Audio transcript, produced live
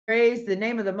Praise the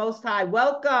name of the Most High.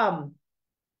 Welcome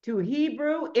to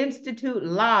Hebrew Institute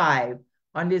Live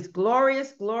on this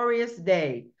glorious, glorious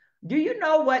day. Do you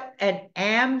know what an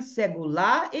am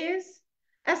segulah is?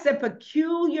 That's a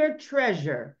peculiar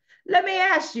treasure. Let me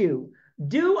ask you,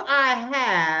 do I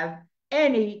have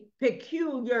any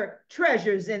peculiar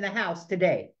treasures in the house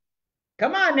today?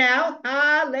 Come on now.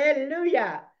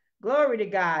 Hallelujah. Glory to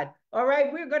God. All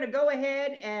right, we're going to go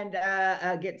ahead and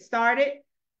get started.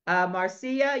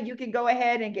 Marcia, you can go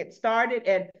ahead and get started.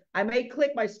 And I may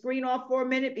click my screen off for a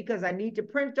minute because I need to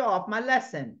print off my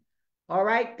lesson. All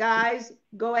right, guys,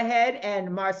 go ahead.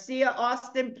 And Marcia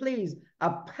Austin, please, a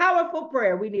powerful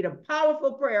prayer. We need a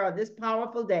powerful prayer on this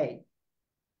powerful day.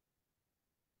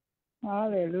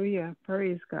 Hallelujah.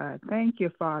 Praise God. Thank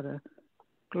you, Father.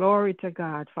 Glory to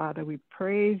God, Father. We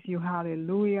praise you.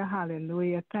 Hallelujah.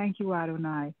 Hallelujah. Thank you,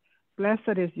 Adonai.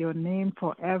 Blessed is your name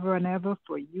forever and ever,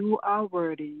 for you are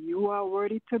worthy. You are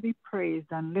worthy to be praised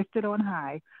and lifted on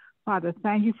high. Father,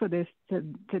 thank you for this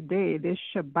today, this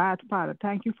Shabbat, Father.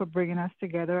 Thank you for bringing us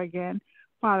together again,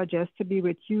 Father, just to be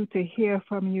with you, to hear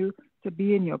from you, to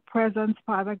be in your presence,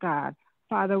 Father God.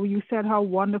 Father, you said how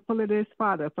wonderful it is,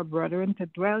 Father, for brethren to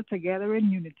dwell together in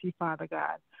unity, Father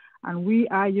God. And we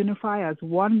are unified as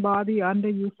one body under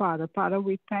you, Father. Father,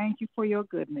 we thank you for your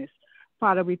goodness.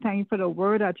 Father, we thank you for the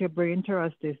word that you're bringing to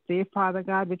us this day, Father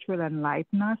God, which will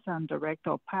enlighten us and direct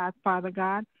our path, Father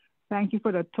God. Thank you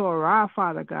for the Torah,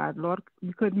 Father God. Lord,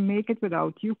 we couldn't make it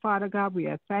without you, Father God. We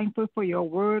are thankful for your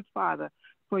word, Father.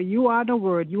 For you are the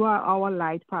word. You are our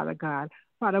light, Father God.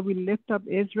 Father, we lift up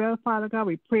Israel, Father God.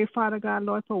 We pray, Father God,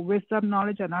 Lord, for wisdom,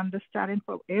 knowledge, and understanding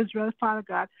for Israel, Father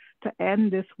God, to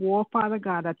end this war, Father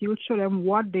God, that you'll show them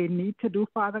what they need to do,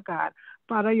 Father God.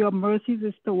 Father, your mercies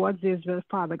is towards Israel,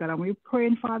 Father God. And we're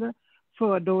praying, Father,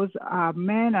 for those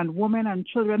men and women and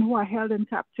children who are held in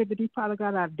captivity, Father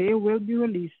God, that they will be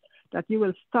released, that you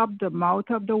will stop the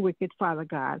mouth of the wicked, Father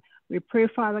God. We pray,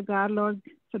 Father God, Lord,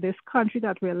 for this country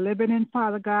that we're living in,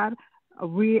 Father God.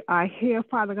 We are here,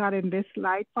 Father God, in this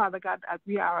light, Father God, as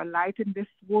we are a light in this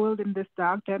world, in this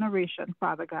dark generation,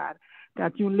 Father God,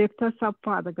 that you lift us up,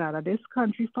 Father God, that this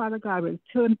country, Father God, will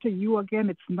turn to you again.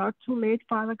 It's not too late,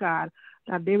 Father God,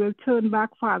 that they will turn back,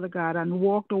 Father God, and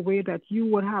walk the way that you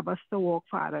would have us to walk,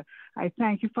 Father. I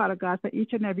thank you, Father God, for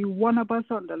each and every one of us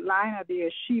on the line at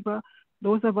the yeshiva,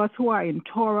 those of us who are in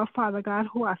Torah, Father God,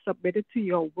 who are submitted to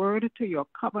your word, to your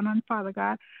covenant, Father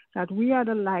God, that we are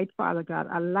the light, Father God,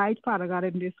 a light, Father God,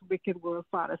 in this wicked world,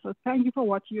 Father. So thank you for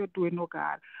what you're doing, oh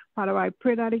God. Father, I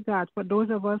pray that, God, for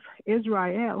those of us,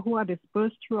 Israel, who are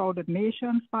dispersed throughout the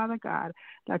nations, Father God,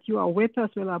 that you are with us,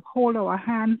 will uphold our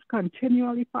hands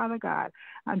continually, Father God,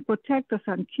 and protect us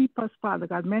and keep us, Father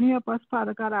God. Many of us,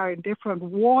 Father God, are in different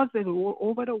wars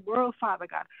over the world, Father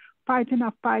God, fighting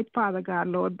a fight, Father God,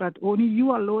 Lord, but only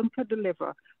you alone can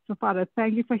deliver. So, Father,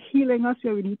 thank you for healing us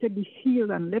where we need to be healed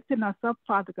and lifting us up,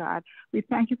 Father God. We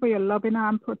thank you for your loving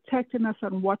arm, protecting us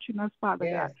and watching us, Father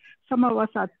Yes. God. Some of us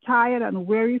are tired and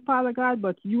weary, Father God,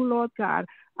 but you, Lord God,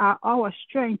 are our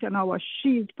strength and our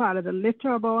shield, Father, the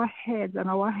lifter of our heads and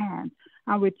our hands.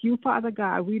 And with you, Father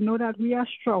God, we know that we are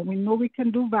strong. We know we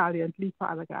can do valiantly,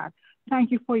 Father God.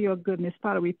 Thank you for your goodness,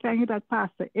 Father. We thank you that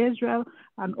Pastor Israel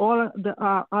and all the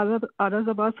others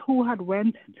of us who had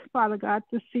went, Father God,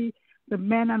 to see the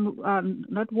men and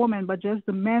not women, but just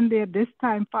the men there this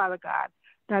time, Father God,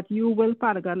 that you will,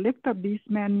 Father God, lift up these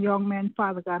men, young men,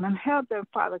 Father God, and help them,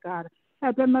 Father God.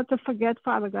 Help them not to forget,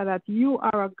 Father God, that you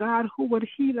are a God who would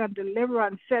heal and deliver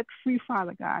and set free,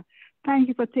 Father God. Thank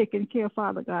you for taking care,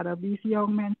 Father God, of these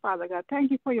young men, Father God.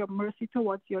 Thank you for your mercy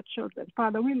towards your children.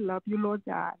 Father, we love you, Lord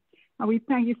God. And we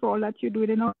thank you for all that you do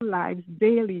in our lives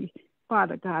daily,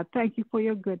 Father God. Thank you for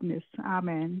your goodness.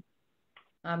 Amen.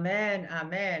 Amen,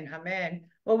 amen, amen.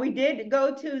 Well, we did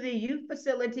go to the youth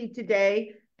facility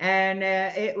today, and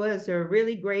it was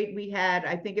really great. We had,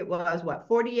 I think it was what,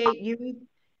 48 youth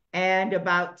and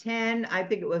about 10, I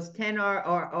think it was 10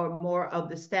 or more of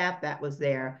the staff that was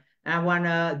there. And I want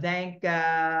to thank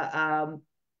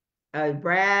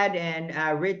Brad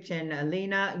and Rich and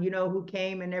Alina, who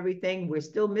came and everything. We're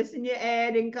still missing you,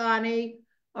 Ed and Connie.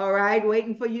 All right,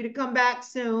 waiting for you to come back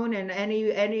soon, and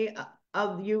any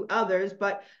of you others.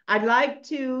 But I'd like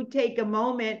to take a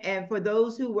moment and for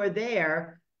those who were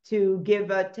there to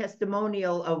give a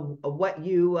testimonial of what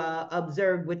you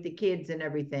observed with the kids and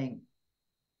everything.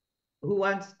 Who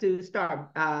wants to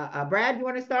start? Brad, you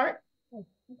want to start?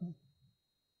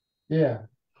 Yeah,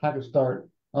 I can start.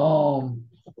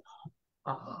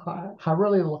 I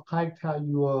really liked how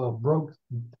you broke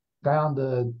down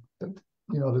the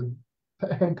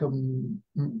Ten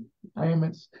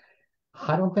Commandments.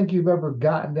 I don't think you've ever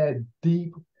gotten that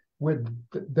deep with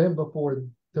them before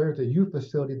there's a youth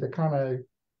facility to kind of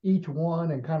each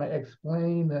one and kind of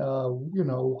explain,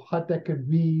 what that could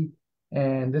be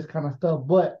and this kind of stuff.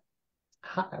 But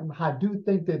I do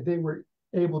think that they were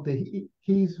able to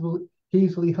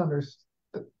easily understand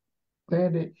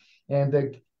it, and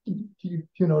the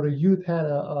youth had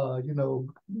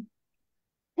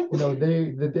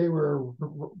they were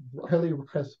really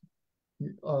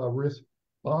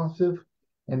responsive,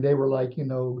 and they were like, they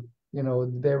were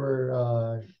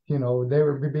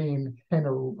being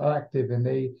interactive, and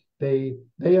they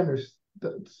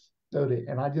understood it.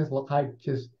 And I just like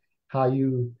just how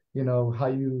you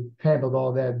handled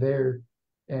all that there.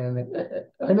 And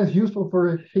it's useful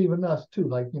for even us too,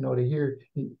 like, to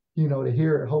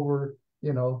hear over,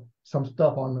 some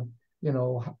stuff on,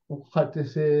 what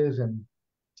this is. And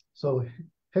so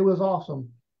it was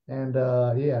awesome. And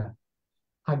yeah,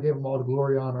 I give him all the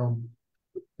glory, honor,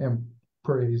 and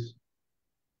praise.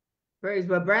 Praise.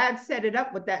 Well, Brad set it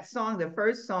up with that song, the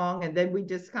first song, and then we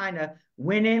just kind of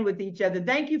went in with each other.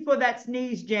 Thank you for that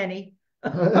sneeze, Jenny.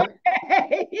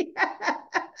 Okay.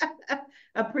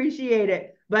 Appreciate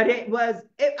it. But let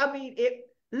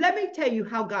me tell you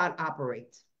how God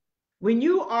operates. When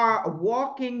you are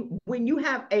walking, when you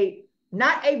have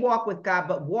not a walk with God,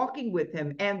 but walking with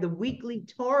Him, and the weekly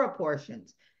Torah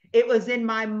portions, it was in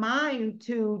my mind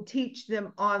to teach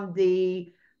them on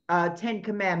the Ten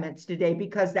Commandments today,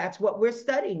 because that's what we're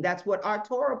studying. That's what our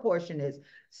Torah portion is.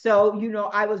 So,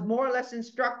 I was more or less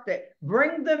instructed,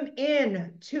 bring them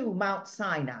in to Mount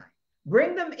Sinai.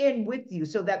 Bring them in with you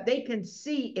so that they can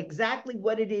see exactly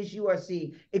what it is you are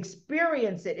seeing,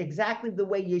 experience it exactly the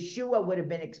way Yeshua would have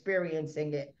been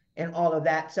experiencing it, and all of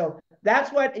that. So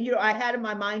that's what, I had in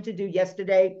my mind to do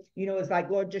yesterday. It's like,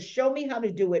 Lord, just show me how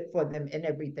to do it for them and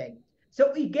everything.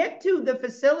 So we get to the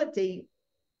facility,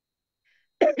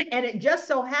 and it just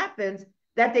so happens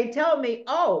that they tell me,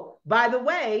 oh, by the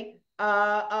way,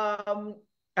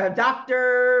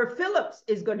 Dr. Phillips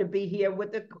is going to be here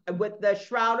with the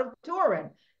Shroud of Turin.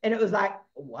 And it was like,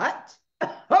 what? Okay.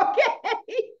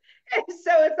 And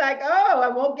so it's like, oh, I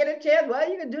won't get a chance.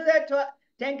 Well, you can do that to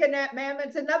Ten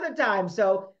Commandments another time.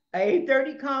 So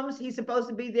 8:30 comes. He's supposed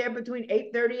to be there between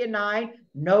 8:30 and 9.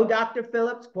 No Dr.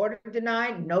 Phillips.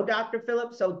 8:45, no Dr.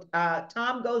 Phillips. So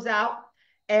Tom goes out,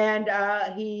 and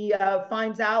he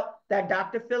finds out that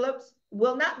Dr. Phillips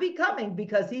will not be coming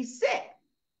because he's sick.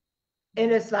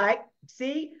 And it's like,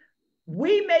 see,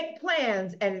 we make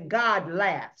plans and God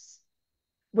laughs.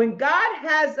 When God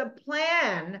has a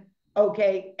plan,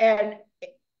 okay, and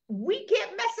we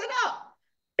can't mess it up.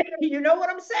 You know what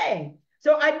I'm saying?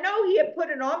 So I know He had put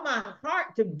it on my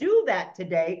heart to do that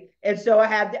today. And so I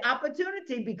had the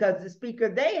opportunity, because the speaker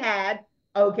they had,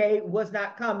 okay, was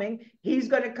not coming. He's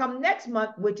going to come next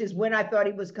month, which is when I thought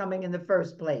he was coming in the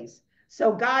first place.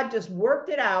 So God just worked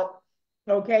it out,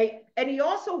 okay? And He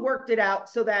also worked it out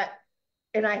so that,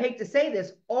 and I hate to say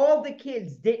this, all the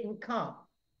kids didn't come.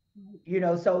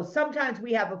 So sometimes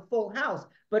we have a full house,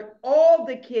 but all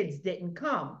the kids didn't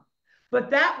come.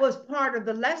 But that was part of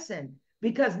the lesson,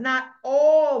 because not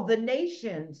all the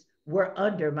nations were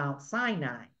under Mount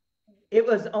Sinai. It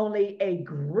was only a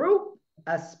group,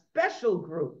 a special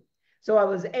group. So I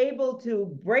was able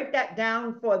to break that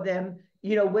down for them,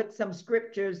 with some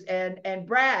scriptures. And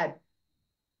Brad,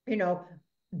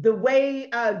 the way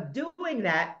doing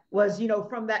that was,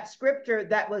 from that scripture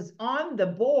that was on the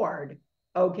board,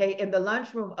 okay, in the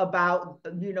lunchroom, about,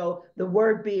 the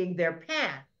word being their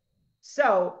path.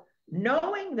 So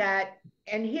knowing that,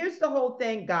 and here's the whole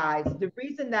thing, guys, the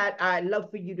reason that I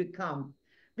love for you to come,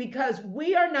 because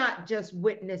we are not just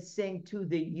witnessing to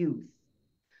the youth.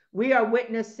 We are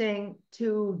witnessing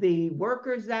to the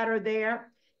workers that are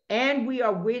there, and we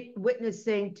are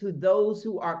witnessing to those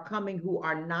who are coming who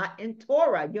are not in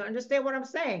Torah. You understand what I'm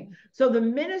saying? So the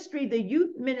ministry, the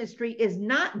youth ministry, is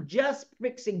not just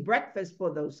fixing breakfast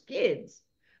for those kids,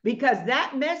 because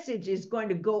that message is going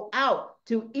to go out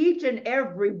to each and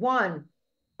every one,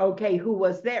 okay, who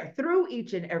was there, through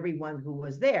each and every one who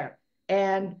was there.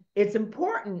 And it's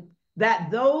important that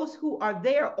those who are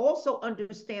there also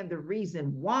understand the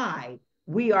reason why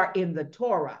we are in the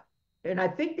Torah. And I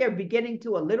think they're beginning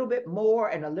to a little bit more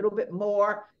and a little bit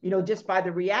more, just by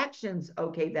the reactions,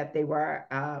 okay, that they were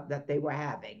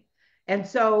having. And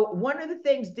so one of the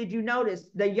things, did you notice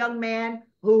the young man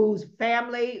whose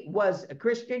family was a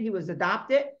Christian, he was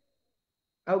adopted?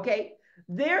 Okay.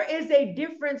 There is a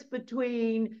difference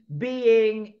between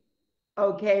being,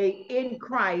 okay, in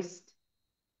Christ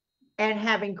and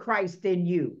having Christ in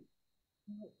you.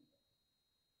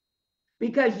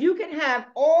 Because you can have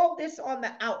all this on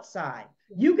the outside.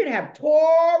 You can have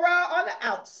Torah on the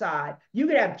outside. You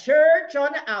can have church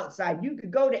on the outside. You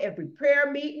could go to every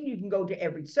prayer meeting. You can go to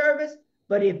every service.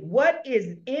 But if what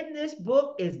is in this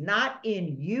book is not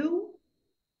in you,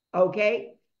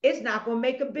 okay, it's not going to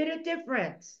make a bit of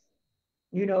difference,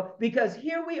 because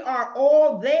here we are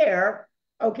all there,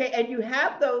 okay, and you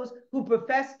have those who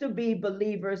profess to be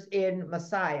believers in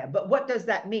Messiah. But what does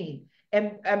that mean?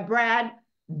 And Brad,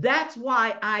 that's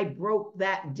why I broke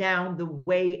that down the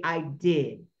way I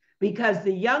did, because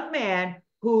the young man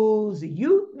whose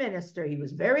youth minister, he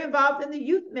was very involved in the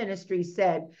youth ministry,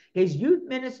 said, his youth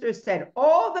minister said,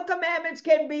 all the commandments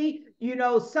can be,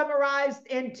 summarized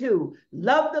into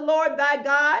love the Lord thy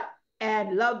God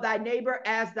and love thy neighbor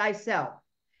as thyself.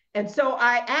 And so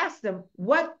I asked them,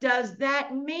 what does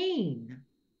that mean?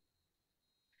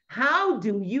 How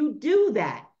do you do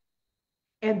that?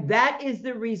 And that is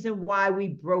the reason why we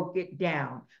broke it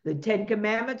down. The 10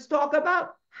 Commandments talk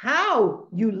about how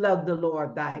you love the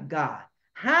Lord thy God,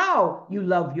 how you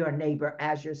love your neighbor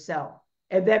as yourself,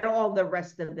 and then all the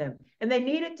rest of them. And they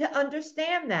needed to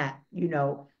understand that,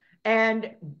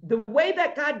 And the way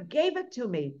that God gave it to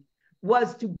me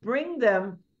was to bring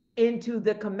them into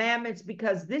the commandments,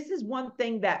 because this is one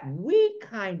thing that we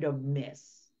kind of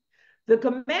miss. The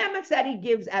commandments that he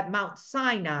gives at Mount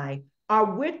Sinai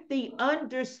are with the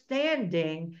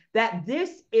understanding that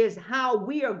this is how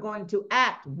we are going to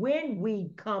act when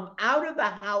we come out of the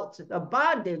house of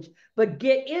bondage, but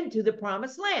get into the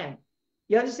promised land.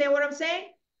 You understand what I'm saying?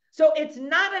 So it's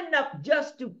not enough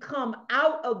just to come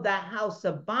out of the house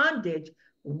of bondage.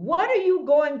 What are you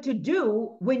going to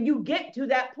do when you get to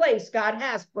that place God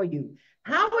has for you?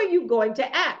 How are you going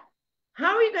to act?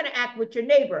 How are you going to act with your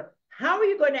neighbor? How are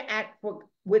you going to act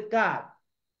with God?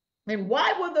 And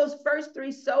why were those first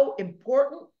three so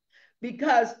important?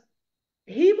 Because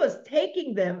he was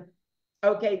taking them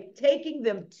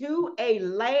to a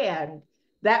land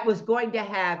that was going to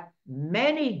have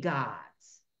many gods.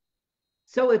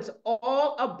 So it's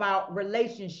all about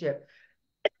relationship.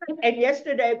 And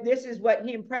yesterday, this is what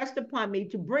he impressed upon me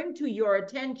to bring to your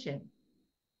attention.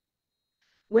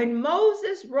 When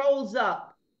Moses rolls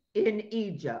up in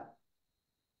Egypt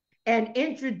and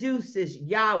introduces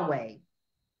Yahweh,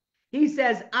 he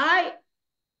says,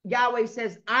 Yahweh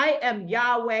says, I am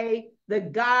Yahweh, the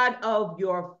God of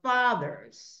your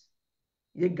fathers,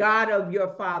 the God of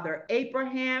your father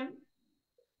Abraham,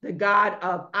 the God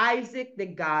of Isaac, the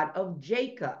God of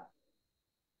Jacob.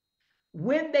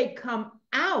 When they come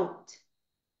out,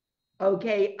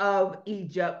 of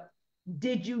Egypt,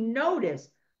 did you notice,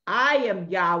 I am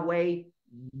Yahweh,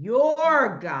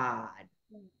 your God,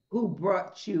 who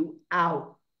brought you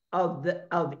out of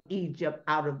Egypt,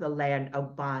 out of the land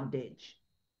of bondage.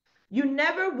 We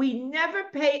never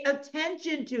pay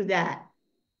attention to that.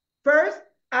 First,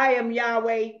 I am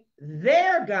Yahweh,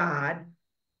 their God.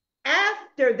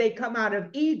 After they come out of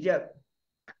Egypt,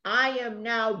 I am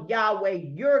now Yahweh,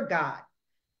 your God.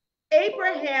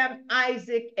 Abraham,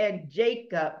 Isaac, and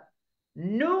Jacob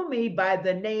knew me by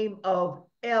the name of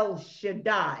El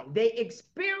Shaddai. They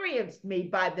experienced me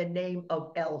by the name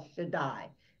of El Shaddai.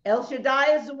 El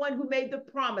Shaddai is the one who made the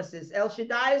promises. El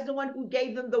Shaddai is the one who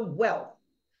gave them the wealth.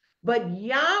 But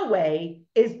Yahweh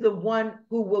is the one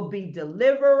who will be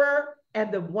deliverer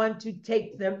and the one to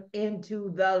take them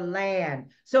into the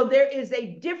land. So there is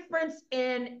a difference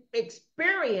in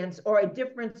experience, or a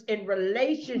difference in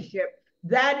relationship.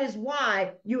 That is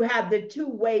why you have the two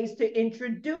ways to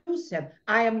introduce him.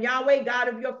 I am Yahweh, God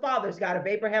of your fathers, God of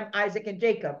Abraham, Isaac, and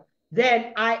Jacob.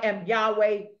 Then I am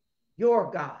Yahweh,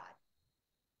 your God.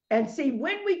 And see,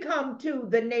 when we come to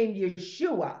the name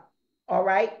Yeshua, all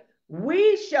right,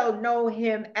 we shall know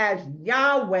him as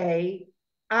Yahweh,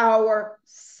 our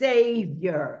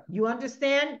Savior. You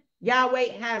understand?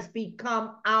 Yahweh has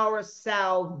become our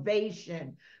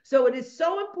salvation. So it is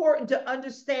so important to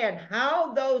understand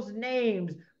how those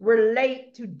names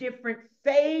relate to different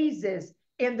phases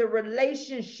in the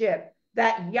relationship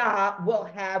that Yah will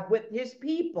have with his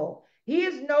people. He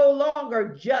is no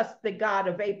longer just the God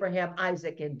of Abraham,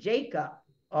 Isaac, and Jacob.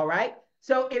 All right.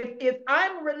 So if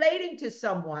I'm relating to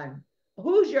someone,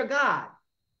 who's your God?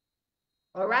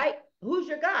 All right. Who's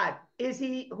your God?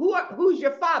 Who's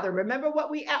your father? Remember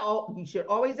what you should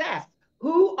always ask.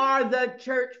 Who are the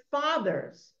church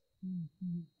fathers?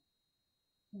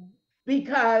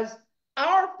 Because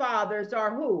our fathers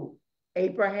are who?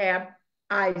 Abraham,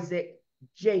 Isaac,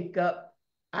 Jacob,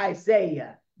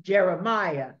 Isaiah,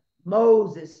 Jeremiah,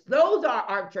 Moses. Those are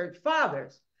our church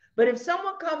fathers. But if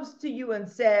someone comes to you and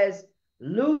says,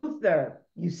 Luther,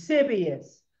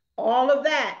 Eusebius, all of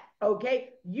that, okay,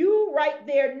 you right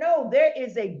there know there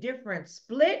is a different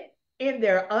split in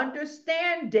their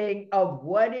understanding of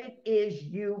what it is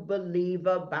you believe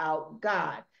about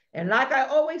God. And like I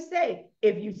always say,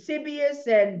 if Eusebius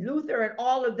and Luther and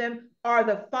all of them are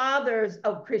the fathers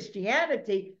of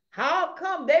Christianity, how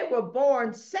come they were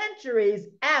born centuries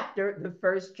after the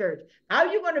first church? How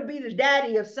are you going to be the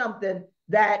daddy of something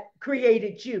that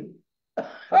created you?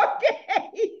 Okay,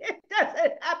 it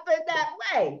doesn't happen that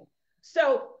way.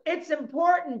 So it's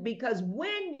important because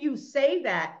when you say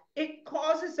that, it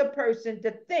causes a person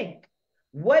to think,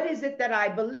 what is it that I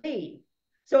believe?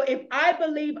 So if I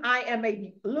believe I am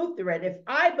a Lutheran, if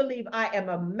I believe I am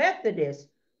a Methodist,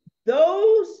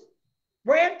 those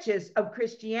branches of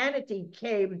Christianity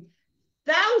came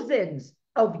thousands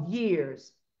of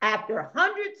years after,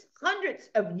 hundreds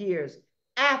of years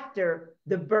after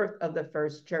the birth of the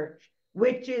first church,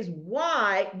 which is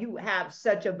why you have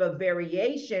such of a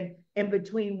variation in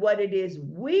between what it is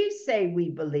we say we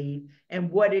believe and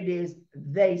what it is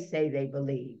they say they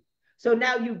believe. So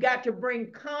now you've got to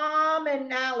bring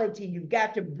commonality. You've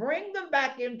got to bring them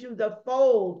back into the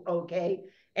fold, okay?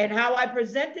 And how I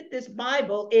presented this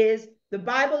Bible is the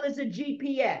Bible is a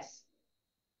GPS.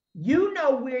 You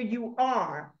know where you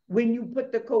are when you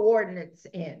put the coordinates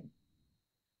in.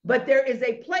 But there is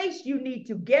a place you need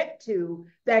to get to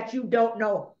that you don't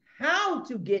know how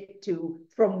to get to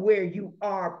from where you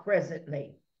are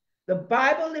presently. The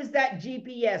Bible is that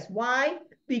GPS. Why?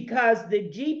 Because the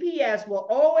GPS will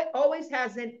always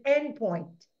has an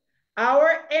endpoint.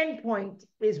 Our endpoint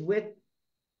is with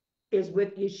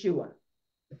Yeshua.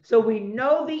 So we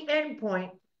know the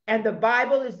endpoint, and the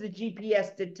Bible is the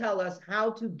GPS to tell us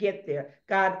how to get there.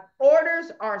 God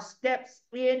orders our steps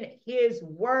in his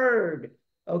word.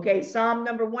 Okay, Psalm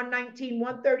number 119,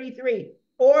 133.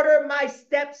 Order my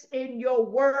steps in your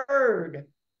word.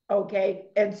 Okay,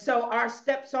 and so our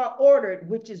steps are ordered,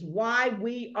 which is why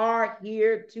we are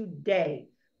here today.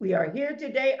 We are here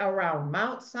today around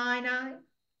Mount Sinai.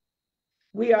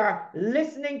 We are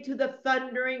listening to the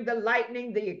thundering, the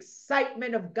lightning, the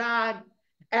excitement of God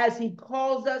as he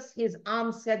calls us his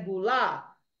Am Segulah,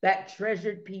 that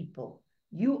treasured people.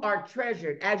 You are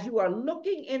treasured. As you are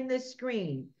looking in this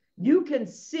screen, you can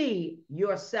see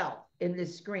yourself in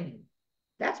this screen.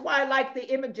 That's why I like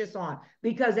the images on,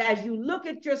 because as you look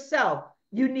at yourself,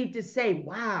 you need to say,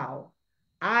 wow,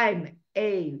 I'm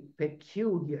a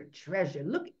peculiar treasure.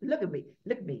 Look at me.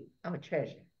 Look at me. I'm a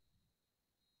treasure.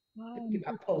 Get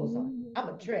my pose on. I'm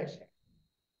a treasure.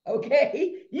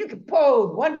 Okay? You can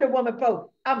pose, Wonder Woman pose.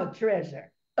 I'm a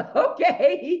treasure.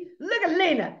 Okay? Look at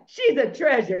Lena. She's a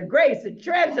treasure. Grace, a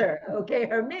treasure. Okay?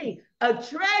 Hermine, a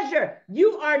treasure.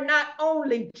 You are not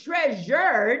only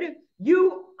treasured,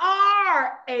 you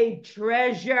are a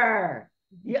treasure.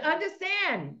 You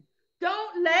understand?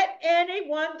 Don't let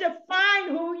anyone define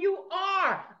who you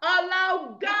are.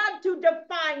 Allow God to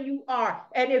define you are.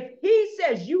 And if he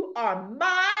says you are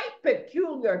my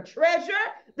peculiar treasure,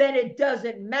 then it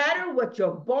doesn't matter what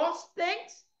your boss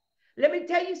thinks. Let me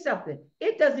tell you something.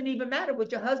 It doesn't even matter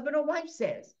what your husband or wife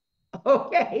says.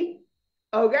 Okay?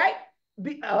 Okay?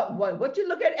 What you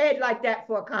look at Ed like that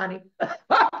for, Connie?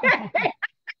 Okay?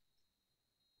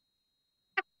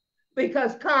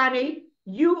 Because Connie,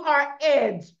 you are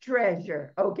Ed's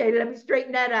treasure. Okay, let me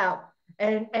straighten that out.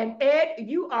 And Ed,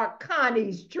 you are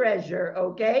Connie's treasure.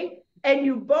 Okay, and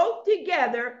you both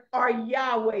together are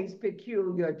Yahweh's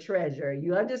peculiar treasure.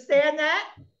 You understand that?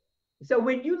 So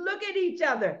when you look at each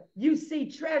other, you see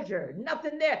treasure,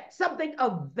 nothing there, something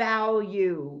of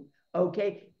value.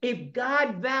 Okay, if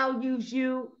God values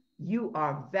you, you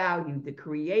are valued, the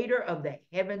creator of the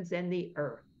heavens and the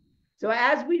earth. So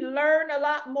as we learn a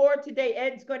lot more today,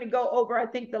 Ed's going to go over, I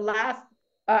think, the last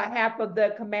half of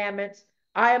the commandments.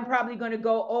 I am probably going to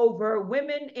go over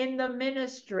women in the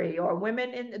ministry or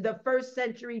women in the first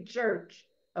century church,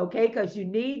 okay? Because you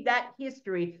need that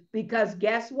history, because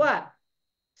guess what?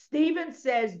 Stephen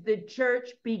says the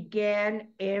church began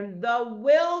in the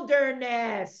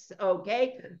wilderness,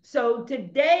 okay? So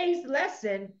today's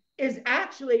lesson is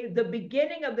actually the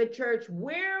beginning of the church,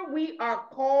 where we are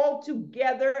called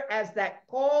together as that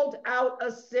called out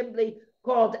assembly,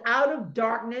 called out of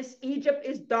darkness. Egypt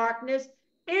is darkness,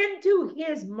 into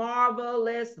his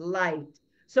marvelous light.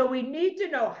 So we need to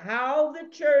know how the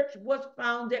church was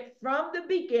founded from the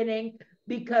beginning,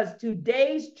 because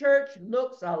today's church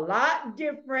looks a lot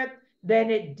different than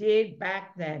it did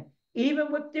back then.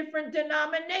 Even with different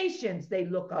denominations, they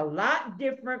look a lot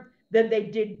different than they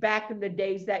did back in the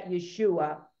days that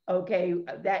Yeshua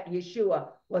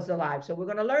was alive. So we're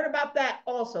going to learn about that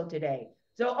also today.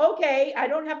 So, okay, I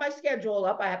don't have my schedule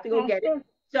up. I have to go get it.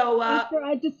 So, Pastor,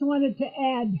 I just wanted to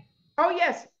add. Oh,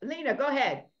 yes, Lena, go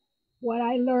ahead. what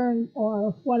I learned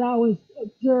or what I was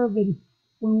observing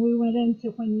when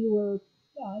when you were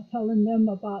telling them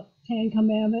about Ten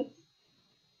Commandments,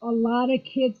 a lot of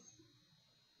kids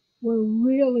were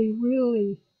really,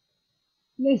 really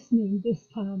listening this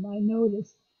time. I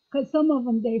noticed because some of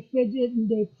them they fidget and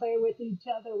they play with each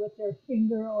other with their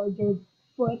finger or their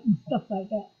foot and stuff like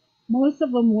that. Most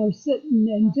of them were sitting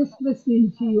and just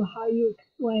listening to you how you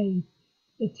explain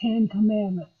the Ten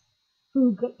Commandments,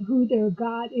 who their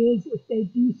God is if they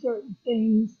do certain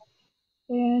things,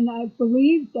 and I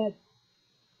believe that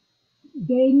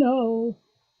they know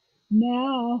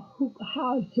now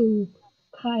how to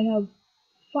kind of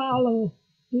follow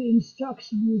the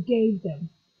instruction you gave them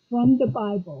from the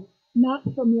Bible, not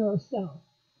from yourself,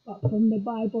 but from the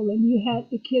Bible. And you had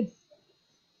the kids,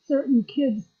 certain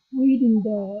kids, reading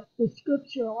the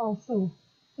scripture also,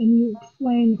 and you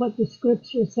explained what the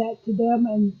scripture said to them.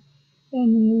 And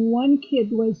one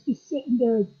kid was just sitting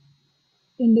there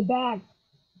in the back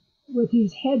with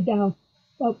his head down.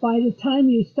 But by the time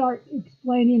you start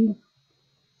explaining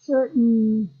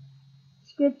certain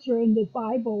scripture in the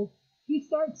Bible, he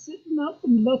starts sitting up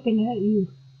and looking at you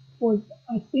for,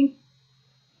 I think,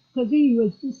 because he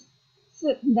was just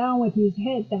sitting down with his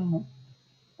head down.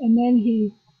 And then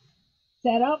he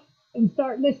sat up and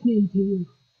started listening to you.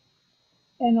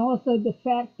 And also the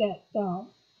fact that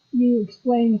you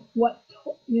explain what,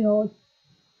 the,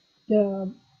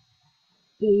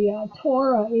 the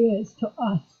Torah is to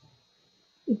us.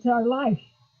 It's our life.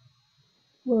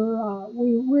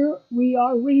 We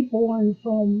are reborn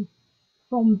from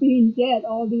being dead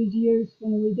all these years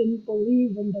when we didn't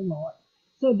believe in the Lord.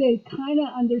 So they kind of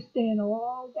understand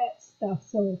all that stuff.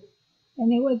 So,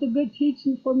 and it was a good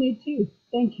teaching for me too.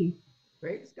 Thank you.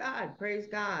 Praise God. Praise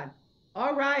God.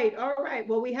 All right. All right.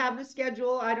 Well, we have the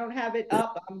schedule. I don't have it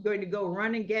up. I'm going to go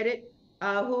run and get it.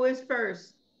 Who is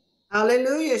first?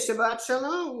 Hallelujah. Shabbat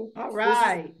Shalom. All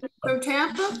right. This is from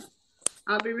Tampa.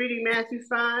 I'll be reading Matthew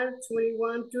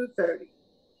 5:21 through 30.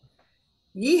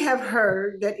 Ye have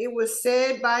heard that it was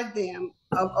said by them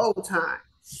of old time,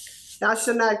 thou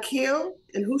shalt not kill,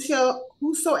 and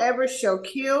whosoever shall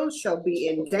kill shall be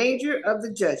in danger of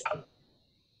the judgment.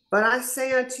 But I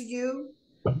say unto you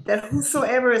that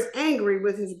whosoever is angry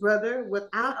with his brother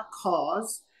without a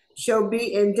cause shall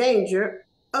be in danger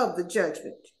of the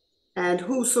judgment. And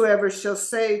whosoever shall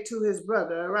say to his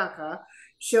brother, Raka,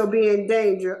 shall be in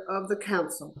danger of the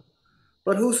council.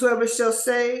 But whosoever shall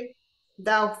say,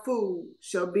 thou fool,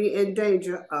 shall be in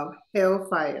danger of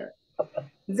hellfire.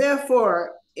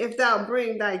 Therefore, if thou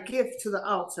bring thy gift to the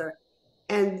altar,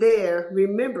 and there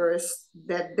rememberest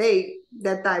that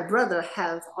thy brother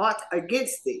hath aught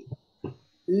against thee,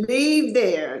 leave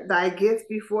there thy gift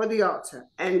before the altar,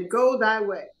 and go thy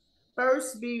way.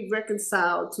 First be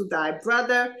reconciled to thy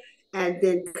brother, and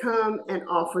then come and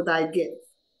offer thy gift.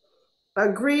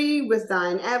 Agree with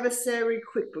thine adversary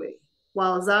quickly,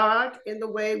 while thou art in the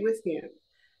way with him,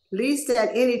 lest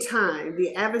at any time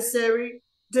the adversary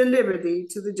deliver thee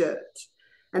to the judge,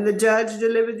 and the judge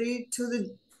deliver thee to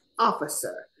the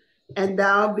officer, and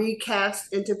thou be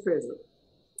cast into prison.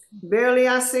 Verily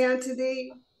I say unto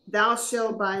thee, thou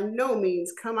shalt by no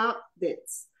means come out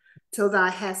thence, till thou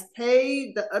hast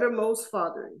paid the uttermost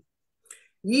farthing.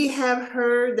 Ye have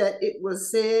heard that it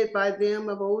was said by them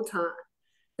of old time,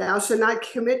 thou shalt not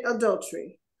commit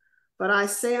adultery. But I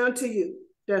say unto you,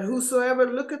 that whosoever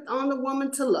looketh on the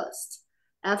woman to lust,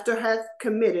 after hath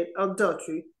committed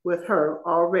adultery with her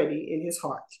already in his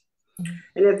heart.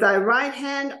 And if thy right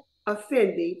hand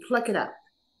offend thee, pluck it out,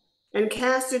 and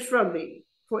cast it from thee.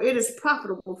 For it is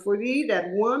profitable for thee that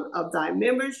one of thy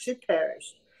members should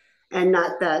perish, and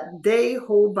not that thy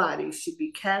whole body should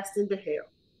be cast into hell.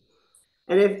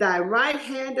 And if thy right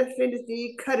hand offendeth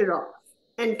thee, cut it off,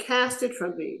 and cast it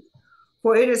from thee.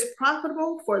 For it is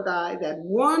profitable for thee that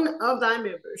one of thy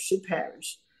members should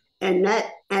perish, and not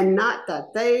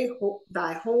that thy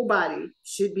whole body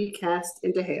should be cast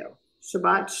into hell.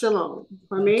 Shabbat Shalom.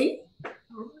 For me?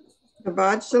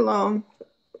 Shabbat Shalom.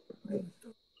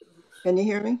 Can you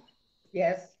hear me?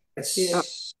 Yes.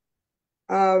 Yes.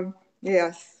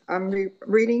 Yes, I'm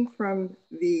reading from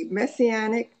the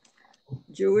Messianic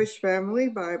Jewish Family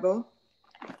Bible,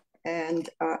 and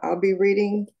I'll be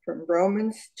reading from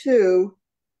Romans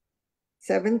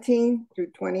 2:17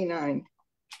 through 29.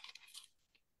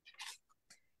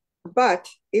 But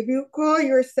if you call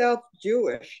yourself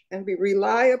Jewish and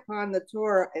rely upon the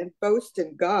Torah and boast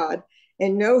in God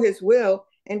and know his will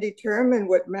and determine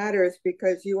what matters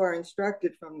because you are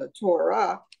instructed from the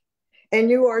Torah, and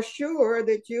you are sure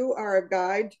that you are a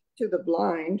guide to the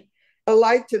blind, a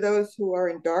light to those who are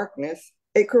in darkness,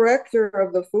 a corrector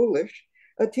of the foolish,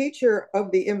 a teacher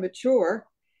of the immature,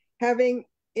 having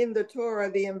in the Torah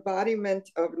the embodiment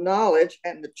of knowledge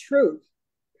and the truth.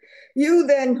 You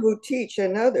then who teach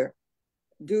another,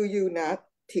 do you not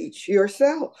teach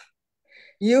yourself?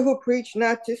 You who preach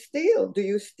not to steal, do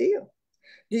you steal?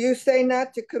 Do you say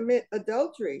not to commit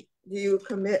adultery? Do you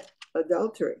commit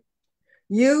adultery?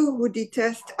 You who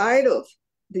detest idols,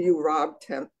 do you rob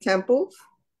temples?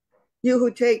 You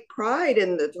who take pride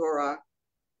in the Torah,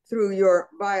 through your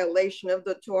violation of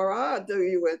the Torah, do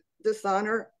you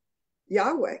dishonor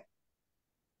Yahweh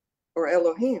or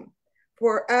Elohim?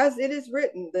 For as it is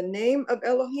written, the name of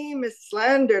Elohim is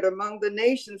slandered among the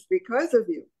nations because of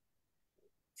you.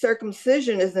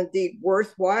 Circumcision is indeed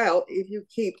worthwhile if you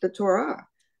keep the Torah.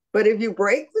 But if you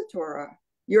break the Torah,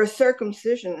 your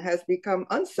circumcision has become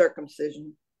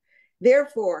uncircumcision.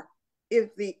 Therefore,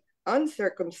 if the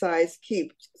uncircumcised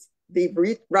keeps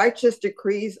the righteous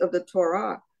decrees of the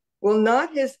Torah, will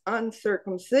not his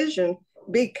uncircumcision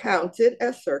be counted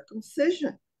as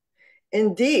circumcision?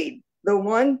 Indeed, the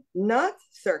one not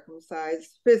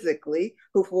circumcised physically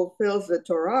who fulfills the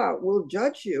Torah will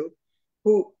judge you,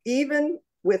 who even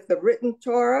with the written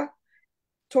Torah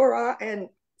and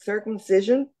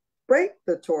circumcision break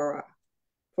the Torah.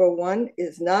 For one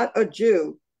is not a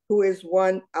Jew who is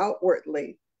one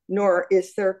outwardly, nor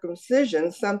is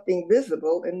circumcision something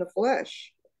visible in the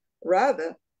flesh.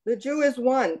 Rather, the Jew is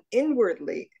one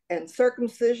inwardly, and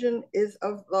circumcision is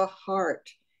of the heart,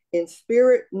 in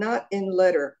spirit, not in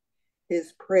letter.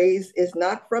 His praise is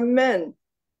not from men,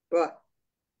 but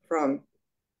from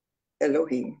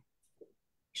Elohim.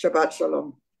 Shabbat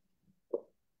Shalom.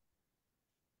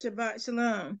 Shabbat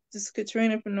Shalom. This is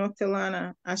Katrina from North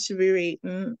Carolina. I should be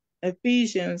reading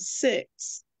Ephesians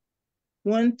 6,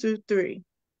 1-3.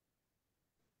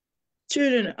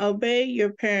 Children, obey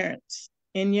your parents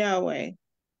in Yahweh,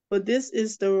 for this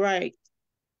is the right.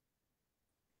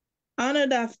 Honor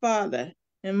thy father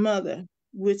and mother,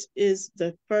 which is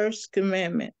the first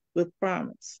commandment with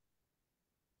promise,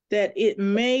 that it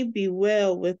may be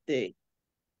well with thee,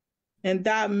 and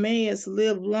thou mayest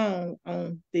live long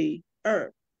on the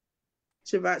earth.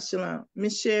 Shabbat Shalom.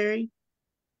 Miss Sherry?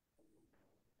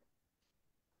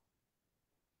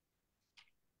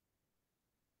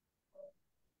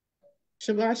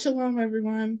 Shabbat Shalom,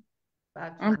 everyone.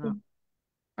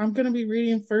 I'm going to be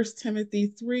reading 1 Timothy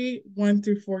 3,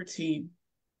 1-14.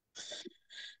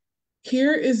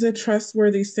 Here is a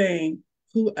trustworthy saying: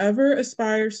 whoever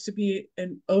aspires to be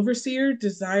an overseer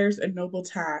desires a noble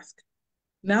task.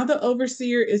 Now the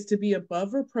overseer is to be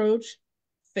above reproach,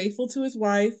 faithful to his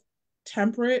wife,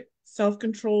 temperate,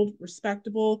 self-controlled,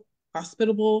 respectable,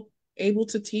 hospitable, able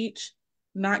to teach,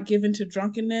 not given to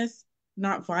drunkenness,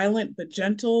 not violent but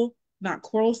gentle, not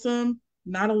quarrelsome,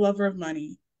 not a lover of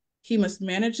money. He must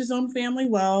manage his own family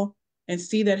well and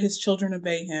see that his children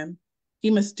obey him. He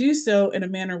must do so in a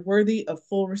manner worthy of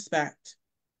full respect.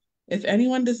 If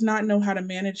anyone does not know how to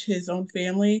manage his own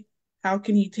family, how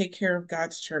can he take care of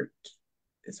God's church?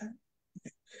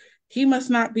 He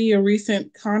must not be a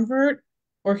recent convert,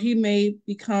 or he may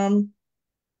become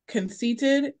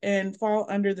conceited and fall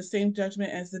under the same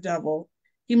judgment as the devil.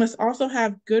 He must also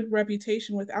have good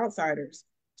reputation with outsiders,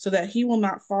 so that he will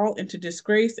not fall into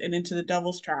disgrace and into the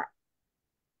devil's trap.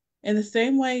 In the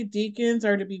same way, deacons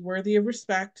are to be worthy of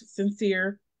respect,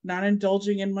 sincere, not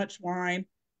indulging in much wine,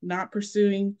 not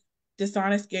pursuing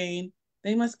dishonest gain.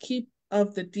 They must keep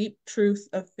of the deep truths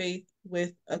of faith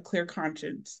with a clear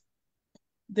conscience.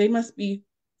 They must be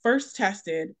first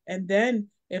tested, and then,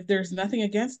 if there's nothing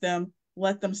against them,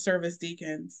 let them serve as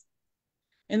deacons.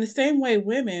 In the same way,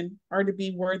 women are to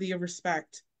be worthy of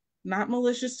respect, not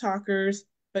malicious talkers,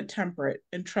 but temperate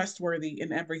and trustworthy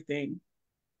in everything.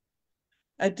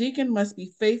 A deacon must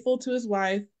be faithful to his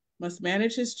wife, must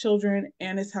manage his children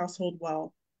and his household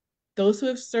well. Those who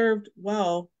have served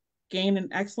well gain an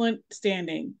excellent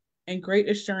standing and great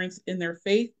assurance in their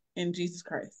faith in Jesus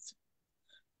Christ.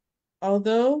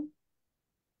 Although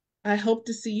I hope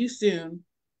to see you soon,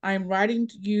 I am writing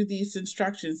you these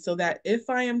instructions so that if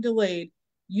I am delayed,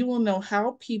 you will know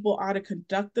how people ought to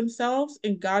conduct themselves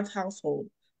in God's household,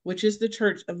 which is the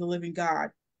church of the living God,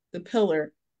 the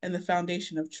pillar and the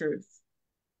foundation of truth.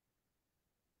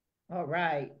 All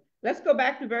right. Let's go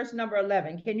back to verse number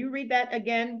 11. Can you read that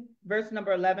again? Verse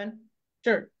number 11.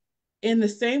 Sure. In the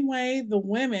same way, the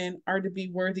women are to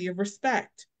be worthy of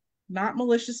respect, not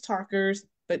malicious talkers,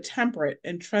 but temperate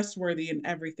and trustworthy in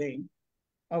everything.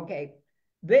 Okay.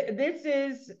 This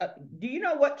is, do you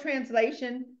know what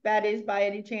translation that is by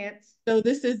any chance? So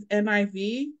this is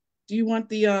NIV. Do you want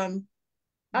the no.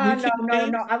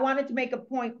 I wanted to make a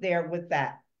point there with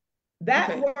that.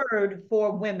 That okay. word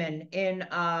for women in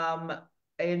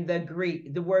the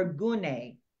Greek, the word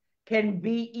gune, can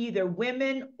be either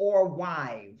women or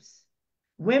wives.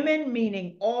 Women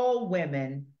meaning all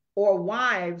women, or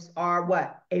wives are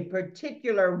what? A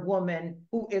particular woman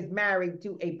who is married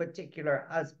to a particular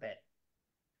husband.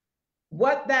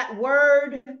 What that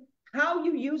word, how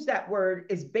you use that word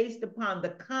is based upon the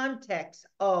context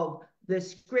of the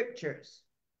scriptures.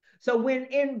 So when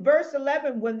in verse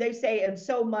 11, when they say, and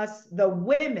so must the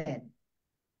women,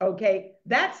 okay,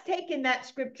 that's taking that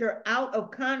scripture out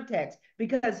of context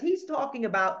because he's talking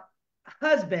about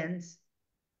husbands.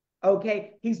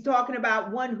 Okay, he's talking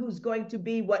about one who's going to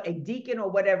be what, a deacon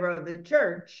or whatever of the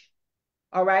church.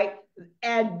 All right.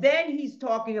 And then he's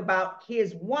talking about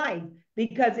his wife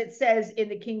because it says in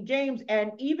the King James,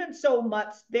 and even so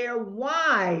much their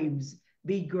wives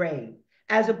be grave,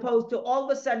 as opposed to all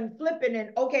of a sudden flipping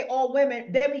and, okay, all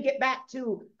women, then we get back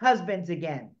to husbands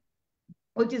again,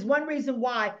 which is one reason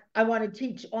why I want to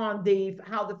teach on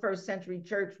how the first century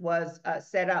church was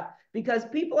set up, because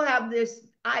people have this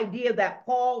idea that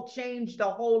Paul changed a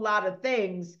whole lot of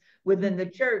things within the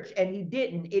church, and he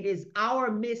didn't. It is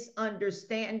our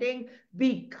misunderstanding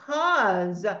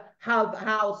because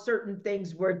how certain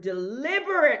things were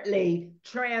deliberately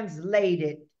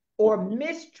translated or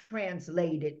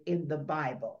mistranslated in the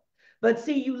Bible. But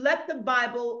see, you let the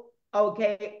Bible,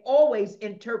 okay, always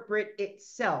interpret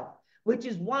itself, which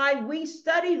is why we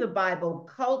study the Bible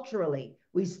culturally.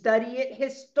 We study it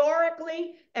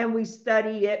historically and we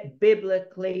study it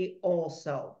biblically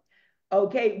also.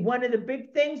 Okay, one of the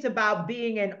big things about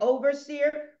being an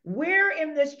overseer, where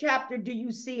in this chapter do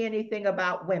you see anything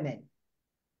about women?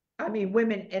 I mean,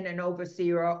 women in an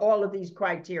overseer or all of these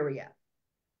criteria.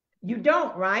 You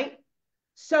don't, right?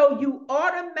 So you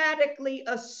automatically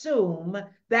assume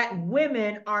that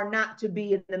women are not to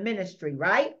be in the ministry,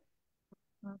 right?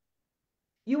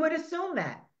 You would assume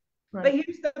that. Right. But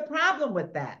here's the problem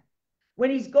with that. When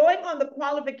he's going on the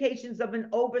qualifications of an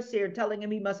overseer, telling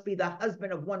him he must be the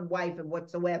husband of one wife and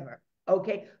whatsoever,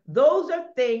 okay, those are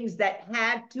things that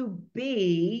had to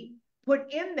be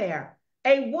put in there.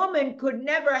 A woman could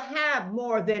never have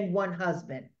more than one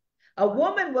husband. A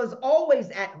woman was always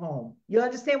at home. You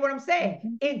understand what I'm saying?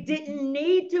 Mm-hmm. It didn't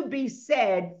need to be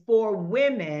said for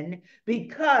women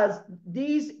because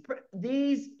these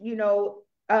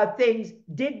things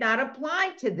did not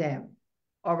apply to them.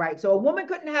 All right. So a woman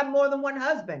couldn't have more than one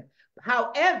husband.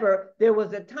 However, there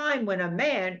was a time when a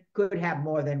man could have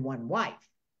more than one wife.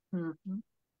 Mm-hmm.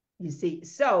 You see,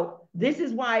 so this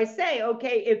is why I say,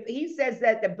 okay, if he says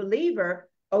that the believer,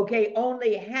 okay,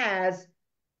 only has,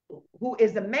 who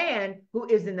is a man who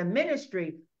is in the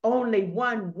ministry, only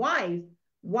one wife,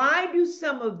 why do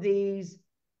some of these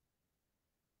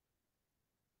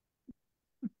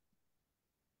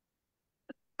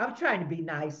I'm trying to be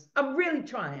nice. I'm really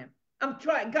trying. I'm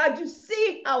trying. God, you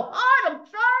see how hard I'm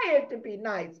trying to be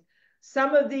nice.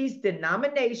 Some of these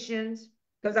denominations,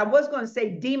 because I was going to say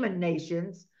demon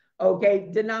nations, okay,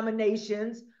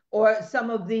 denominations, or some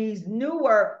of these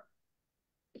newer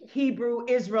Hebrew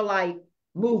Israelite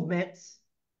movements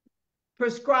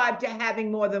prescribe to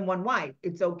having more than one wife.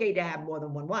 It's okay to have more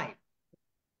than one wife.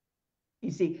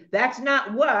 You see, that's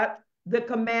not what the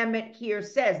commandment here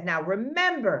says. Now,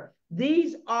 remember,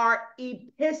 these are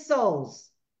epistles.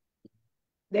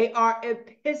 They are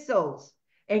epistles.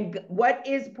 And what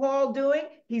is Paul doing?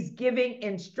 He's giving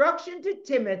instruction to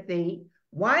Timothy.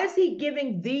 Why is he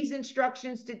giving these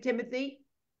instructions to Timothy?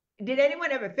 Did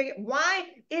anyone ever figure, why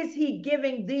is he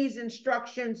giving these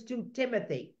instructions to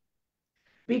Timothy?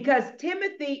 Because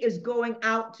Timothy is going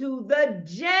out to the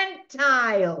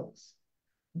Gentiles.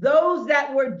 Those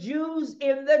that were Jews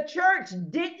in the church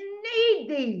didn't need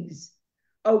these,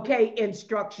 okay,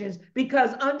 instructions,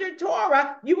 because under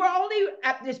Torah, you were only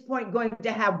at this point going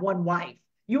to have one wife.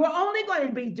 You were only going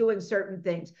to be doing certain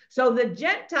things. So the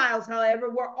Gentiles, however,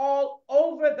 were all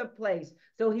over the place.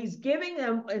 So he's giving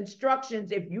them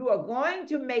instructions. If you are going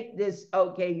to make this,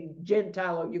 okay,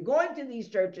 Gentile, or you're going to these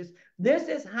churches, this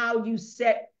is how you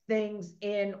set things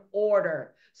in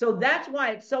order. So that's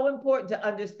why it's so important to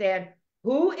understand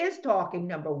who is talking,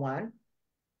 number one.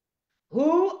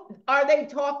 Who are they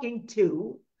talking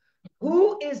to?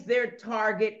 Who is their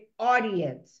target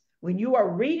audience? When you are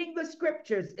reading the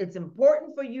scriptures, it's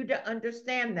important for you to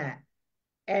understand that.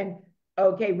 And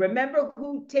okay, remember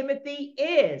who Timothy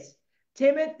is.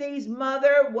 Timothy's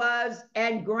mother was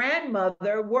and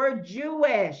grandmother were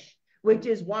Jewish, which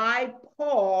is why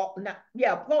Paul,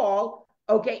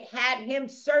 okay, had him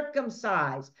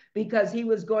circumcised, because he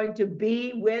was going to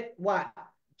be with what?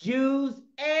 Jews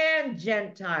and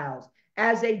Gentiles.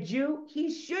 As a Jew,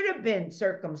 he should have been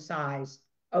circumcised,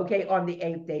 okay, on the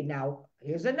 8th day. Now,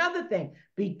 here's another thing.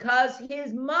 Because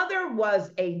his mother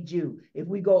was a Jew. If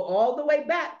we go all the way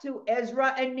back to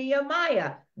Ezra and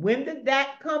Nehemiah, when did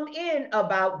that come in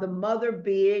about the mother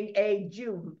being a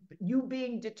Jew? You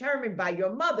being determined by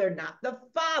your mother, not the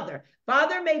father.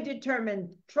 Father may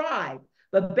determine tribe,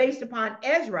 but based upon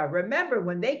Ezra, remember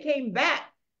when they came back,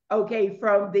 okay,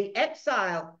 from the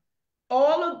exile,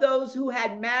 all of those who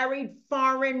had married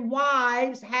foreign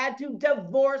wives had to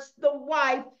divorce the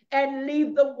wife and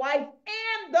leave the wife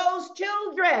and those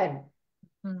children.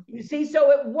 You see, so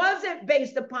it wasn't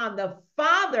based upon the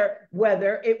father,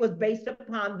 whether it was based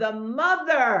upon the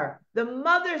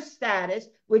mother's status,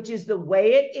 which is the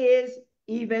way it is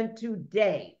even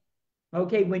today.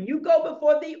 Okay, when you go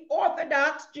before the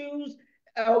Orthodox Jews,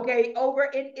 okay, over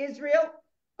in Israel,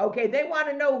 okay, they want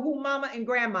to know who mama and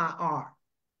grandma are.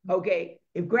 Okay,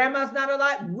 if grandma's not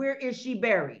alive, where is she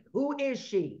buried? Who is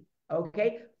she?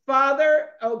 Okay, father,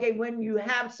 okay, when you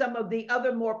have some of the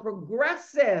other more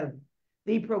progressive,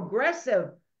 okay,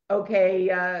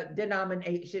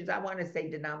 denominations, I want to say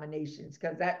denominations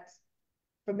because that's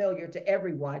familiar to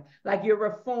everyone, like you're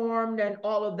Reformed and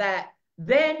all of that,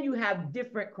 then you have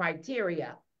different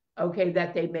criteria, okay,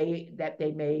 that they may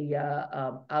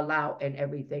allow and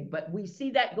everything. But we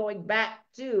see that going back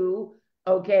to,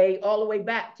 okay, all the way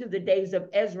back to the days of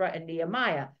Ezra and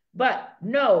Nehemiah. But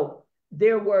no,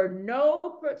 there were no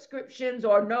prescriptions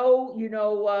or no,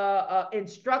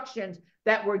 instructions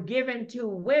that were given to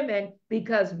women,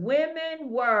 because women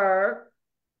were,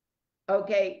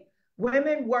 okay,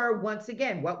 women were, once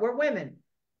again, what were women?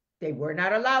 They were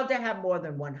not allowed to have more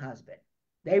than one husband.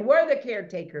 They were the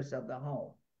caretakers of the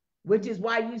home, which is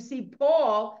why you see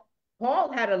Paul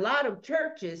had a lot of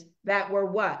churches that were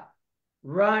what?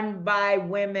 Run by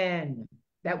women,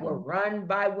 The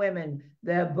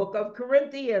book of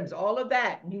Corinthians, all of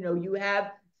that. You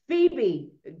have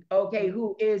Phoebe, okay,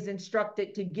 who is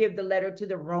instructed to give the letter to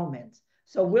the Romans.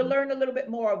 So we'll learn a little bit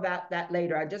more about that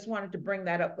later. I just wanted to bring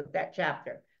that up with that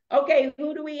chapter. Okay,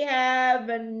 who do we have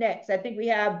next? I think we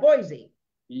have Boise.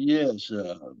 Yes,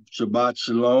 Shabbat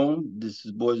Shalom. This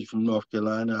is Boise from North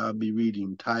Carolina. I'll be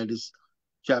reading Titus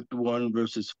chapter 1,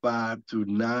 verses 5 through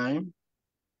 9.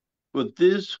 For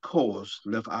this cause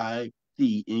left I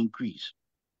thee increase,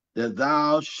 that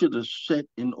thou shouldest set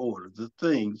in order the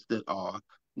things that are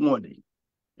wanting,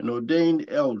 and ordain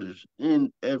elders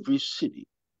in every city,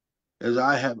 as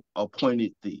I have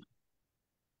appointed thee.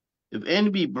 If any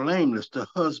be blameless, the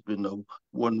husband of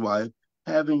one wife,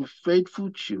 having faithful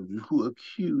children, who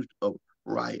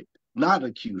not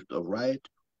accused of riot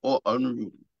or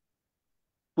unruly.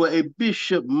 For a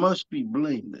bishop must be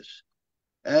blameless,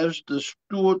 as the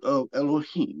steward of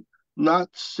Elohim, not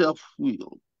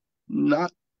self-willed,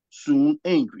 not soon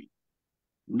angry,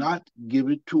 not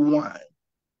given to wine,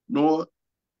 nor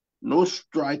no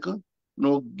striker,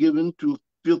 nor given to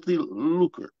filthy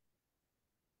lucre,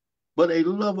 but a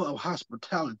lover of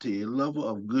hospitality, a lover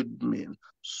of good men,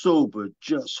 sober,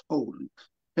 just, holy,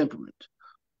 temperate,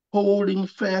 holding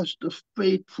fast the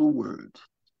faithful word,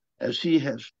 as he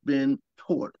has been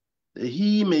taught, that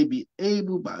he may be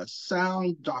able by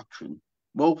sound doctrine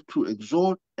both to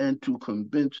exhort and to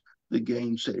convince the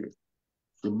gainsayer.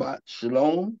 Shabbat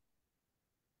Shalom.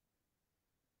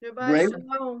 Shabbat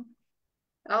Shalom.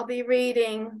 I'll be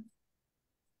reading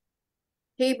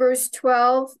Hebrews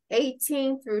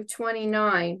 12:18 through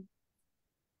 29.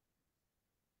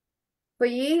 For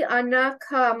ye are not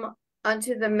come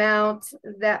unto the mount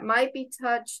that might be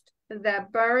touched,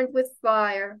 that burned with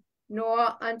fire,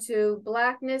 nor unto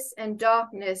blackness and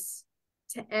darkness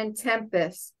and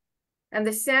tempest, and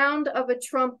the sound of a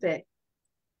trumpet,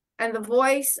 and the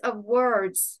voice of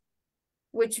words,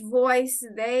 which voice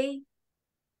they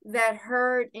that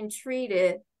heard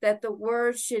entreated that the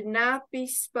words should not be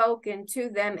spoken to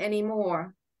them any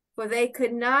more, for they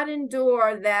could not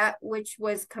endure that which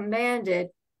was commanded.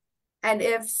 And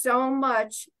if so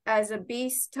much as a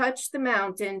beast touch the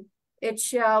mountain, it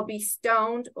shall be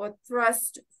stoned or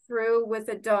thrust through with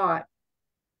a dart.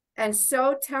 And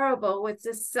so terrible was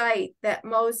the sight that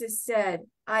Moses said,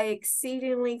 I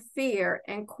exceedingly fear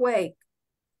and quake.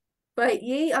 But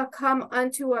ye are come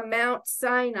unto a Mount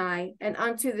Sinai, and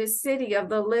unto the city of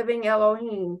the living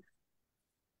Elohim,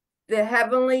 the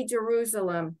heavenly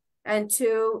Jerusalem, and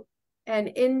to an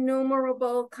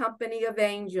innumerable company of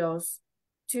angels,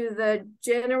 to the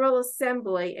general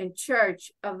assembly and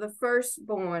church of the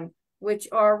firstborn, which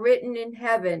are written in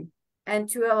heaven, and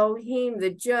to Elohim, the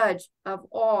judge of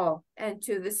all, and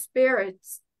to the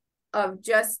spirits of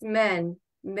just men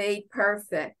made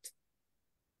perfect,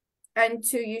 and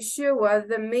to Yeshua,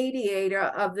 the mediator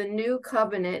of the new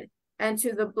covenant, and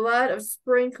to the blood of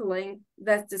sprinkling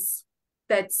that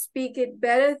that speaketh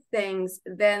better things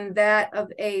than that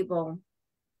of Abel.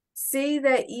 See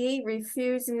that ye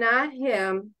refuse not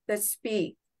him that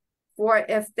speak, for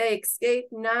if they escape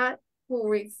not who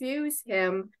refuse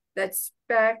him that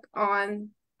spake on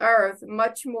earth,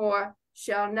 much more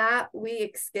shall not we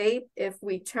escape if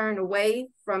we turn away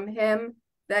from him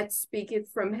that speaketh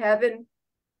from heaven,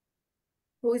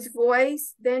 whose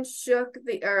voice then shook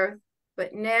the earth,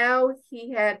 but now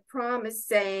he had promised,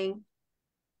 saying,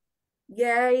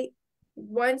 Yea,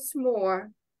 once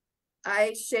more,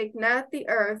 I shake not the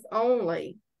earth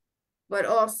only, but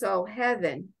also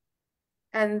heaven.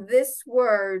 And this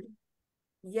word,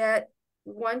 yet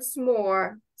once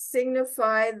more,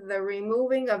 signify the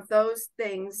removing of those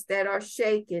things that are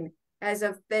shaken, as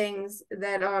of things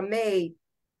that are made,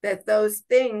 that those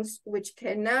things which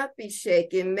cannot be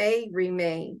shaken may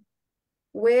remain.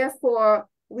 Wherefore,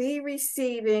 we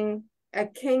receiving a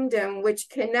kingdom which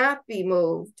cannot be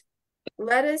moved,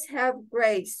 let us have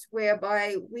grace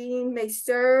whereby we may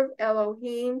serve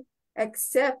Elohim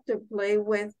acceptably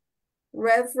with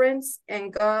reverence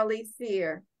and godly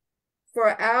fear. For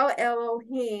our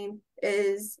Elohim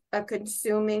is a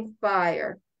consuming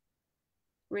fire.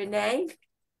 Renee?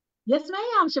 Yes,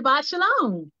 ma'am. Shabbat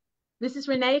Shalom. This is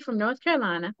Renee from North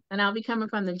Carolina, and I'll be coming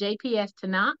from the JPS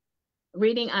Tanakh,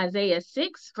 reading Isaiah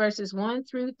 6, verses 1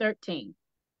 through 13.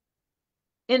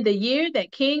 In the year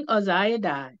that King Uzziah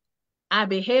died, I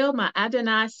beheld my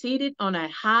Adonai seated on a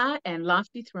high and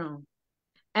lofty throne,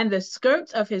 and the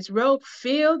skirts of his robe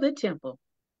filled the temple.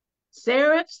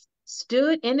 Seraphs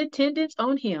stood in attendance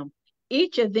on him.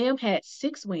 Each of them had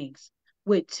 6 wings.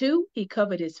 With 2 he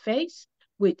covered his face,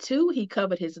 with 2 he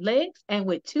covered his legs, and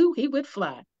with 2 he would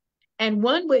fly. And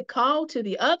one would call to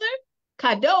the other,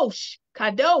 Kadosh,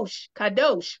 Kadosh,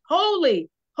 Kadosh, holy,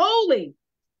 holy,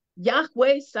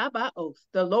 Yahweh Sabaoth,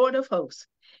 the Lord of hosts.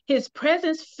 His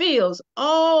presence fills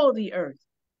all the earth.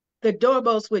 The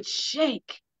doorposts would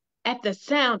shake at the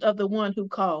sound of the one who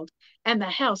called, and the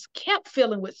house kept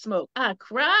filling with smoke. I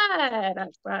cried, I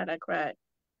cried, I cried.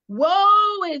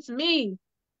 Woe is me!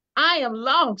 I am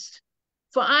lost,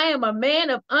 for I am a man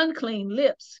of unclean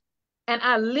lips, and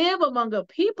I live among a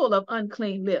people of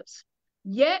unclean lips.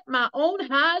 Yet my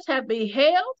own eyes have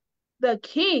beheld the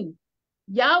King,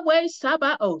 Yahweh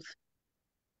Sabaoth.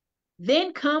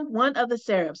 Then come one of the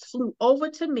seraphs, flew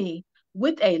over to me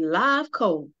with a live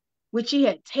coal, which he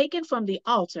had taken from the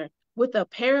altar with a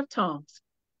pair of tongs.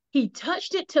 He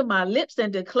touched it to my lips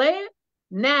and declared,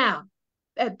 Now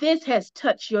that this has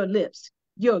touched your lips,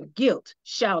 your guilt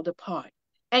shall depart,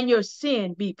 and your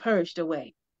sin be purged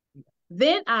away.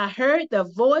 Then I heard the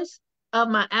voice of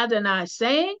my Adonai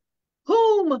saying,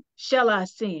 Whom shall I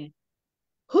send?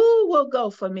 Who will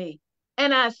go for me?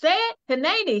 And I said,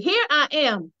 Hanani, here I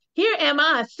am. Here am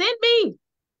I, send me.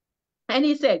 And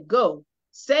he said, Go,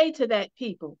 say to that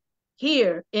people,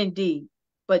 hear indeed,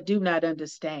 but do not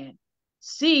understand.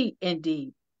 See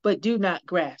indeed, but do not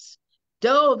grasp.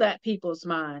 Dull that people's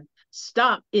mind,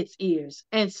 stop its ears,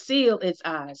 and seal its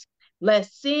eyes,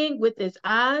 lest seeing with its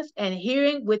eyes and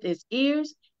hearing with its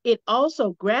ears, it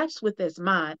also grasps with its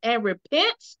mind and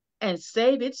repents and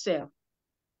save itself.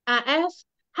 I asked,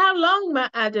 How long, my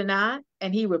Adonai?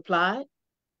 And he replied,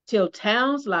 Till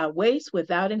towns lie waste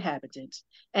without inhabitants,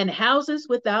 and houses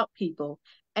without people,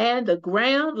 and the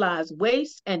ground lies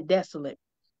waste and desolate.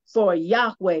 For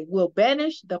Yahweh will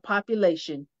banish the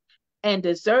population, and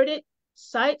deserted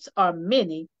sites are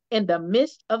many in the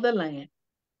midst of the land.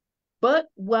 But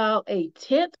while a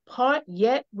 10th part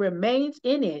yet remains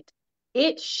in it,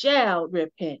 it shall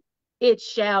repent. It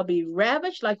shall be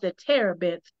ravished like the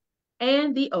terebinth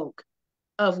and the oak,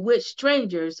 of which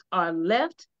strangers are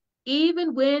left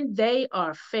even when they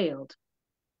are failed.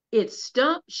 Its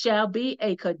stump shall be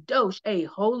a kadosh, a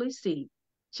holy seed.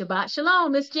 Shabbat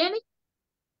shalom, Miss Jenny.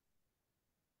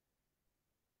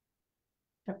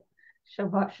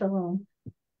 Shabbat shalom.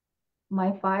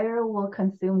 My fire will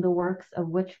consume the works of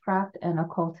witchcraft and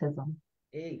occultism.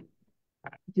 Hey.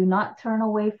 Do not turn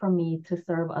away from me to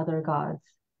serve other gods,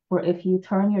 for if you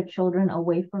turn your children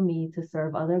away from me to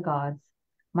serve other gods,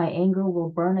 my anger will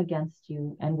burn against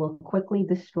you and will quickly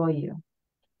destroy you.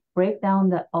 Break down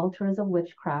the altars of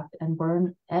witchcraft and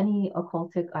burn any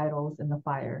occultic idols in the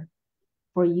fire.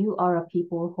 For you are a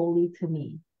people holy to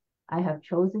me. I have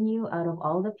chosen you out of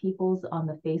all the peoples on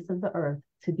the face of the earth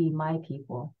to be my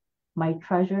people, my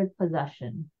treasured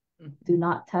possession. Do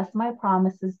not test my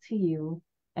promises to you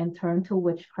and turn to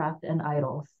witchcraft and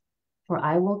idols, for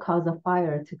I will cause a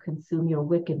fire to consume your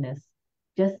wickedness,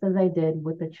 just as I did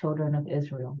with the children of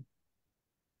Israel.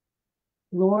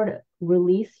 Lord,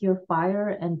 release your fire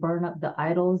and burn up the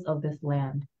idols of this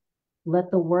land.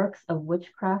 Let the works of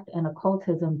witchcraft and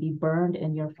occultism be burned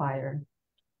in your fire.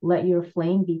 Let your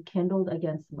flame be kindled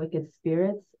against wicked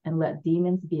spirits, and let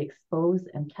demons be exposed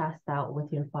and cast out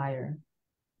with your fire.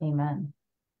 Amen.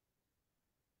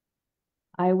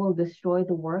 I will destroy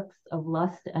the works of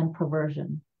lust and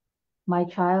perversion. My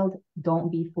child,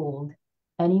 don't be fooled.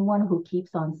 Anyone who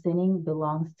keeps on sinning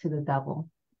belongs to the devil.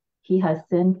 He has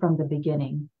sinned from the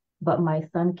beginning, but my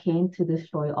son came to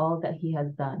destroy all that he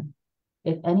has done.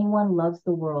 If anyone loves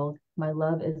the world, my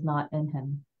love is not in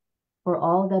him. For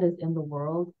all that is in the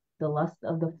world, the lust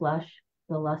of the flesh,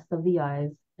 the lust of the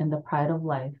eyes, and the pride of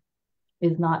life,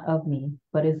 is not of me,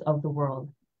 but is of the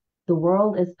world. The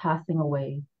world is passing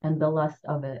away, and the lust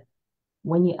of it.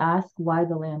 When you ask why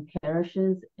the land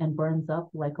perishes and burns up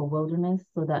like a wilderness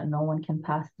so that no one can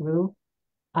pass through,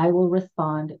 I will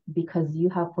respond, because you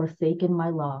have forsaken my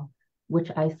law, which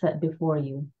I set before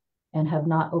you, and have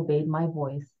not obeyed my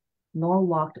voice, nor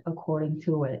walked according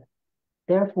to it.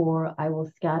 Therefore, I will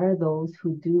scatter those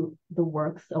who do the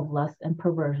works of lust and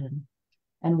perversion,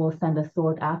 and will send a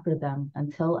sword after them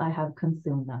until I have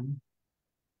consumed them.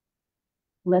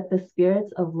 Let the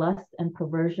spirits of lust and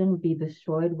perversion be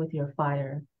destroyed with your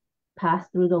fire. Pass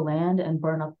through the land and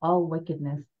burn up all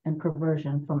wickedness and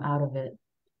perversion from out of it.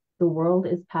 The world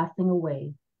is passing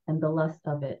away, and the lust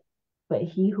of it, but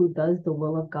he who does the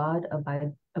will of God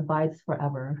abides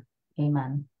forever.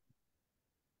 Amen.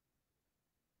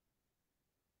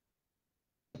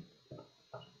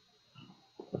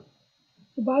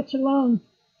 Shabbat Shalom.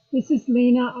 This is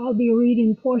Lena. I'll be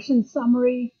reading portion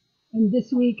summary and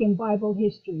this week in Bible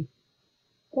history.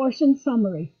 Portion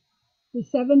summary. The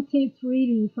 17th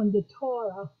reading from the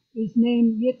Torah is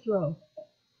named Yitro,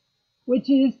 which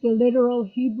is the literal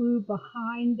Hebrew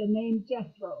behind the name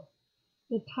Jethro.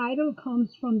 The title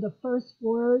comes from the first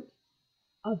word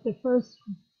of the first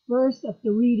verse of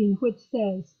the reading, which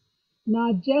says,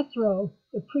 Now Jethro,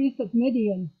 the priest of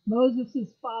Midian,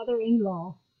 Moses'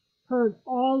 father-in-law, heard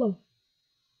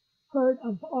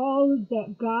of all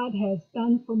that God has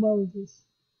done for Moses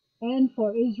and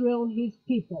for Israel his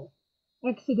people.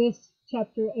 Exodus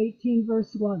chapter 18,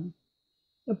 verse 1.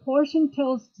 The portion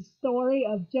tells the story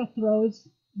of Jethro's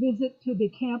visit to the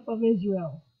camp of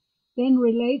Israel, then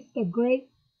relates the great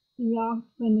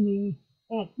theophany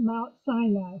at Mount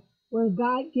Sinai, where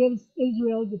God gives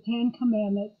Israel the Ten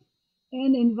Commandments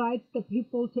and invites the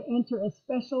people to enter a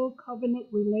special covenant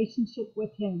relationship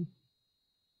with him.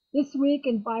 This week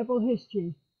in Bible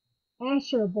history,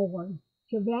 Asher born,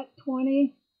 Shabbat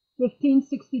 20,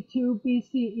 1562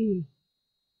 BCE.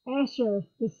 Asher,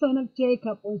 the son of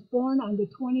Jacob, was born on the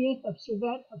 20th of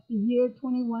Shabbat of the year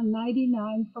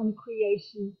 2199 from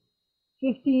creation,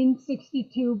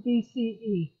 1562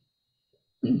 BCE.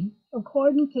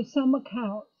 According to some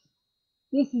accounts,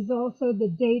 this is also the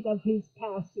date of his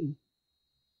passing.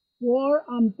 War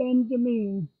on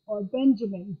Benjamin,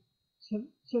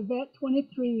 Shabbat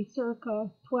 23,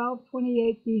 circa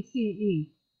 1228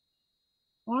 BCE.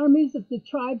 Armies of the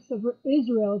tribes of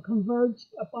Israel converged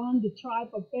upon the tribe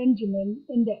of Benjamin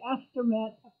in the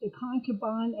aftermath of the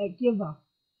concubine at Gibeah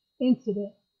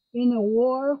incident, in a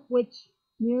war which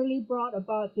nearly brought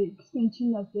about the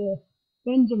extinction of the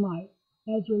Benjamites,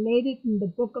 as related in the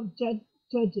book of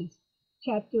Judges,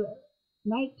 chapter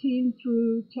 19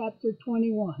 through chapter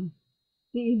 21.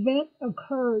 The event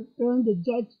occurred during the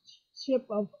judgeship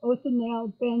of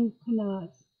Othniel ben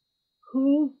Kenaz,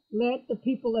 who led the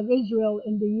people of Israel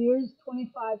in the years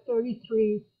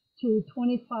 2533 to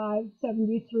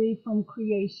 2573 from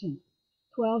creation,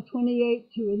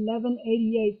 1228 to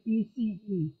 1188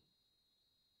 BCE.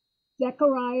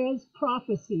 Zechariah's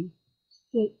prophecy,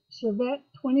 Shabbat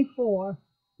 24,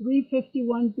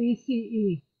 351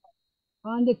 BCE.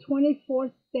 On the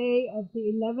 24th day of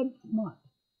the 11th month,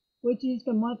 which is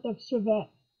the month of Shabbat,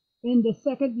 in the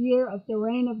second year of the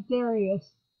reign of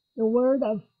Darius, the word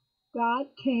of God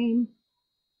came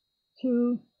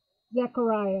to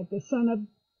Zechariah, the son of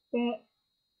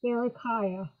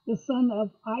Berechiah, the son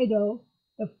of Iddo,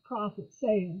 the prophet,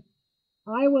 saying,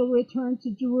 I will return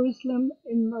to Jerusalem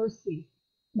in mercy.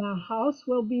 My house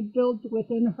will be built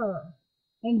within her,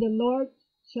 and the Lord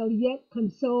shall yet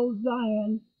console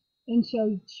Zion, and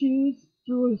shall choose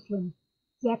Jerusalem.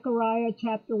 Zechariah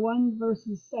chapter 1,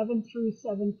 verses 7 through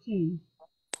 17.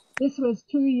 This was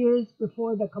 2 years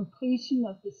before the completion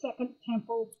of the second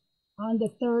temple on the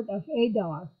 3rd of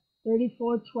Adar,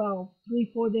 3412,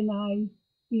 349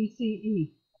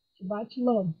 BCE. Shabbat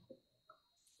Shalom.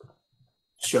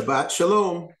 Shabbat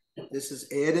Shalom. This is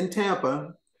Ed in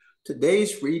Tampa.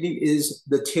 Today's reading is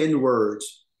the 10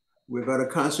 words. We're going to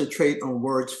concentrate on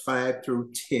words 5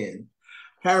 through 10.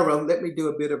 However, let me do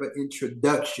a bit of an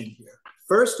introduction here.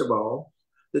 First of all,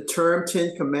 the term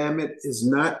 10 Commandment is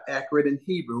not accurate in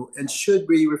Hebrew and should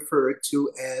be referred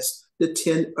to as the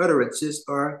 10 utterances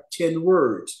or 10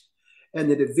 words.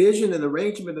 And the division and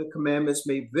arrangement of commandments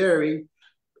may vary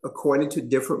according to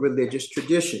different religious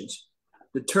traditions.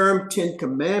 The term 10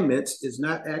 Commandments is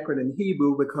not accurate in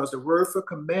Hebrew because the word for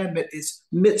commandment is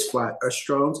mitzvah, or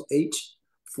Strong's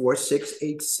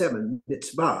H4687,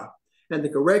 mitzvah. And the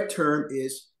correct term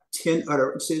is 10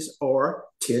 utterances or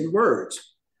 10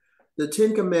 words. The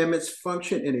 10 Commandments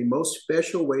function in a most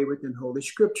special way within Holy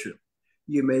Scripture.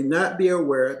 You may not be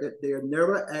aware that they are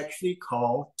never actually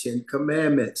called 10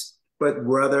 Commandments, but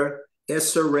rather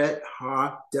Eseret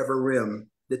Ha-Devarim,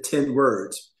 the 10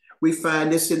 words. We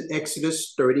find this in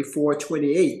Exodus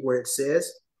 34:28, where it says,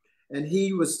 "And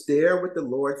he was there with the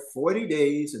Lord 40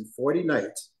 days and 40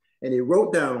 nights, and he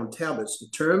wrote down on tablets the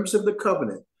terms of the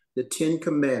covenant, the 10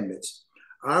 Commandments."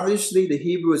 Obviously, the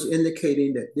Hebrew is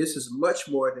indicating that this is much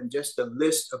more than just a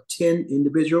list of 10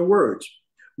 individual words.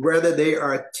 Rather, they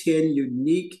are 10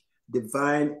 unique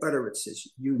divine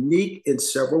utterances, unique in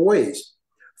several ways.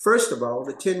 First of all,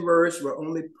 the 10 words were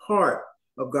only part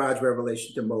of God's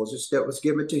revelation to Moses that was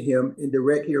given to him in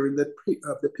direct hearing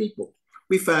of the people.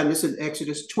 We find this in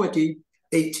Exodus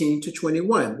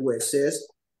 20:18-21, where it says,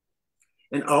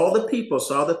 "And all the people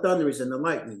saw the thunderings and the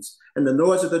lightnings, and the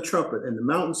noise of the trumpet, and the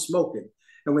mountain smoking.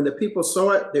 And when the people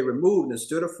saw it, they removed and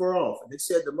stood afar off. And they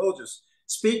said to Moses,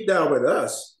 Speak thou with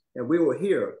us, and we will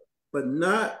hear. But do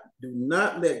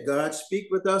not let God speak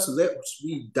with us, lest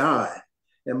we die.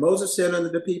 And Moses said unto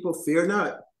the people, Fear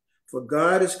not, for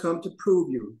God is come to prove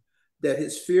you, that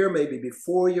his fear may be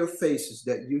before your faces,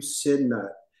 that you sin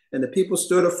not. And the people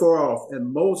stood afar off,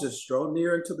 and Moses drew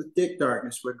near into the thick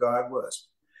darkness where God was."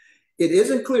 It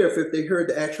isn't clear if they heard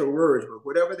the actual words, but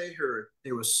whatever they heard,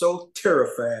 they were so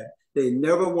terrified, they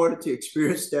never wanted to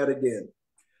experience that again.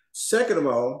 Second of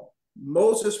all,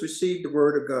 Moses received the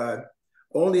word of God.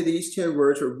 Only these 10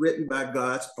 words were written by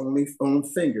God's own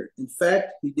finger. In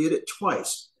fact, he did it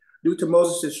twice. Due to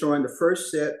Moses destroying the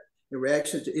first set in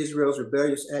reaction to Israel's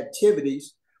rebellious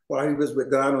activities while he was with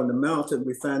God on the mountain,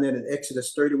 we find that in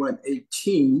Exodus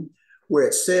 31:18, where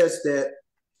it says that,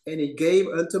 "And he gave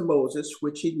unto Moses,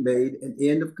 which he made, an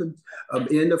end of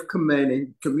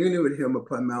communing with him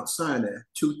upon Mount Sinai,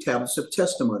 2 tablets of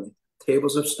testimony,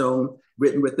 tables of stone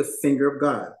written with the finger of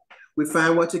God." We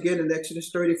find once again in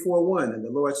Exodus 34:1, "And the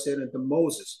Lord said unto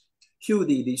Moses, Hew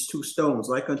thee these 2 stones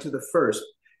like unto the first,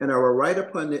 and I will write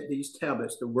upon these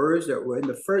tablets the words that were in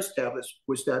the first tablets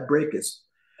which thou breakest."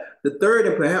 The third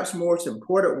and perhaps most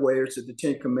important ways that the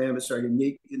 10 Commandments are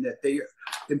unique in that they,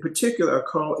 in particular, are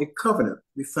called a covenant.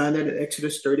 We find that in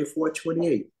Exodus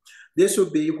 34:28. This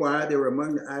would be why they were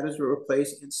among the items that were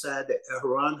placed inside the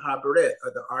Aharon HaBeret,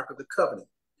 or the Ark of the Covenant.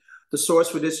 The source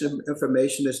for this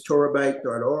information is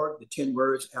torahbite.org, the 10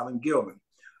 words, Alan Gilman.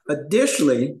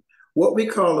 Additionally, what we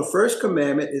call the first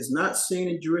commandment is not seen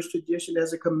in Jewish tradition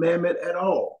as a commandment at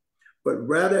all, but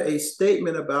rather a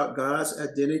statement about God's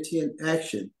identity and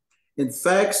action. In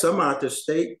fact, some authors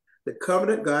state the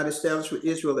covenant God established with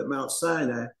Israel at Mount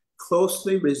Sinai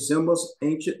closely resembles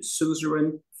ancient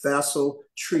suzerain vassal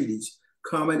treaties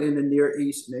common in the Near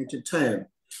East in ancient time,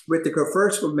 with the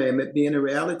first commandment being a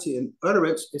reality and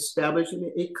utterance establishing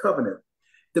a covenant.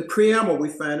 The preamble, we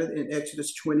find it in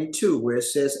Exodus 22, where it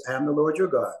says, "I am the Lord your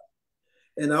God."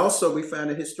 And also we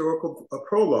find a historical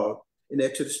prologue in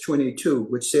Exodus 22,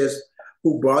 which says,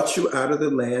 "Who brought you out of the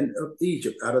land of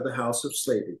Egypt, out of the house of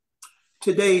slavery."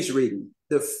 Today's reading,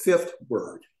 the fifth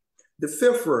word. The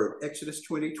fifth word, Exodus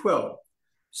 20:12,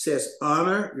 says,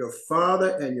 "Honor your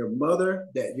father and your mother,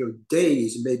 that your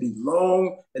days may be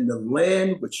long in the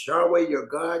land which Yahweh your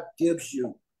God gives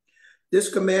you." This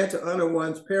command to honor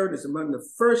one's parent is among the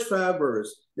first 5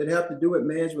 words that have to do with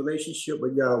man's relationship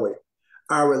with Yahweh.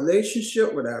 Our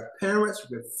relationship with our parents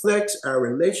reflects our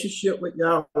relationship with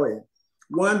Yahweh.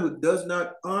 One who does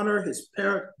not honor his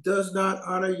parent does not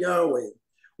honor Yahweh.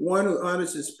 One who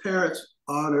honors his parents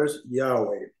honors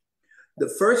Yahweh. The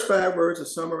first 5 words are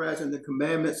summarizing the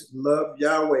commandments: love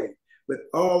Yahweh with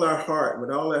all our heart,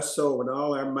 with all our soul, with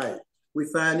all our might. We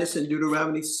find this in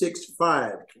Deuteronomy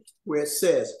 6:5, where it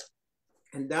says,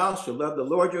 "And thou shalt love the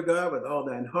Lord your God with all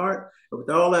thine heart, and with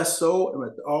all thy soul, and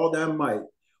with all thy might."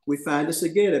 We find this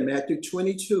again in Matthew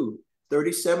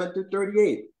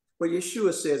 22:37-38, where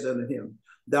Yeshua says unto him,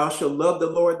 "Thou shalt love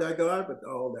the Lord thy God with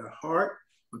all thy heart,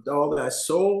 with all thy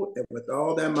soul, and with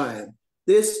all thy mind."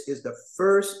 This is the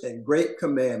first and great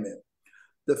commandment.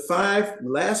 The 5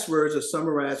 last words are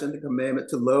summarizing the commandment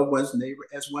to love one's neighbor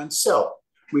as oneself.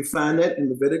 We find that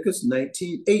in Leviticus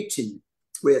 19:18,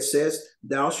 where it says,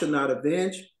 "Thou shalt not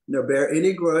avenge, nor bear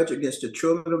any grudge against the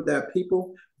children of thy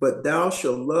people, but thou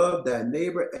shalt love thy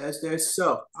neighbor as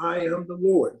thyself. I am the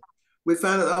Lord. We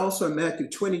find it also in Matthew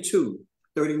 22,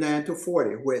 39 to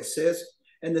 40, where it says,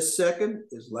 and the second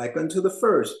is like unto the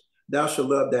first, thou shalt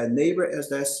love thy neighbor as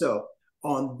thyself.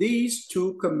 On these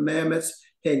two commandments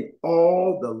hang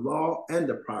all the law and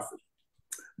the prophets.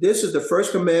 This is the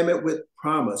first commandment with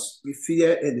promise. We see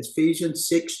that in Ephesians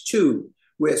 6:2,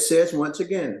 where it says once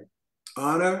again,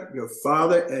 honor your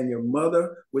father and your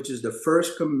mother, which is the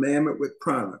first commandment with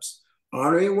promise.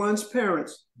 Honoring one's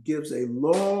parents gives a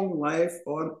long life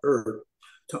on earth.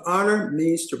 To honor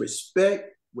means to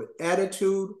respect with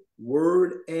attitude,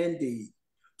 word, and deed.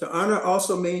 To honor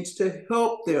also means to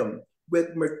help them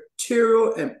with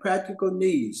material and practical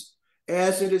needs,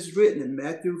 as it is written in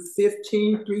Matthew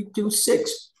 15, 3-6,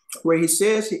 where he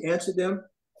says, he answered them,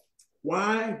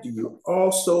 why do you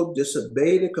also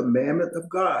disobey the commandment of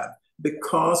God?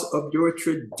 Because of your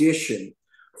tradition.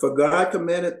 For God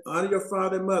commanded, honor your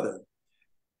father and mother.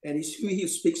 And he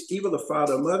speaks evil of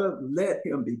father and mother, let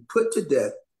him be put to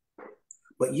death.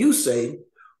 But you say,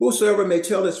 whosoever may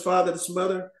tell his father, his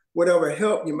mother, whatever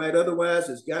help you might otherwise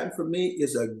have gotten from me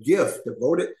is a gift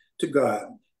devoted to God.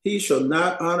 He shall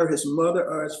not honor his mother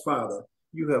or his father.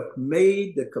 You have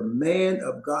made the command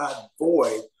of God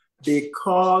void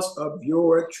because of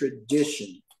your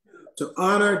tradition. To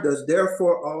honor does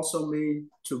therefore also mean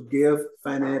to give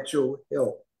financial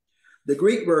help. The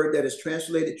Greek word that is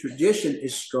translated tradition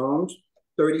is Strong's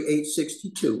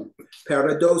 3862,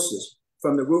 paradosis,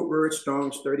 from the root word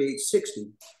Strong's 3860,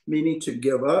 meaning to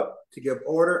give up, to give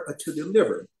order, or to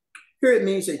deliver. Here it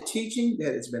means a teaching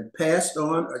that has been passed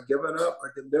on or given up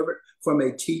or delivered from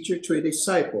a teacher to a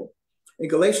disciple. In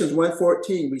Galatians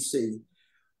 1:14, we see,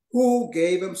 who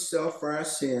gave himself for our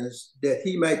sins that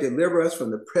he might deliver us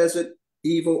from the present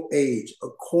evil age,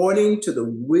 according to the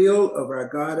will of our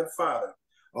God and Father.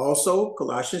 Also,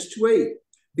 Colossians 2:8,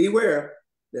 beware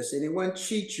lest anyone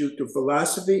cheat you through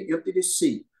philosophy, empty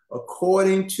deceit,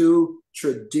 according to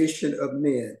tradition of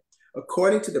men,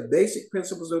 according to the basic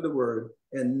principles of the word,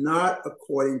 and not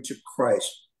according to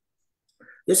Christ.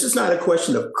 This is not a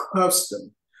question of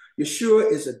custom. Yeshua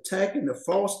is attacking the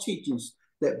false teachings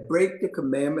that break the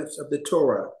commandments of the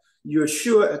Torah.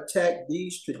 Yeshua attacked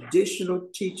these traditional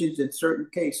teachings in certain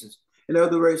cases. In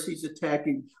other words, he's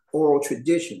attacking oral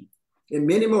tradition. In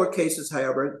many more cases,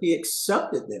 however, he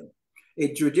accepted them.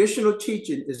 A traditional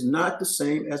teaching is not the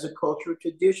same as a cultural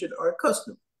tradition or a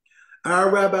custom.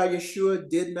 Our Rabbi Yeshua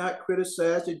did not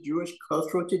criticize the Jewish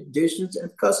cultural traditions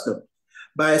and customs.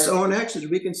 By his own actions,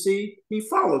 we can see he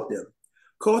followed them.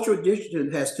 Cultural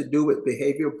tradition has to do with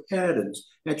behavioral patterns,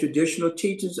 and traditional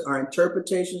teachings are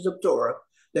interpretations of Torah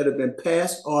that have been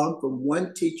passed on from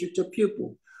one teacher to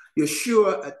pupil.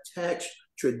 Yeshua attacks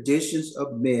traditions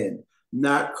of men,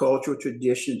 not cultural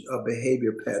traditions or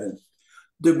behavior patterns.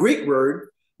 The Greek word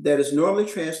that is normally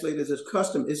translated as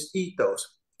custom is ethos.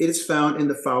 It is found in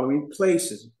the following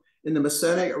places. In the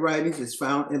Messianic writings, it's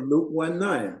found in Luke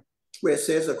 1:9, where it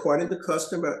says, according to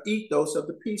custom or ethos of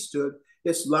the priesthood,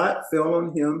 his lot fell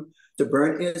on him to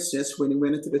burn incense when he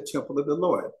went into the temple of the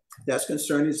Lord. That's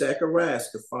concerning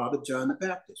Zacharias, the father of John the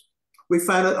Baptist. We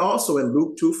find it also in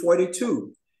Luke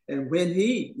 2:42. And when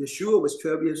Yeshua was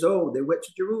 12 years old, they went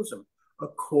to Jerusalem,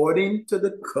 according to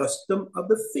the custom of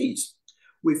the feast.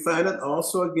 We find it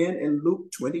also again in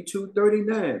Luke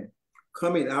 22:39.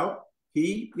 Coming out,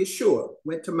 Yeshua,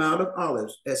 went to Mount of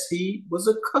Olives as he was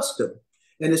accustomed,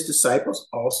 and his disciples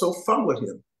also followed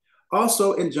him.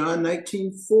 Also in John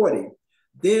 19:40,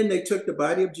 then they took the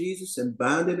body of Jesus and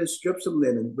bound it in strips of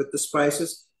linen with the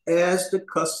spices, as the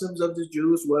customs of the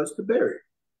Jews was to bury.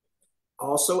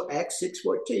 Also Acts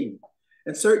 6:14,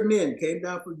 and certain men came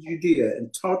down from Judea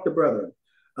and taught the brethren,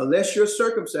 unless you're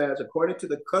circumcised according to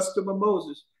the custom of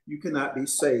Moses, you cannot be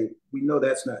saved. We know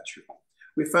that's not true.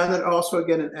 We find that also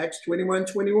again in Acts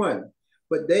 21:21.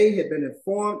 But they had been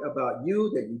informed about you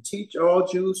that you teach all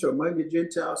Jews who are among the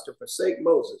Gentiles to forsake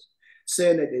Moses,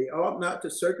 saying that they ought not to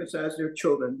circumcise their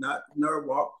children, nor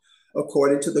walk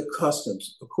according to the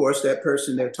customs. Of course, that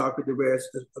person they're talking to is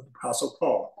the Apostle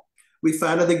Paul. We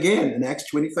find it again in Acts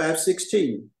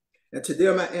 25:16. And to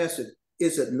them I answered,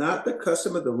 is it not the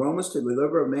custom of the Romans to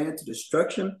deliver a man to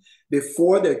destruction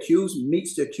before the accused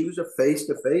meets the accuser face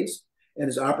to face and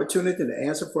his opportunity to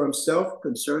answer for himself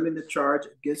concerning the charge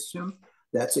against him?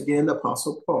 That's again the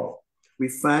Apostle Paul. We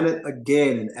find it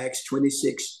again in Acts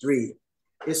 26:3.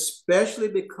 Especially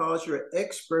because you're an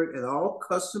expert in all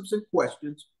customs and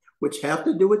questions which have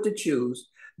to do with the Jews,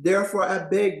 therefore I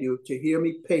beg you to hear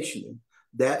me patiently.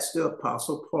 That's the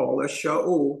Apostle Paul or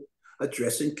Shaul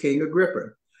addressing King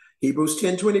Agrippa. Hebrews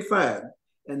 10:25.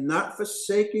 and not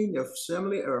forsaking the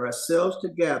assembly of ourselves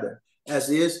together, as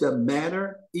is the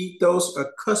manner, ethos,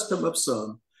 or custom of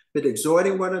some, but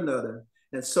exhorting one another,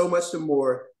 and so much the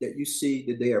more that you see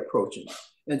the day approaching.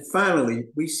 And finally,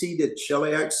 we see that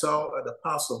Sheliach Saul, or the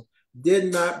apostle,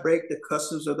 did not break the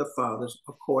customs of the fathers,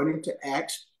 according to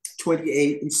Acts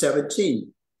 28 and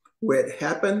 17, where it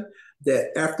happened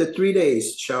that after 3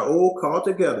 days, Shaul called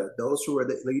together those who were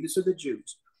the leaders of the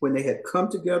Jews. When they had come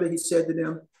together, he said to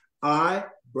them, I,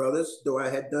 brothers, though I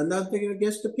had done nothing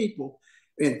against the people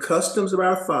in customs of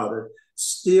our father,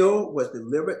 still was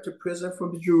delivered to prison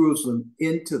from Jerusalem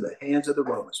into the hands of the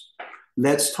Romans.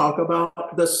 Let's talk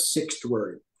about the sixth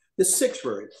word. The sixth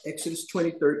word, Exodus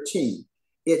 20:13.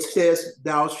 It says,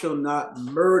 thou shalt not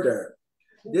murder.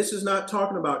 This is not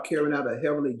talking about carrying out a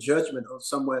heavenly judgment on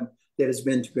someone that has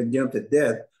been condemned to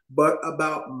death, but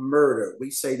about murder.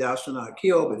 We say thou shalt not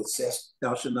kill, but it says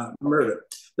thou shalt not murder.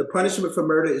 The punishment for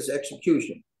murder is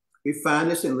execution. We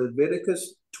find this in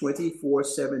Leviticus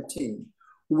 24:17.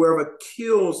 Whoever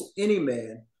kills any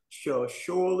man shall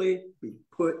surely be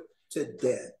put to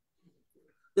death.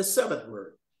 The seventh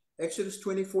word, Exodus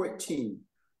 20:14.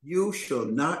 You shall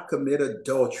not commit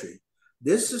adultery.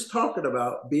 This is talking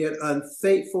about being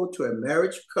unfaithful to a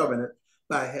marriage covenant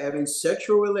by having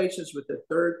sexual relations with the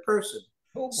third person.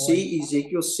 See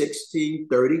Ezekiel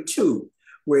 16:32,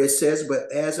 where it says,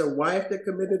 but as a wife that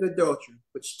committed adultery,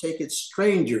 which taketh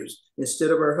strangers instead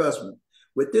of her husband,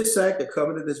 with this act the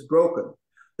covenant is broken.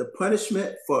 The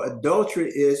punishment for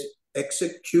adultery is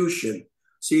execution.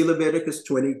 See Leviticus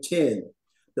 20:10.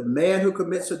 The man who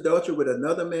commits adultery with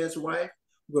another man's wife,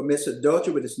 who commits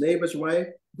adultery with his neighbor's wife,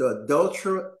 the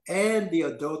adulterer and the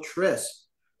adulteress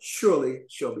surely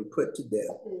shall be put to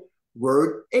death.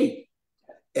 Word 8,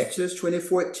 Exodus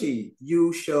 20:14,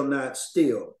 you shall not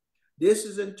steal. This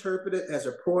is interpreted as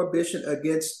a prohibition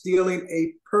against stealing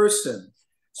a person.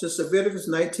 Since Leviticus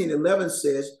 19:11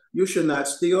 says, you shall not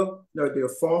steal, nor deal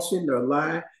falsely, nor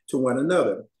lie to one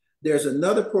another. There's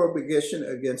another prohibition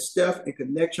against theft in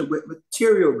connection with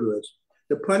material goods.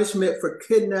 The punishment for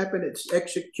kidnapping is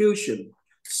execution.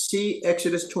 See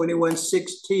Exodus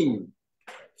 21:16.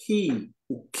 He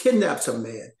who kidnaps a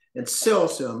man and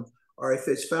sells him, or if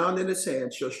it's found in his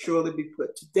hand, shall surely be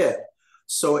put to death.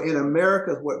 So in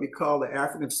America, what we call the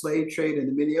African slave trade, and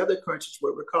in many other countries,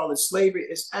 what we're calling slavery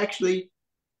is actually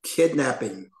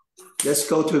kidnapping. Let's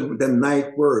go to the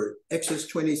ninth word, Exodus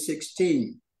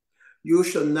 20:16. You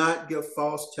shall not give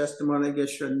false testimony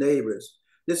against your neighbors.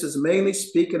 This is mainly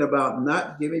speaking about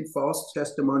not giving false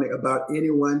testimony about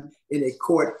anyone in a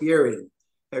court hearing.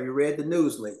 Have you read the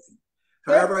news lately?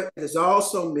 However, it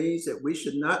also means that we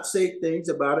should not say things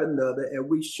about another and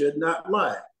we should not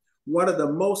lie. One of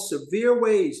the most severe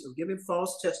ways of giving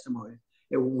false testimony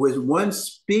is when one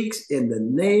speaks in the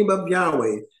name of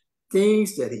Yahweh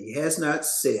things that he has not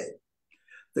said.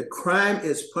 The crime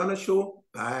is punishable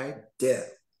by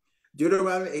death.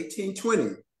 Deuteronomy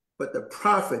 18:20. But the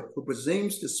prophet who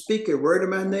presumes to speak a word in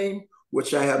my name,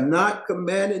 which I have not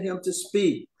commanded him to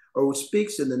speak, or who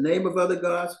speaks in the name of other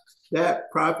gods, that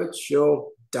prophet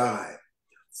shall die.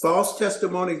 False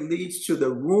testimony leads to the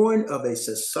ruin of a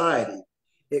society.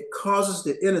 It causes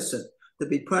the innocent to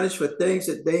be punished for things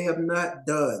that they have not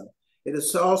done. It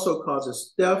also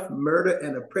causes theft, murder,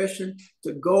 and oppression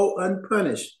to go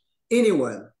unpunished.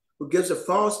 Anyone who gives a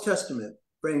false testament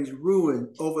brings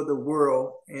ruin over the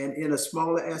world, and in a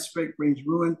smaller aspect brings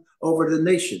ruin over the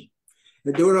nation.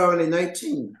 In Deuteronomy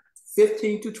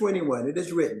 19:15-21, it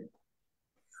is written,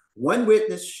 one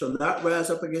witness shall not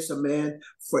rise up against a man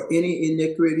for any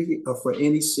iniquity or for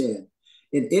any sin.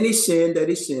 In any sin that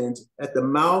he sins, at the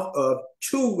mouth of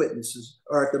two witnesses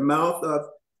or at the mouth of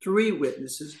three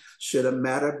witnesses should a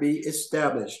matter be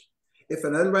established. If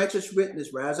an unrighteous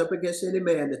witness rise up against any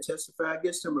man to testify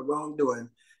against him of wrongdoing,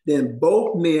 then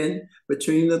both men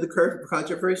between the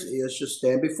controversy is shall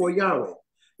stand before Yahweh,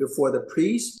 before the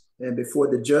priests and before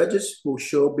the judges who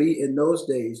shall be in those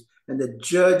days, and the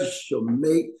judge shall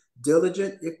make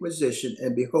diligent inquisition.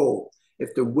 And behold,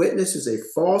 if the witness is a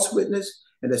false witness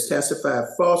and has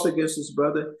testified false against his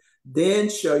brother, then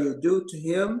shall you do to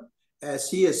him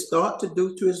as he is thought to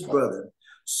do to his brother.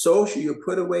 So shall you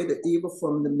put away the evil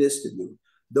from the midst of you.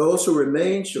 Those who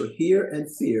remain shall hear and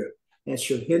fear, and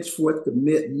shall henceforth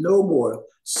commit no more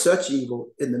such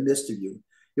evil in the midst of you.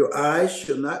 Your eyes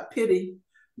shall not pity.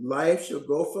 Life shall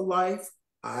go for life,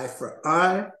 eye for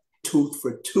eye, tooth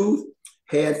for tooth,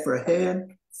 hand for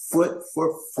hand, foot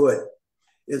for foot.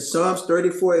 In Psalms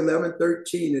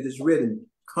 34:11-13, it is written,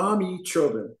 come ye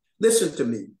children, listen to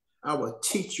me. I will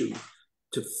teach you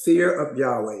to fear of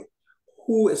Yahweh.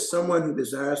 Who is someone who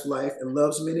desires life and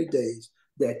loves many days,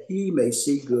 that he may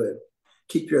see good?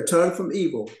 Keep your tongue from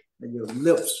evil and your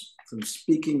lips from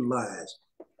speaking lies.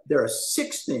 There are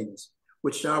 6 things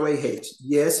which Yahweh hates.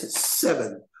 Yes,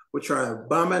 7, which are an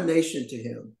abomination to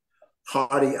him.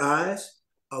 Haughty eyes,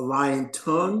 a lying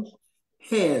tongue,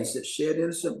 hands that shed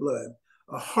innocent blood,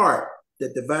 a heart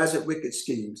that devises wicked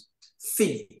schemes,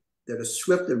 feet that are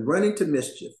swift in running to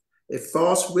mischief, a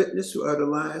false witness who utter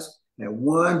lies, and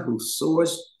one who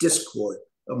sows discord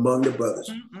among the brothers.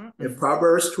 In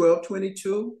Proverbs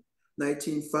 12:22,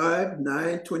 19:5,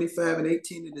 9:25, and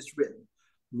 18, it is written,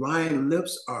 lying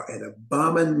lips are an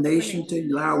abomination to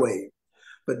Yahweh,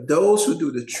 but those who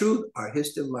do the truth are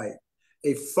his delight.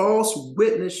 A false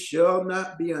witness shall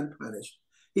not be unpunished.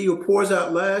 He who pours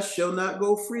out lies shall not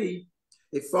go free.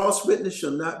 A false witness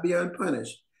shall not be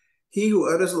unpunished. He who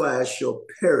utters lies shall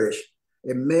perish.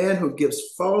 A man who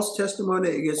gives false testimony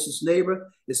against his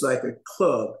neighbor is like a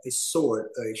club, a sword,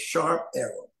 or a sharp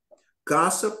arrow.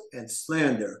 Gossip and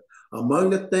slander among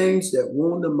the things that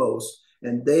wound the most,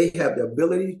 and they have the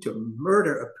ability to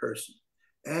murder a person.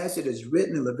 As it is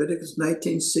written in Leviticus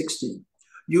 19:16,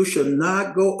 you shall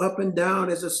not go up and down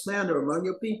as a slanderer among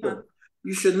your people.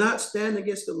 You should not stand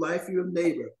against the life of your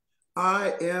neighbor.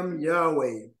 I am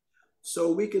Yahweh.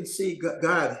 So we can see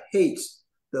God hates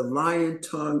the lying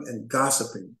tongue and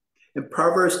gossiping. In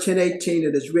Proverbs 10:18,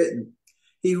 it is written,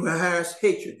 he who has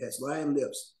hatred has lying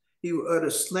lips. He who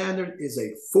utters slander is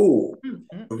a fool. In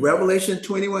Revelation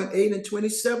 21:8 and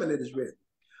 27, it is written,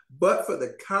 but for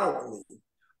the cowardly,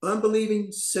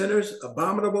 unbelieving, sinners,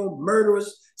 abominable,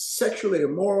 murderers, sexually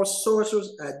immoral,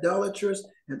 sorcerers, idolaters,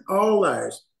 and all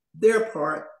liars, their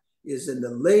part is in the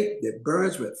lake that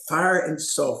burns with fire and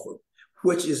sulfur,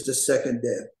 which is the second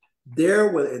death.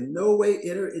 There will in no way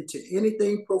enter into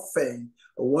anything profane,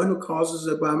 or one who causes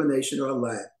abomination or a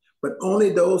lie, but only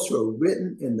those who are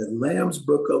written in the Lamb's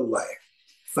book of life.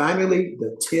 Finally,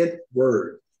 the 10th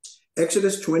word,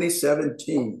 Exodus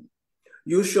 20:17.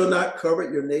 You shall not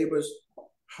covet your neighbor's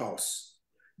house.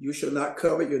 You shall not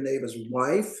covet your neighbor's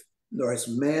wife, nor his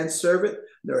manservant,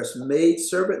 nor his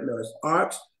maidservant, nor his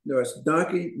ox, nor his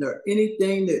donkey, nor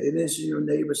anything that is in your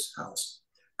neighbor's house.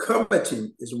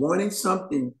 Coveting is wanting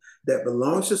something that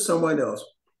belongs to someone else.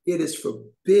 It is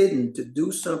forbidden to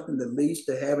do something that leads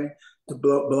to having to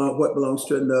belong what belongs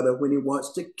to another when he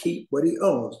wants to keep what he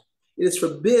owns. It is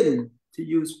forbidden to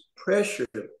use pressure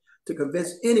to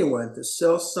convince anyone to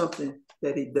sell something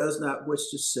that he does not wish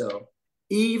to sell,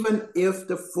 even if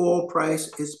the full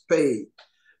price is paid.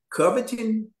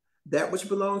 Coveting that which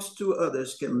belongs to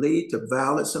others can lead to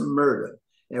violence and murder.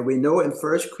 And we know in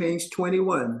 1 Kings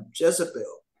 21,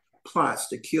 Jezebel plots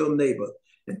to kill Nabal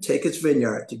and take his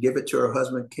vineyard to give it to her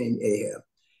husband, King Ahab.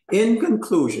 In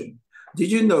conclusion, did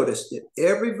you notice that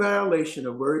every violation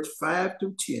of words 5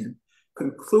 through 10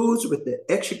 concludes with the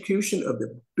execution of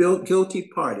the guilty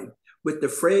party with the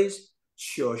phrase,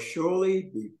 shall surely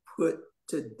be put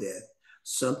to death?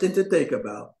 Something to think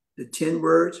about. The 10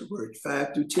 words, words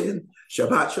 5 through 10.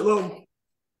 Shabbat Shalom.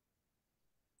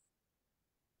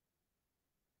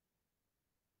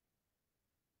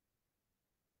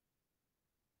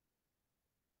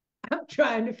 I'm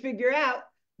trying to figure out,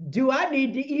 do I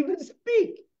need to even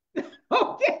speak?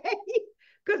 Okay,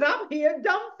 because I'm here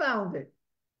dumbfounded.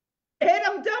 And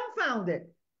I'm dumbfounded.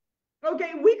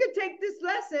 Okay, we could take this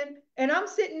lesson, and I'm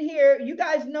sitting here. You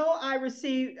guys know I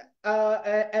received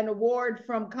an award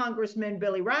from Congressman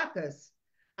Billy Rackus.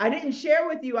 I didn't share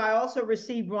with you, I also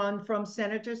received one from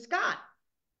Senator Scott.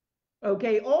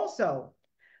 Okay, also,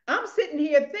 I'm sitting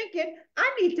here thinking I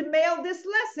need to mail this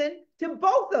lesson to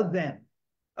both of them.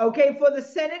 Okay, for the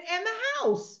Senate and the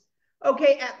House.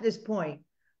 Okay, at this point.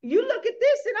 You look at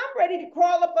this, and I'm ready to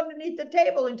crawl up underneath the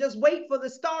table and just wait for the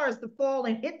stars to fall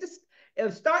and hit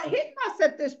the start hitting us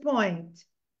at this point.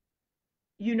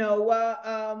 You know,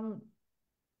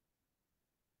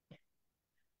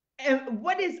 and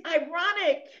what is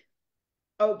ironic,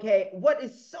 okay, what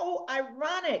is so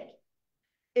ironic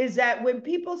is that when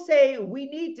people say we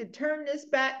need to turn this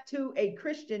back to a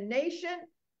Christian nation,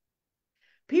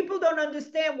 people don't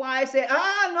understand why I say,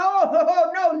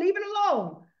 no, leave it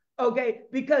alone. Okay,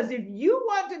 because if you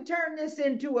want to turn this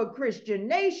into a Christian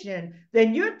nation,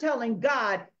 then you're telling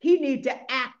God he needs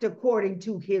to act according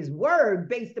to his word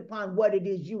based upon what it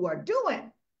is you are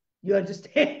doing. You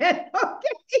understand?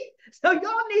 Okay, so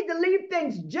y'all need to leave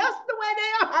things just the way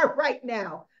they are right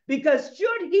now, because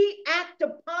should he act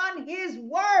upon his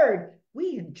word,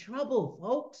 we in trouble,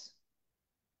 folks.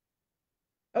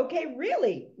 Okay,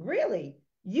 really, really.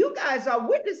 You guys are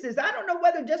witnesses. I don't know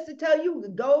whether just to tell you,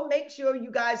 go make sure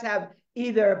you guys have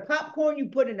Either popcorn you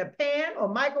put in a pan or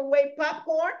microwave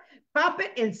popcorn, pop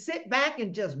it and sit back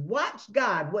and just watch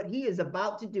God, what he is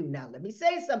about to do. Now, let me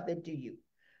say something to you.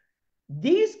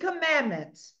 These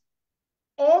commandments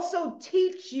also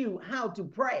teach you how to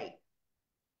pray.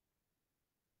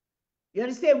 You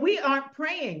understand? We aren't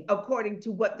praying according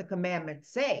to what the commandments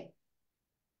say.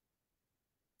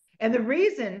 And the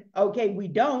reason, okay, we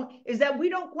don't, is that we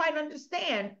don't quite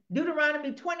understand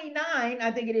Deuteronomy 29,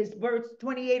 I think it is verse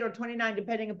 28 or 29,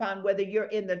 depending upon whether you're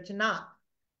in the Tanakh,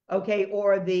 okay,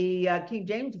 or the King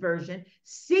James Version.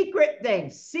 Secret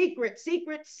things, secret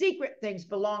things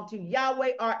belong to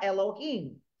Yahweh, our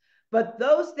Elohim. But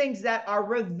those things that are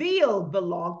revealed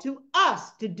belong to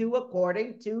us to do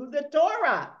according to the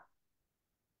Torah.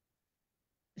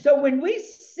 So when we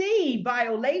see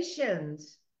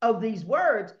violations of these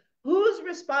words, whose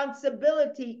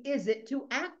responsibility is it to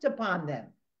act upon them?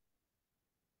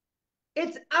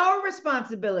 It's our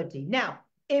responsibility. Now,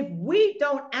 if we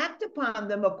don't act upon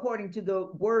them according to the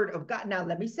word of God, now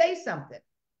let me say something.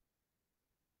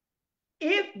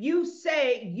 If you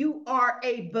say you are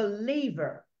a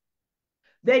believer,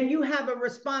 then you have a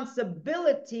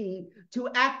responsibility to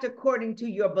act according to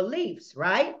your beliefs,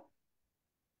 right?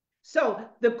 So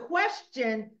the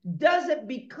question doesn't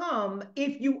become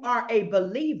if you are a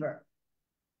believer,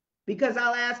 because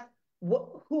I'll ask,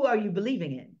 who are you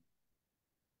believing in?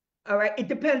 All right, it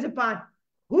depends upon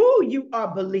who you are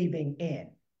believing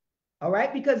in. All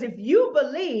right, because if you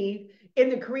believe in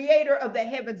the creator of the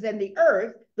heavens and the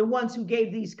earth, the ones who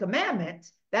gave these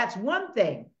commandments, that's one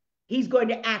thing. He's going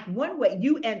to act one way.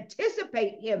 You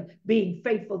anticipate him being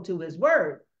faithful to his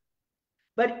word.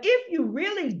 But if you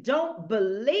really don't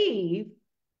believe,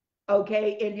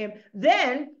 okay, in him,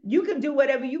 then you can do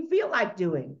whatever you feel like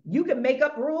doing. You can make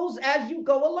up rules as you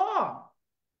go along.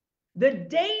 The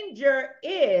danger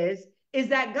is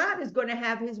that God is going to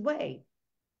have his way.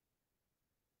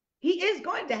 He is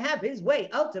going to have his way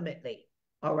ultimately.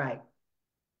 All right.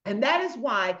 And that is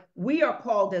why we are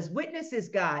called as witnesses,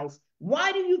 guys.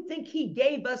 Why do you think he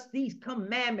gave us these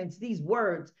commandments, these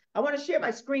words? I want to share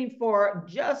my screen for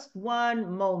just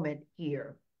one moment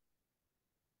here.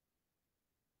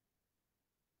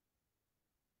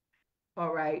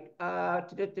 All right.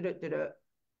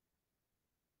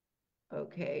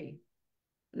 Okay.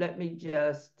 Let me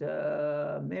just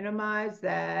minimize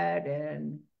that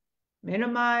and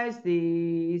minimize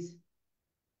these.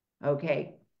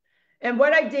 Okay. And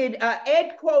what I did,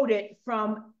 Ed quoted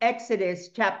from Exodus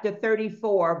chapter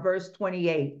 34, verse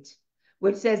 28,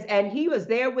 which says, and he was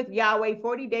there with Yahweh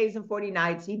 40 days and 40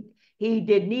 nights. He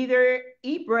did neither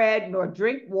eat bread nor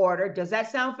drink water. Does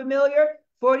that sound familiar?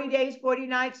 40 days, 40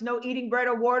 nights, no eating bread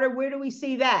or water. Where do we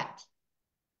see that?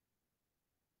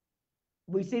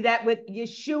 We see that with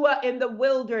Yeshua in the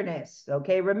wilderness.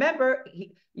 Okay, remember,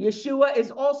 Yeshua is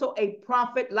also a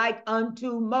prophet like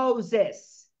unto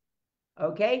Moses.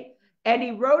 Okay, and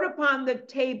he wrote upon the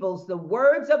tables the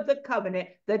words of the covenant,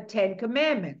 the 10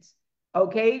 commandments.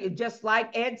 Okay, just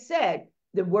like Ed said,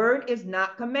 the word is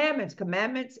not commandments.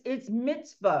 Commandments is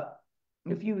mitzvah.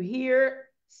 If you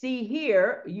see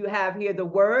here, you have here the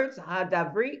words,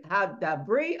 hadabri,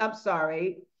 I'm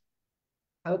sorry.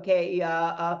 Okay,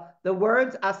 the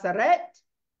words aseret,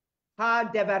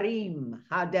 ha-devarim,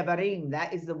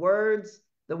 that is the words,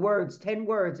 10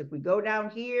 words. If we go down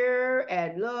here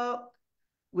and look,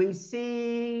 we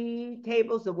see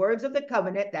tables, the words of the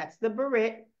covenant, that's the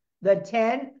Berit, the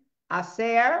 10,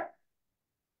 aser,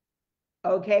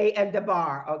 okay, and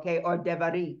debar, okay, or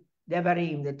devarim,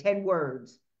 the 10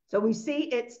 words. So we see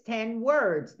it's 10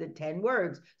 words, the 10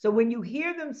 words. So when you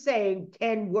hear them saying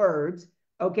 10 words,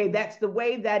 okay, that's the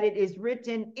way that it is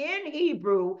written in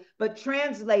Hebrew, but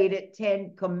translated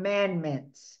 10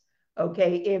 commandments,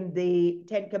 okay, in the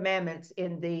 10 commandments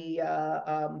in the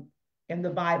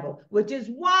Bible, which is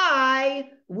why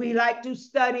we like to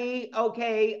study,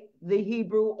 okay, the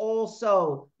Hebrew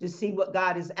also to see what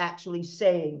God is actually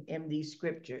saying in these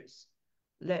scriptures.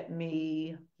 Let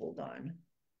me, hold on,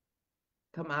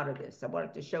 come out of this. I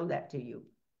wanted to show that to you.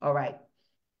 All right.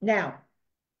 Now,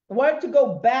 I wanted to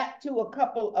go back to a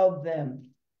couple of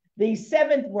them. The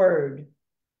seventh word.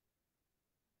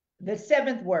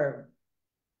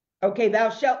 Okay, thou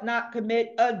shalt not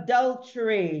commit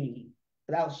adultery.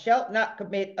 Thou shalt not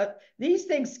commit. These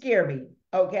things scare me.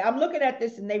 Okay, I'm looking at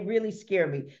this and they really scare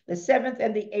me. The 7th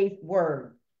and the 8th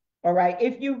word. All right,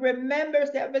 if you remember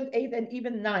 7th, 8th, and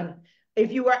even 9th,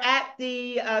 if you were at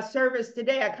the service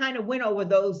today, I kind of went over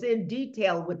those in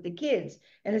detail with the kids,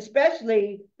 and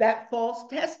especially that false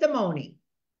testimony.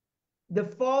 The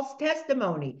false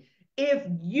testimony. If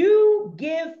you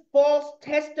give false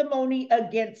testimony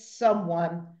against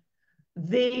someone,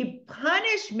 the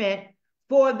punishment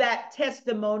for that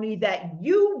testimony that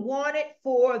you wanted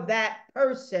for that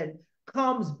person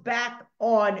comes back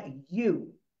on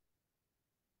you.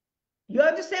 You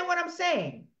understand what I'm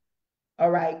saying? All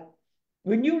right.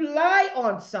 When you lie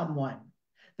on someone,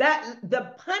 that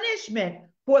the punishment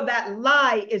for that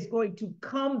lie is going to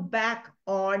come back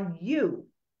on you.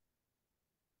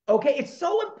 Okay, it's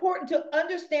so important to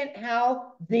understand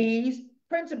how these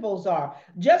principles are.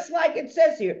 Just like it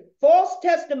says here, false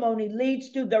testimony leads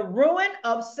to the ruin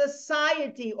of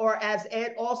society, or as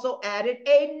Ed also added,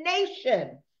 a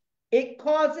nation. It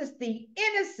causes the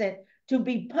innocent to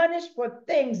be punished for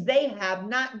things they have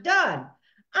not done.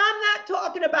 I'm not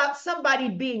talking about somebody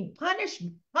being punished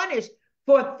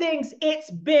for things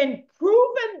it's been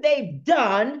proven they've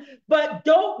done, but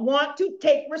don't want to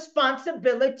take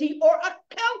responsibility or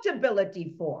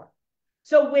accountability for.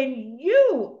 So when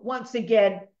you, once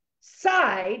again,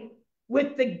 side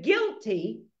with the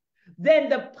guilty, then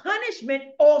the punishment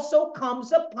also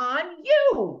comes upon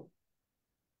you.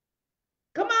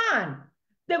 Come on.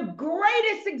 The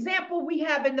greatest example we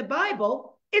have in the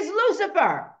Bible is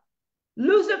Lucifer.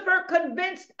 Lucifer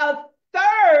convinced a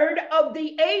third of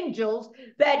the angels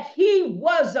that he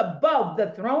was above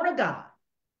the throne of God,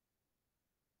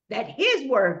 that his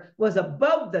word was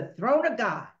above the throne of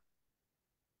God.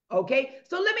 Okay,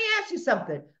 so let me ask you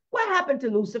something. What happened to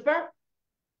Lucifer?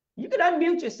 You can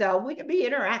unmute yourself. We can be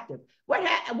interactive. What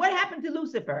happened to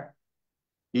Lucifer?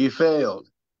 He failed.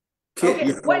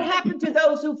 Okay, what happened to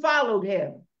those who followed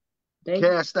him?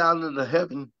 Cast out of the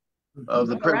heaven of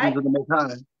the presence of the Most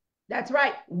High. That's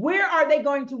right. Where are they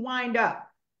going to wind up?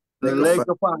 The lake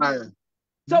of fire.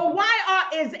 So why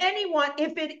is anyone,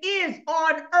 if it is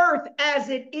on earth as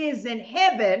it is in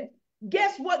heaven,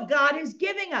 guess what God is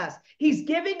giving us? He's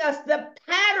giving us the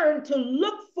pattern to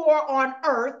look for on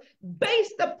earth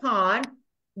based upon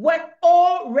what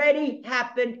already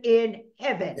happened in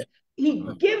heaven. He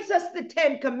gives us the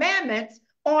 10 commandments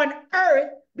on earth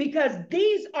because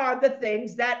these are the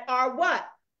things that are what?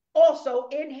 Also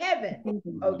in heaven,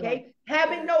 okay?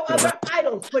 Having no other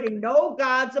idols, putting no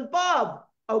gods above,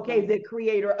 okay, the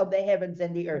creator of the heavens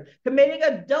and the earth. Committing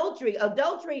adultery.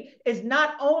 Adultery is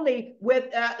not only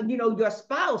with, your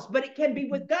spouse, but it can be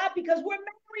with God because we're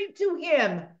married to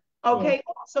him. Okay,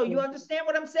 also, you understand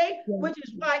what I'm saying? Which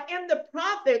is why in the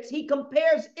prophets, he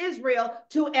compares Israel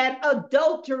to an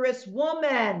adulterous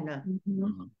woman.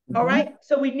 All right,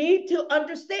 so we need to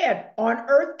understand on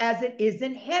earth as it is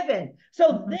in heaven.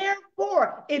 So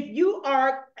therefore, if you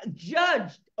are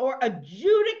judged or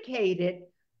adjudicated,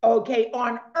 okay,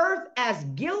 on earth as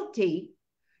guilty,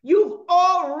 you've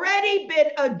already been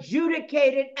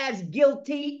adjudicated as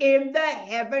guilty in the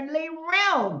heavenly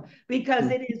realm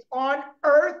because it is on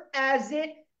earth as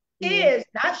it is,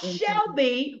 not shall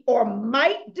be or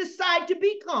might decide to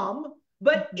become,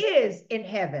 but is in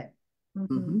heaven.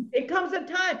 It comes a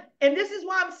time, and this is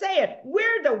why I'm saying,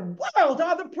 where in the world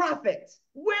are the prophets?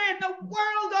 Where in the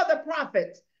world are the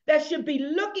prophets that should be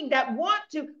looking, that want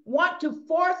to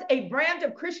force a brand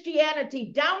of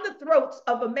Christianity down the throats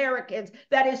of Americans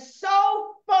that is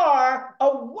so far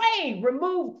away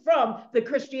removed from the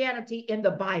Christianity in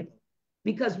the Bible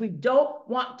because we don't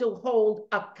want to hold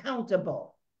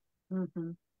accountable.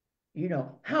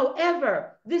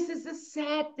 However, this is a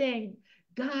sad thing.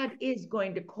 God is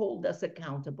going to hold us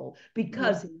accountable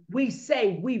because we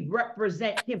say we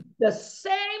represent him the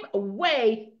same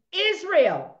way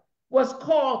Israel was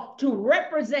called to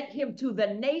represent him to the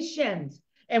nations.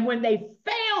 And when they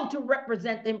failed to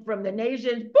represent him from the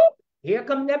nations, boop, here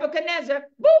come Nebuchadnezzar,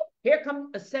 boop, here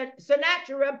come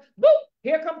Sennacherib, boop,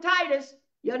 here come Titus.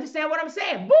 You understand what I'm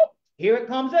saying? Boop, here it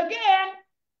comes again.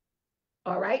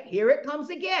 All right, here it comes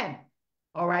again.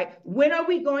 All right, when are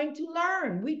we going to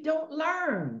learn? We don't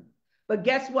learn. But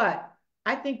guess what?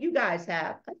 I think you guys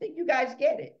have. I think you guys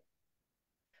get it.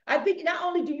 I think not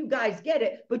only do you guys get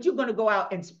it, but you're going to go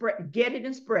out and get it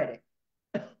and spread it.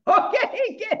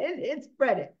 Okay, get it and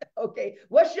spread it. Okay,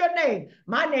 what's your name?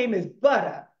 My name is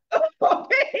Butter.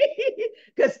 Okay,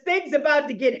 because things about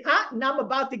to get hot and I'm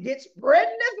about to get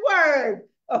spreading this word.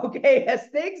 Okay, as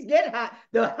things get hot,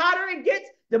 the hotter it gets,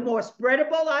 the more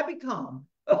spreadable I become.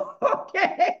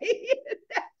 Okay,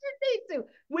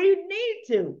 we need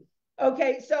to.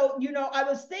 Okay, so I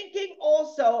was thinking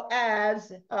also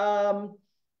as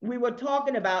we were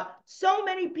talking about, so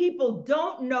many people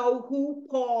don't know who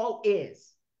Paul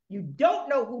is. You don't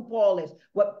know who Paul is,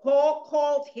 what Paul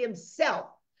called himself.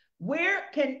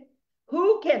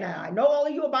 Who can I know all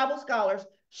of you are Bible scholars,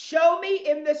 show me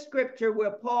in the scripture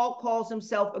where Paul calls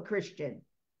himself a Christian.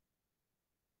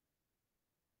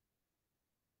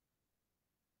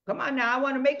 Come on now, I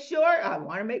want to make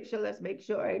sure. Let's make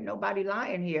sure ain't nobody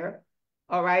lying here.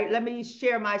 All right, let me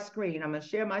share my screen. I'm going to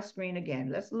share my screen again.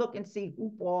 Let's look and see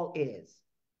who Paul is.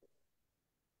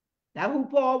 Not who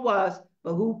Paul was,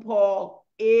 but who Paul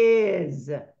is.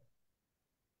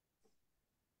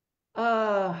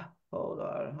 Hold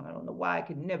on. I don't know why I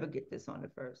could never get this on the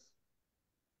first.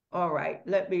 All right,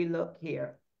 let me look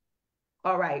here.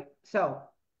 All right, so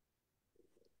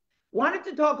wanted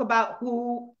to talk about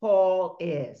who Paul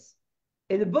is.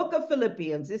 In the book of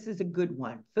Philippians, this is a good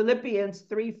one. Philippians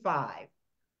 3:5.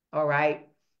 All right.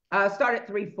 Start at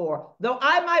 3:4. Though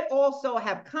I might also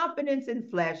have confidence in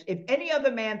flesh, if any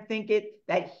other man thinketh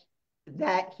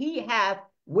that he hath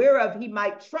whereof he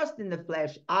might trust in the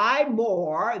flesh, I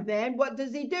more than what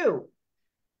does he do?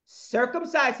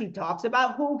 Circumcised, he talks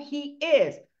about who he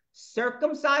is.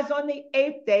 Circumcised on the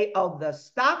 8th day of the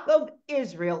stock of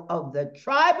Israel, of the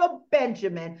tribe of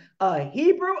Benjamin, a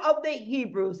Hebrew of the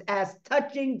Hebrews, as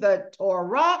touching the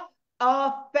Torah,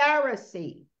 a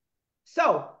Pharisee.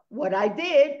 So what I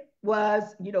did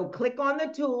was, click on the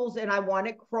tools, and I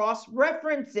wanted cross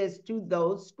references to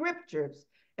those scriptures.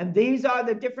 And these are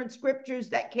the different scriptures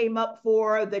that came up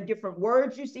for the different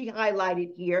words you see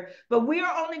highlighted here. But we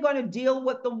are only going to deal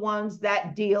with the ones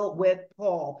that deal with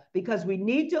Paul, because we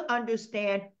need to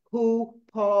understand who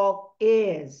Paul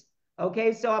is.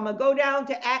 Okay, so I'm going to go down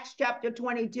to Acts chapter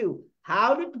 22.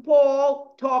 How did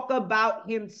Paul talk about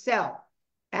himself?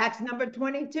 Acts number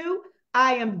 22.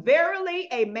 I am verily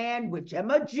a man which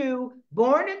am a Jew,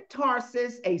 born in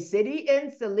Tarsus, a city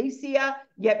in Cilicia,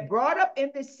 yet brought up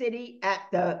in the city at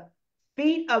the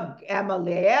feet of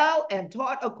Gamaliel, and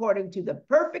taught according to the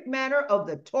perfect manner of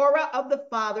the Torah of the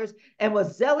fathers, and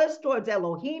was zealous towards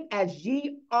Elohim, as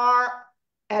ye all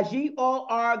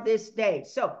are this day.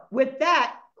 So with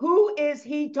that, who is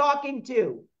he talking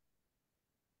to?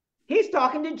 He's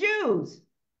talking to Jews.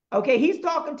 Okay, he's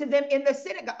talking to them in the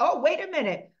synagogue. Oh, wait a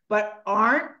minute. But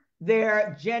aren't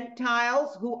there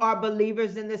Gentiles who are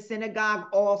believers in the synagogue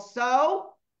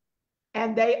also?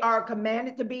 And they are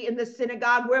commanded to be in the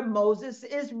synagogue where Moses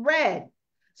is read.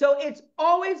 So it's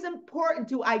always important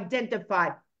to identify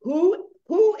who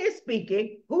is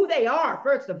speaking, who they are,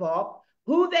 first of all,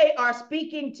 who they are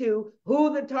speaking to,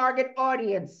 who the target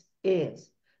audience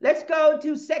is. Let's go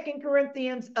to 2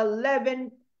 Corinthians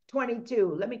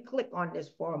 11:22. Let me click on this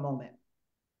for a moment.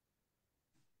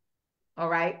 All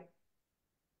right.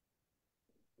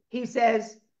 He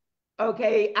says,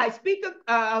 okay,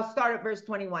 I'll start at verse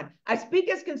 21. I speak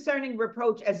as concerning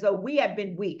reproach as though we had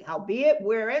been weak. Howbeit,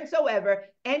 whereinsoever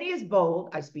any is bold,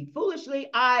 I speak foolishly,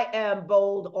 I am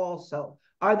bold also.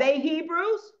 Are they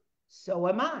Hebrews? So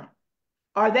am I.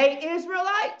 Are they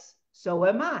Israelites? So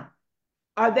am I.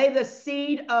 Are they the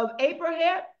seed of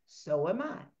Abraham? So am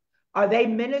I. Are they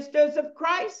ministers of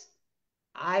Christ?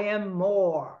 I am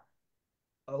more.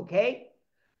 Okay.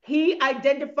 He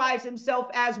identifies himself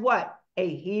as what? A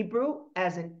Hebrew,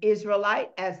 as an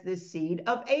Israelite, as the seed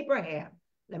of Abraham.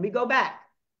 Let me go back.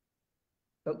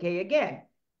 Okay, again.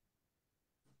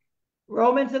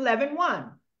 Romans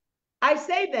 11:1. I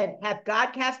say then, hath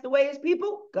God cast away his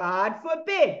people? God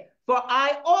forbid. For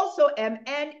I also am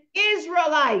an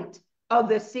Israelite, of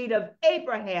the seed of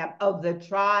Abraham, of the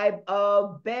tribe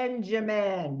of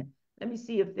Benjamin. Let me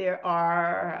see if there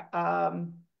are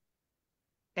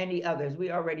any others.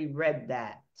 We already read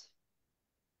that.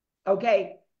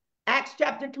 Okay, Acts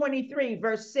chapter 23,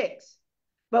 verse 6.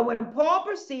 But when Paul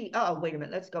perceived, oh, wait a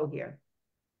minute, let's go here.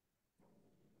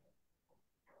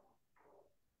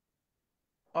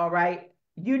 All right,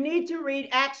 you need to read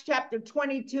Acts chapter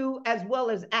 22 as well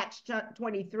as Acts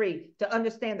 23 to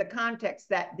understand the context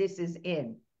that this is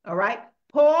in. All right,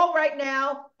 Paul right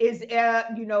now is,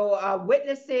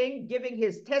 witnessing, giving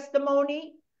his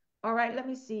testimony. All right, let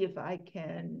me see if I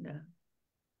can,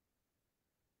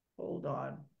 hold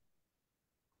on.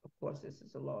 Of course, this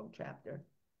is a long chapter.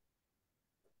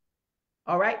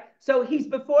 All right, so he's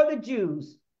before the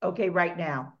Jews, okay, right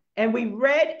now. And we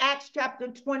read Acts chapter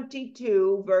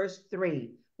 22, verse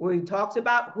 3, where he talks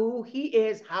about who he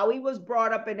is, how he was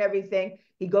brought up and everything.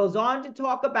 He goes on to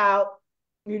talk about,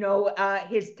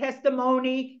 his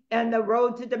testimony and the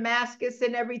road to Damascus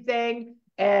and everything,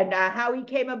 and how he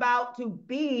came about to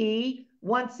be,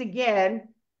 once again,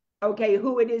 okay,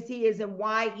 who it is he is and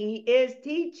why he is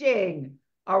teaching.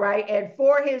 All right, and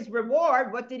for his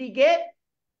reward, what did he get?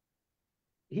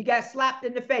 He got slapped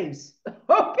in the face.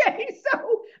 Okay,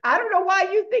 so I don't know why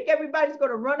you think everybody's going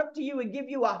to run up to you and give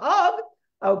you a hug.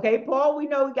 Okay, Paul, we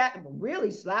know he got really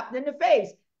slapped in the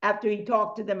face after he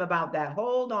talked to them about that.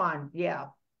 Hold on. Yeah.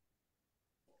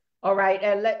 All right,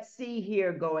 and let's see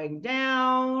here going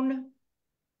down.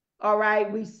 all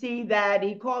right, we see that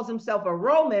he calls himself a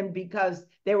Roman because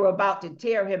they were about to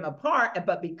tear him apart,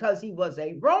 but because he was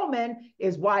a Roman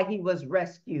is why he was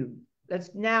rescued. Let's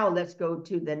go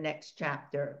to the next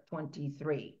chapter,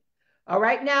 23. All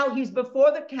right, now he's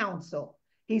before the council.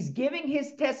 He's giving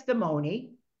his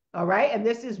testimony, all right, and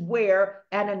this is where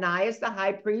Ananias, the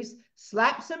high priest,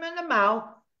 slaps him in the mouth.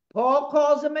 Paul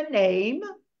calls him a name,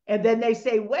 and then they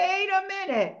say, wait a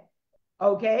minute,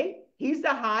 okay, he's the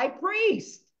high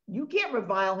priest. You can't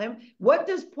revile him. What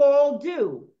does Paul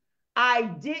do? I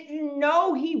didn't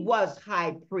know he was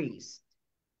high priest.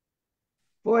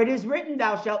 For it is written,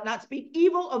 thou shalt not speak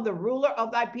evil of the ruler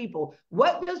of thy people.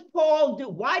 What does Paul do?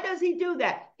 Why does he do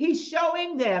that? He's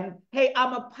showing them, hey,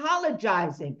 I'm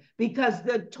apologizing because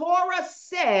the Torah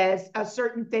says a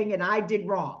certain thing and I did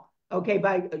wrong, okay,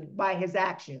 by his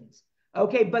actions.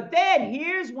 Okay, but then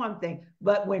here's one thing.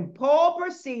 But when Paul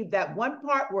perceived that one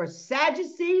part were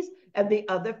Sadducees and the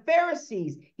other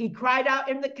Pharisees, he cried out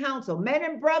in the council, men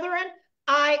and brethren,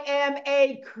 I am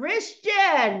a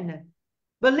Christian,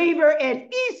 believer in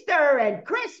Easter and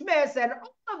Christmas and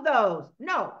all of those.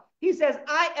 No, he says,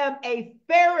 I am a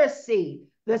Pharisee,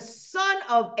 the son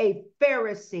of a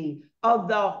Pharisee, of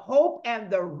the hope and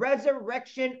the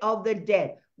resurrection of the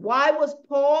dead. Why was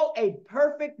Paul a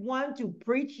perfect one to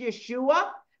preach Yeshua?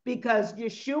 Because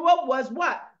Yeshua was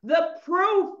what? The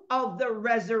proof of the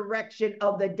resurrection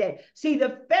of the dead. See,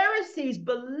 the Pharisees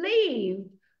believed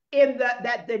in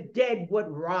that the dead would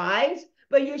rise,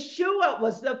 but Yeshua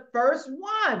was the first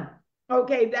one,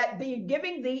 okay, that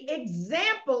giving the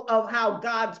example of how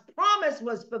God's promise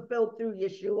was fulfilled through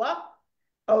Yeshua,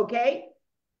 okay,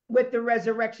 with the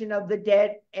resurrection of the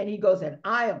dead. And he goes, and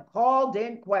I am called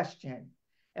in question.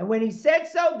 And when he said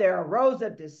so, there arose a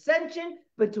dissension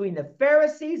between the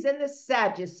Pharisees and the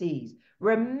Sadducees.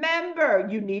 Remember,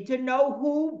 you need to know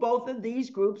who both of these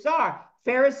groups are.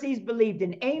 Pharisees believed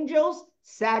in angels,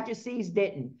 Sadducees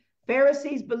didn't.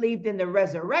 Pharisees believed in the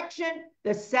resurrection,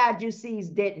 the Sadducees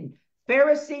didn't.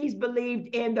 Pharisees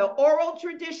believed in the oral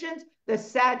traditions, the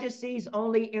Sadducees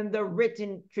only in the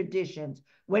written traditions.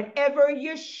 Whenever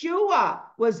Yeshua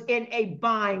was in a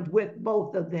bind with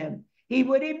both of them, he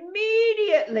would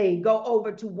immediately go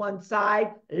over to one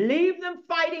side, leave them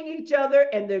fighting each other,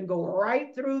 and then go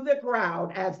right through the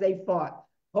crowd as they fought.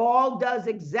 Paul does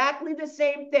exactly the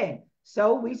same thing.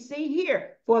 So we see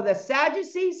here, for the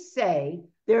Sadducees say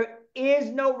there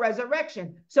is no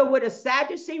resurrection. So would a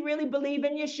Sadducee really believe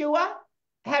in Yeshua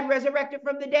had resurrected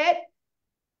from the dead?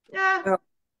 Nah, no.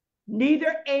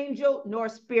 Neither angel nor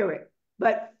spirit.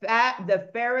 But the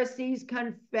Pharisees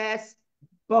confessed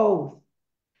both.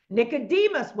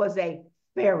 Nicodemus was a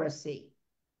Pharisee.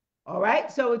 All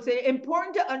right, so it's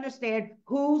important to understand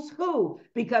who's who,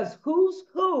 because who's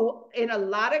who in a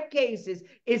lot of cases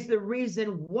is the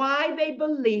reason why they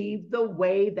believe the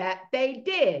way that they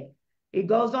did. It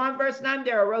goes on, verse 9,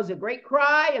 there arose a great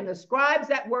cry, and the scribes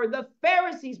that were the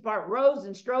Pharisees' part rose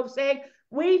and strove, saying,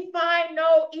 we find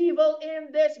no evil in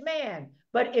this man.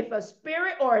 But if a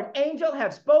spirit or an angel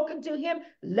have spoken to him,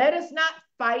 let us not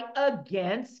fight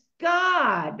against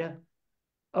God.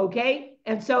 Okay,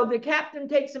 and so the captain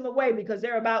takes him away because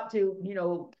they're about to,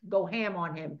 go ham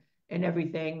on him and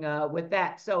everything with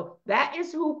that. So that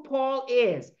is who Paul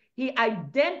is. He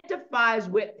identifies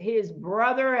with his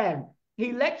brethren.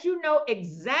 He lets you know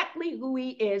exactly who he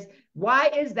is.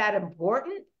 Why is that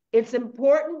important? It's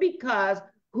important because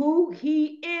who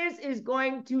he is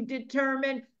going to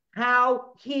determine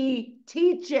how he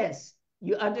teaches.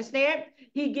 You understand?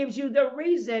 He gives you the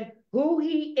reason who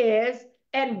he is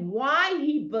and why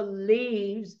he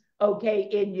believes, okay,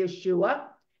 in Yeshua,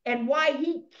 and why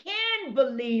he can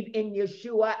believe in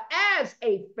Yeshua as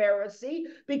a Pharisee,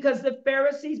 because the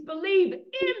Pharisees believe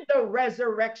in the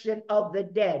resurrection of the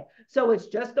dead. So it's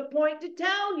just a point to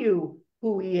tell you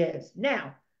who he is.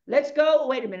 Now, let's go.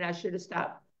 Wait a minute, I should have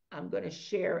stopped. I'm going to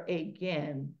share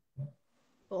again.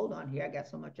 Hold on here, I got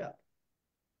so much up.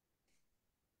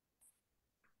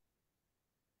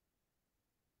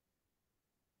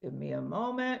 Give me a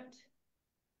moment.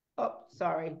 Oh,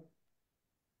 sorry.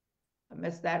 I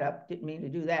messed that up. Didn't mean to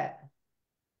do that.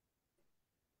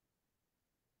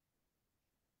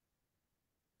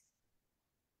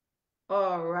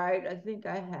 All right, I think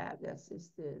I have. That's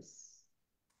just this.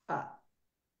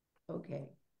 Okay.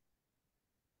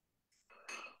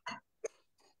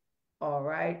 All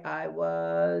right,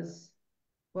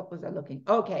 what was I looking?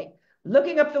 Okay,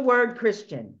 looking up the word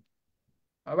Christian.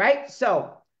 All right,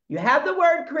 so you have the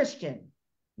word Christian.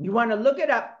 You want to look it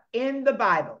up in the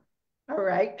Bible. All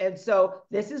right. And so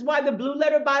this is why the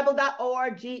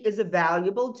blueletterbible.org is a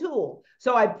valuable tool.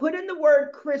 So I put in the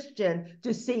word Christian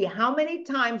to see how many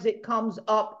times it comes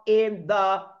up in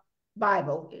the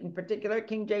Bible, in particular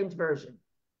King James Version.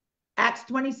 Acts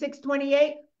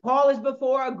 26:28, Paul is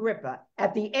before Agrippa.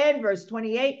 At the end, verse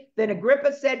 28, then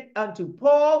Agrippa said unto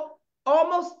Paul,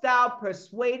 almost thou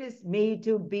persuadest me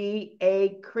to be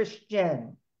a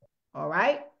Christian. All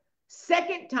right.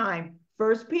 Second time,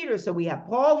 1 Peter. So we have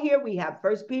Paul here. We have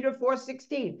 1 Peter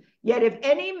 4:16. Yet if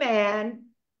any man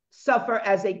suffer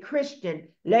as a Christian,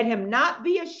 let him not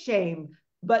be ashamed,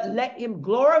 but let him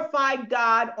glorify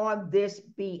God on this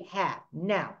behalf.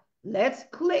 Now, let's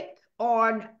click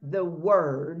on the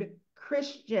word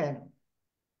Christian.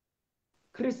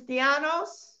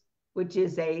 Cristianos, which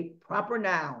is a proper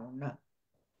noun.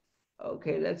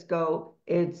 Okay, let's go.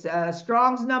 It's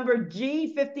Strong's number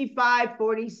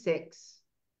G5546.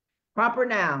 Proper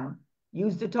noun.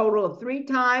 Used a total of 3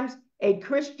 times. A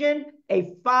Christian,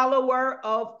 a follower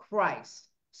of Christ.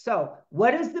 So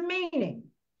what is the meaning?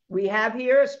 We have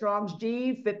here Strong's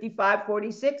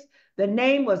G5546. The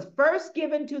name was first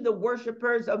given to the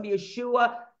worshipers of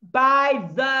Yeshua by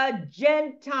the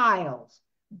Gentiles.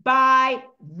 By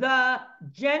the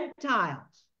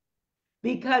Gentiles.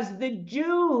 Because the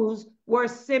Jews were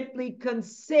simply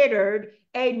considered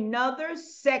another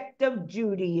sect of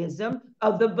Judaism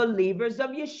of the believers of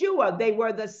Yeshua. They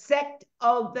were the sect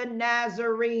of the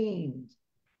Nazarenes.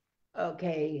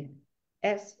 Okay,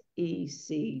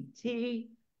 S-E-C-T.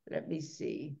 Let me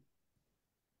see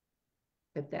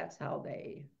if that's how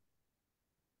they,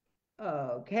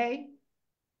 okay.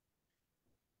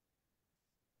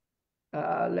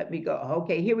 Let me go.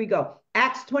 Okay, here we go.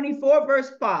 Acts 24,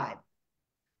 verse 5.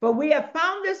 For we have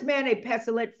found this man a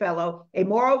pestilent fellow, a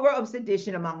moreover of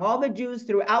sedition among all the Jews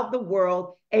throughout the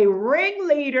world, a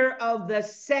ringleader of the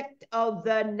sect of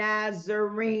the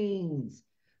Nazarenes.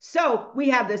 So we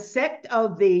have the sect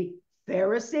of the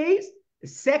Pharisees, the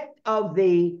sect of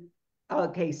the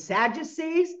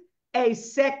Sadducees, a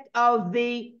sect of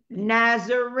the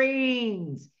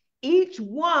Nazarenes. Each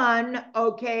one,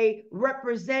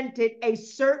 represented a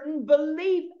certain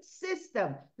belief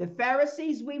system. The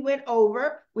Pharisees we went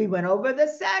over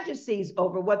the Sadducees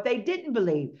over what they didn't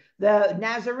believe. The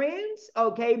Nazarenes,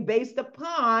 based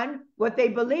upon what they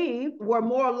believed, were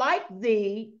more like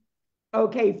the,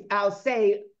 I'll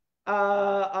say,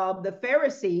 the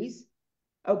Pharisees,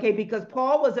 because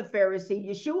Paul was a Pharisee,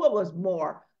 Yeshua was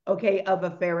more, of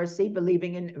a Pharisee,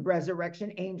 believing in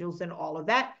resurrection, angels, and all of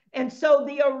that. And so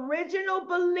the original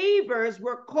believers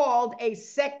were called a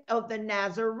sect of the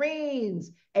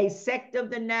Nazarenes, a sect of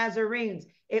the Nazarenes.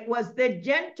 It was the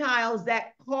Gentiles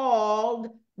that called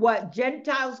what?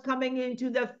 Gentiles coming into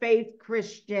the faith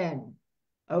Christian.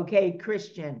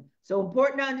 Christian. So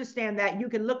important to understand that. You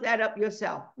can look that up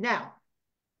yourself. Now,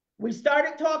 we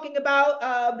started talking about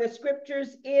the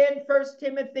scriptures in 1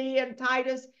 Timothy and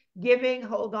Titus giving,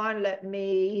 hold on, let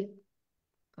me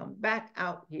come back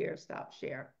out here, stop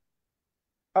share.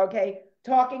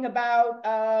 Talking about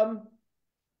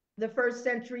the first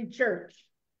century church,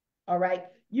 all right?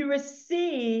 You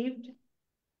received,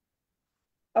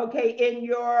 in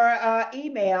your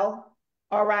email,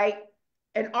 all right,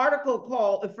 an article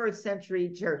called The First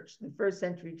Century Church, the First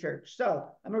Century Church. So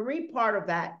I'm gonna read part of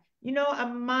that. You know, I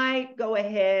might go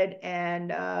ahead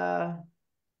and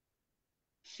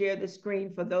share the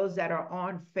screen for those that are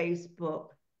on Facebook.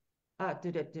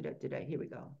 Here we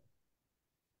go.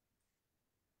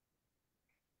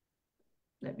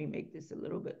 Let me make this a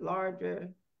little bit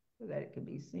larger so that it can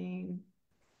be seen.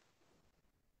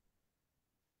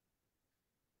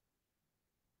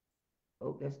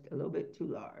 Oh, that's a little bit too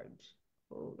large.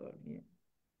 Hold on here.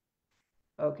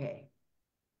 Okay.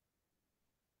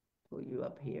 Pull you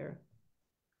up here.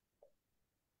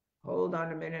 Hold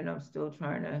on a minute. I'm still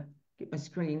trying to get my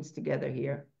screens together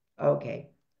here. Okay.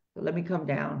 So let me come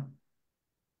down.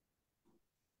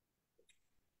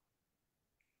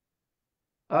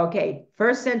 Okay.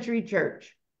 First century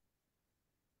church.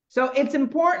 So it's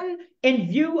important in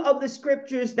view of the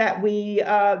scriptures that we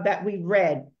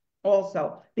read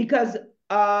also, because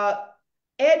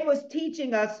Ed was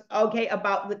teaching us,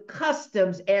 about the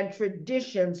customs and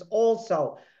traditions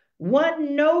also.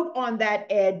 One note on that,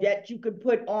 Ed, that you could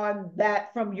put on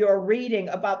that from your reading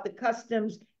about the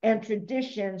customs and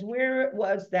traditions. Where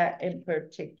was that in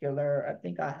particular? I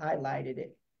think I highlighted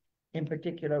it in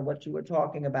particular, what you were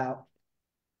talking about.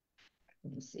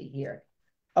 Let me see here.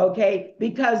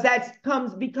 Because that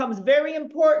becomes very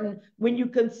important when you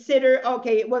consider,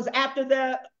 it was after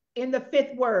the in the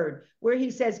fifth word, where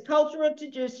he says cultural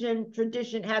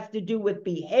tradition has to do with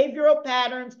behavioral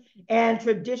patterns and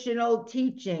traditional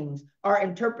teachings or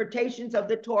interpretations of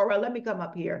the Torah. Let me come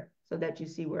up here so that you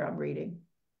see where I'm reading.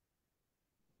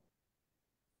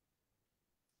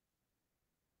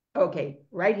 Okay,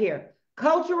 right here.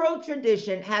 Cultural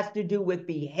tradition has to do with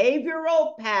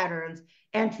behavioral patterns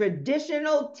and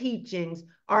traditional teachings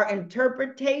or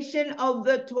interpretation of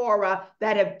the Torah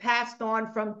that have passed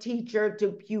on from teacher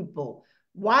to pupil.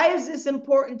 Why is this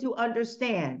important to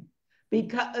understand?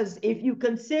 Because if you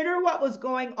consider what was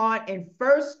going on in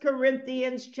 1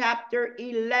 Corinthians chapter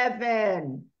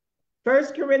 11, 1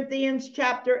 Corinthians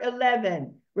chapter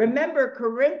 11, remember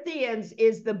Corinthians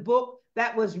is the book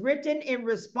that was written in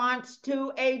response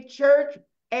to a church,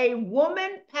 a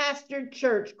woman pastored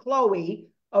church, Chloe,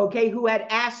 okay, who had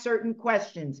asked certain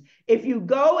questions. If you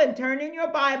go and turn in your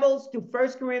Bibles to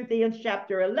 1 Corinthians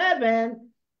chapter 11,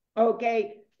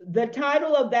 okay, the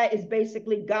title of that is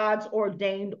basically God's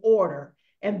ordained order.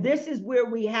 And this is where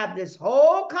we have this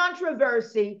whole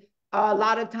controversy a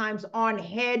lot of times on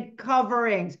head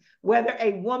coverings, whether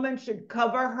a woman should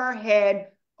cover her head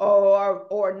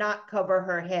or not cover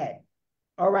her head.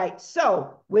 All right,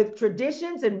 so with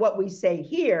traditions and what we say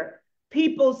here,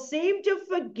 people seem to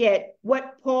forget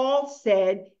what Paul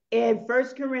said in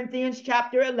 1 Corinthians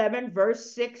chapter 11,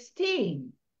 verse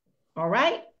 16. All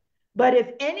right, but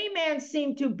if any man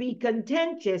seem to be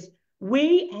contentious,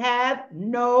 we have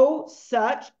no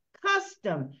such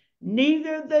custom,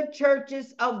 neither the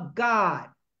churches of God.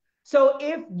 So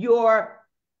if your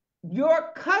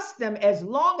custom, as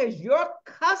long as your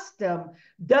custom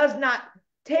does not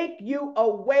take you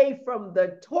away from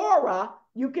the Torah,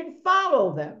 you can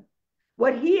follow them.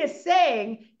 What he is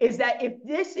saying is that if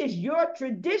this is your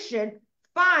tradition,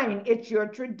 fine, it's your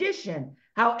tradition.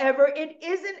 However, it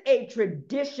isn't a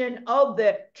tradition of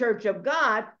the Church of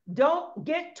God. Don't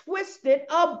get twisted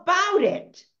about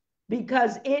it,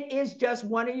 because it is just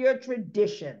one of your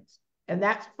traditions, and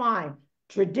that's fine.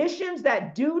 Traditions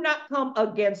that do not come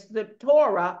against the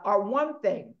Torah are one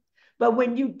thing. But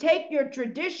when you take your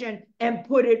tradition and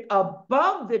put it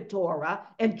above the Torah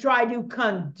and try to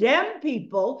condemn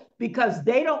people because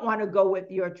they don't want to go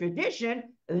with your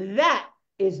tradition, that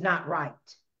is not right.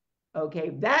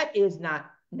 Okay, that is not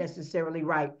necessarily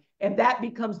right. And that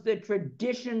becomes the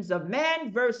traditions of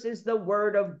man versus the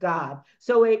word of God.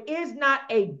 So it is not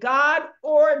a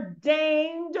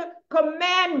God-ordained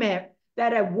commandment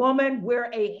that a woman wear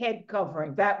a head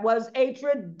covering. That was a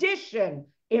tradition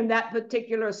in that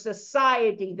particular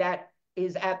society that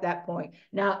is at that point.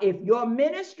 Now, if your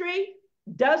ministry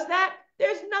does that,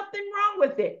 there's nothing wrong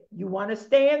with it. You want to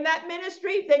stay in that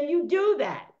ministry, then you do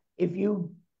that. If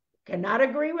you cannot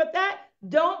agree with that,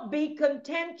 don't be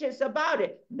contentious about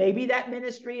it. Maybe that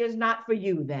ministry is not for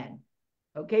you then.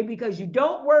 Okay, because you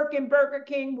don't work in Burger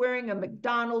King wearing a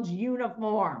McDonald's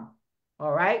uniform.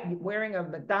 All right, you're wearing a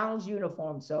McDonald's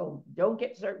uniform, so don't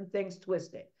get certain things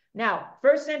twisted. Now,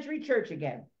 first century church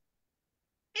again.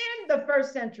 In the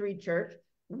first century church,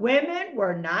 women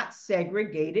were not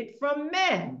segregated from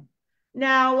men.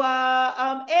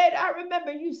 Now, Ed, I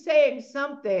remember you saying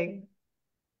something,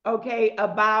 okay,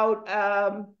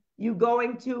 about you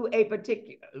going to a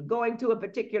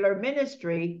particular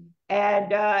ministry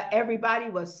and everybody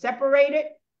was separated.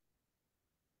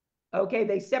 Okay,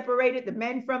 they separated the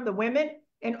men from the women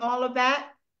and all of that.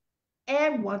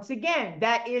 And once again,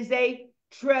 that is a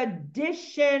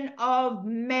tradition of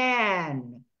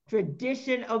man,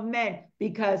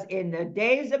 because in the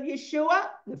days of Yeshua,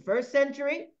 the first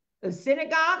century, the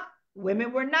synagogue,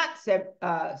 women were not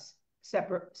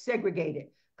segregated.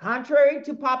 Contrary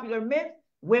to popular myth,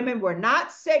 women were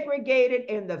not segregated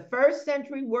in the first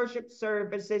century worship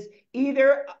services,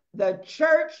 either the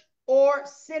church or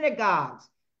synagogues.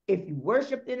 If you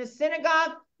worshiped in a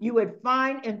synagogue, you would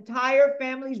find entire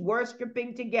families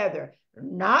worshiping together.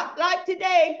 Not like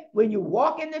today, when you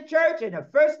walk in the church and the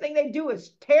first thing they do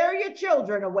is tear your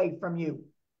children away from you.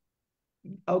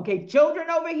 Okay, children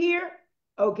over here,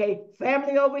 okay,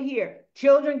 family over here.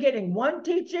 Children getting one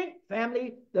teaching,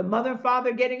 family, the mother and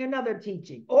father getting another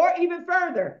teaching. Or even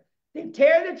further, they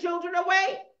tear the children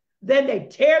away, then they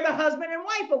tear the husband and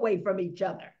wife away from each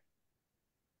other.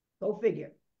 Go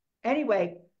figure.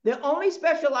 Anyway, the only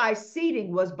specialized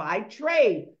seating was by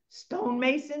trade.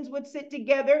 Stonemasons would sit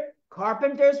together,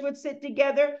 carpenters would sit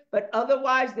together, but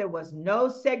otherwise there was no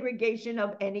segregation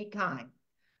of any kind.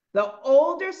 The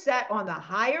older sat on the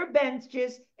higher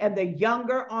benches and the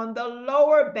younger on the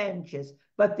lower benches,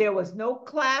 but there was no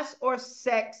class or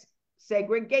sex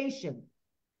segregation.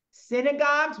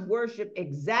 Synagogues worshiped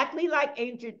exactly like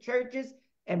ancient churches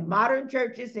and modern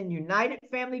churches in united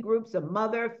family groups of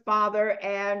mother, father,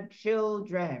 and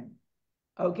children.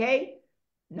 Okay?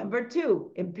 Number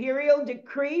 2, imperial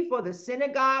decree for the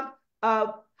synagogue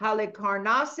of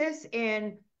Halicarnassus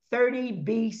in 30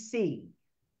 BC.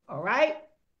 All right?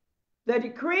 The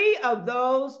decree of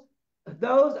those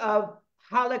of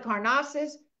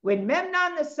Halicarnassus, when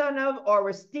Memnon the son of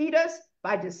Aristides,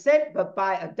 by descent but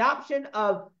by adoption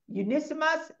of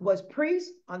Onesimus, was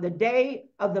priest on the day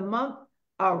of the month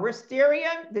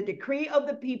Aristerian, the decree of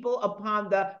the people upon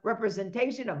the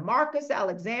representation of Marcus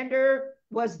Alexander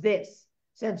was this: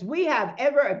 since we have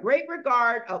ever a great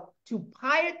regard to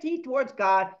piety towards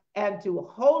God and to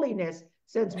holiness,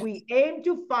 since we aim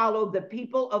to follow the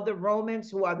people of the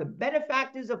Romans, who are the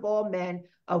benefactors of all men,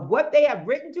 of what they have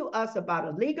written to us about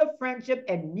a league of friendship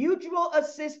and mutual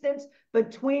assistance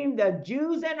between the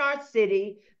Jews and our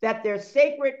city, that their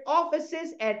sacred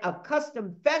offices and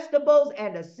accustomed festivals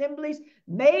and assemblies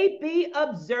may be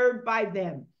observed by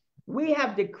them. We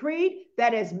have decreed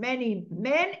that as many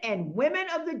men and women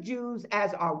of the Jews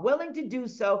as are willing to do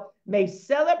so may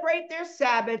celebrate their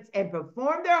Sabbaths and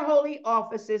perform their holy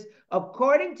offices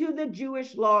according to the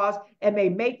Jewish laws, and may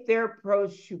make their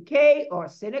proseuche or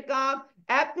synagogue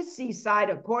at the seaside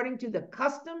according to the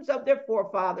customs of their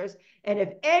forefathers. And if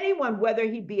anyone, whether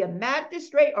he be a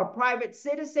magistrate or private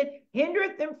citizen,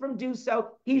 hindereth them from do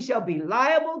so, he shall be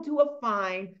liable to a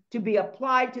fine to be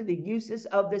applied to the uses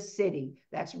of the city.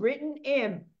 That's written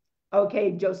in,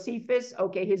 okay, Josephus,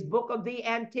 okay, his book of the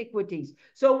Antiquities.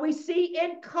 So we see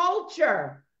in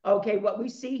culture, okay, what we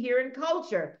see here in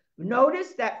culture.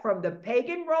 Notice that from the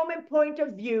pagan Roman point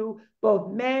of view,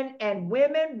 both men and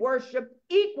women worship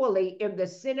equally in the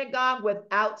synagogue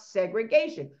without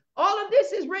segregation. All of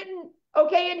this is written,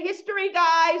 okay, in history,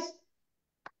 guys.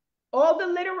 All the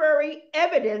literary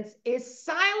evidence is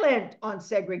silent on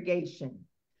segregation.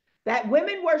 That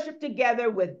women worship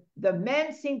together with the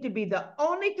men seem to be the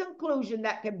only conclusion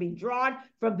that can be drawn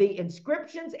from the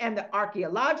inscriptions and the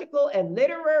archaeological and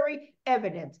literary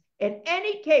evidence. In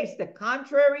any case, the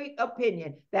contrary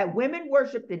opinion that women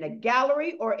worshiped in a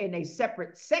gallery or in a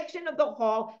separate section of the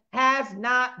hall has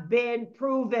not been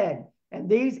proven. And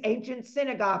these ancient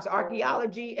synagogues,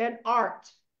 archaeology and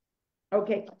art.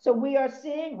 Okay, so we are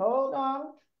seeing, hold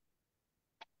on.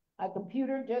 My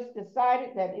computer just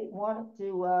decided that it wanted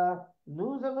to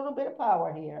lose a little bit of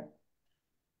power here.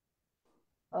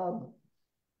 All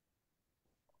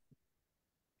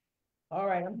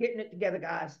right, I'm getting it together,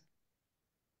 guys.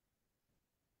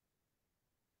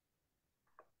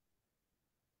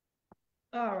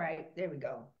 All right, there we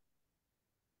go.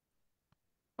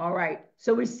 All right,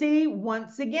 so we see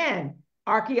once again,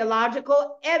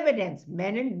 archaeological evidence,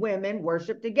 men and women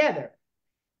worship together.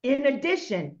 In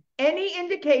addition, any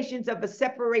indications of a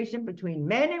separation between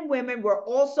men and women were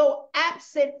also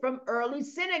absent from early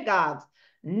synagogues.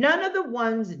 None of the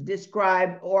ones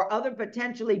described or other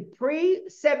potentially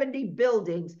pre-70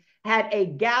 buildings had a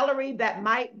gallery that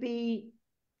might be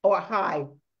or high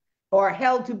or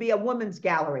held to be a woman's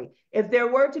gallery. If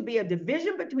there were to be a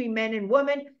division between men and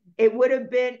women, it would have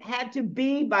had to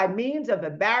be by means of a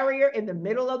barrier in the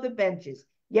middle of the benches.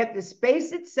 Yet the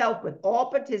space itself, with all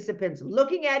participants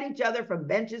looking at each other from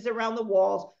benches around the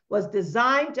walls, was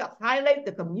designed to highlight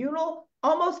the communal,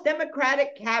 almost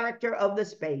democratic character of the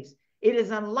space. It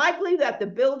is unlikely that the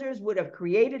builders would have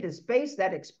created a space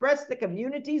that expressed the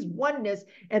community's oneness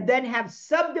and then have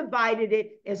subdivided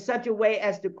it in such a way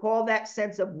as to call that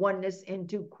sense of oneness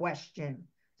into question.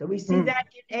 So we see that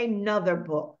in another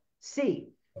book. C,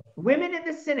 women in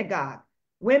the synagogue.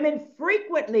 Women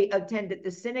frequently attended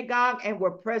the synagogue and were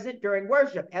present during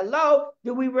worship. Hello,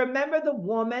 do we remember the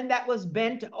woman that was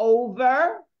bent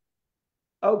over?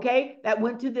 Okay, that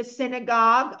went to the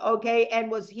synagogue, okay,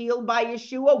 and was healed by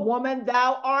Yeshua. Woman,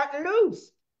 thou art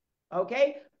loosed.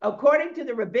 Okay, according to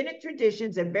the rabbinic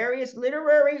traditions and various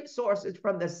literary sources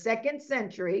from the 2nd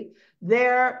century,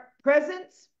 their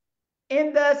presence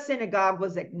in the synagogue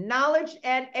was acknowledged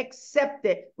and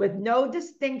accepted with no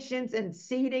distinctions in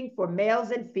seating for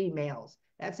males and females.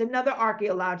 That's another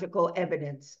archaeological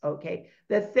evidence, okay?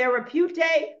 The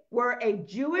Therapeutae were a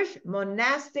Jewish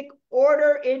monastic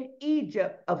order in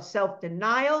Egypt of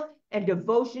self-denial and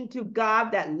devotion to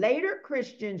God that later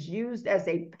Christians used as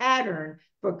a pattern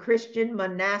for Christian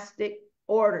monastic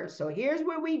orders. So here's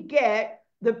where we get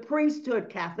the priesthood,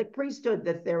 Catholic priesthood,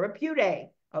 the Therapeutae,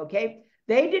 okay?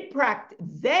 They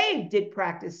did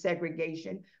practice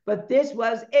segregation, but this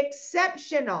was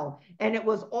exceptional. And it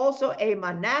was also a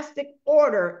monastic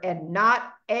order and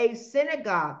not a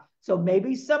synagogue. So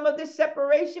maybe some of the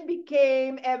separation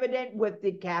became evident with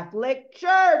the Catholic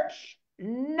Church,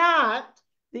 not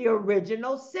the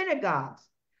original synagogues.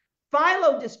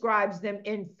 Philo describes them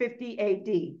in 50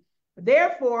 AD.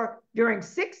 Therefore, during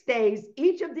 6 days,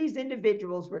 each of these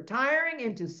individuals, retiring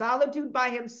into solitude by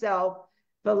himself,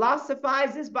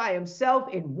 philosophizes by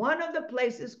himself in one of the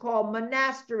places called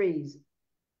monasteries.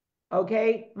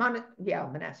 Okay,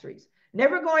 monasteries.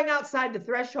 Never going outside the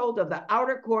threshold of the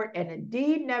outer court, and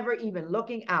indeed never even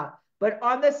looking out. But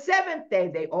on the 7th day,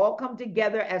 they all come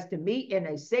together as to meet in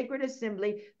a sacred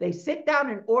assembly. They sit down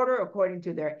in order according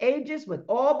to their ages, with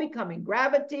all becoming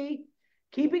gravity,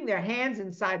 keeping their hands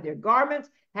inside their garments,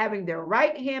 having their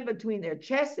right hand between their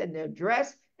chests and their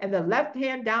dress, and the left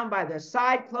hand down by their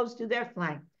side close to their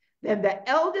flank. Then the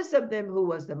eldest of them, who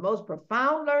was the most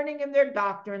profound learning in their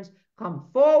doctrines, come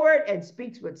forward and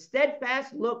speaks with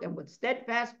steadfast look and with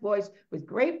steadfast voice, with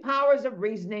great powers of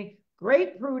reasoning,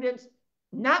 great prudence,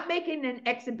 not making an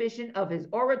exhibition of his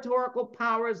oratorical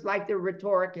powers like the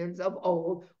rhetoricians of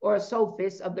old or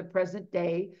sophists of the present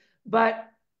day, but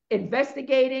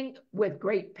investigating with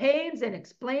great pains and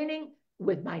explaining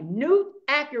with minute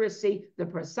accuracy the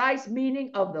precise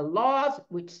meaning of the laws,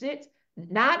 which sits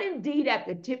not indeed at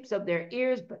the tips of their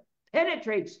ears, but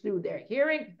penetrates through their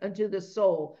hearing unto the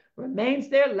soul, remains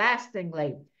there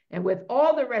lastingly, and with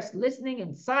all the rest listening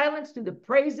in silence to the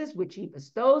praises which he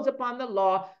bestows upon the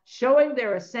law, showing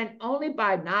their assent only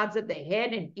by nods of the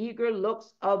head and eager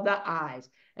looks of the eyes.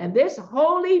 And this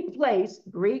holy place,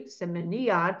 Greek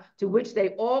semenion, to which they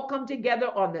all come together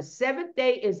on the 7th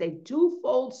day, is a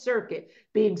twofold circuit,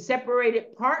 being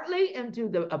separated partly into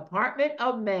the apartment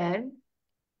of men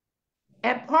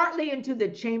and partly into the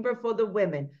chamber for the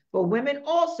women. For women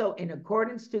also, in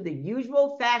accordance to the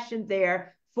usual fashion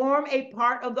there, form a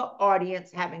part of the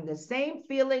audience, having the same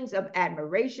feelings of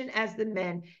admiration as the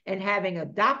men, and having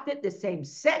adopted the same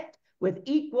sect with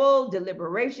equal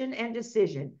deliberation and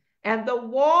decision. And the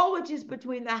wall which is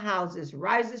between the houses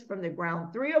rises from the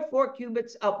ground 3 or 4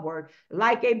 cubits upward,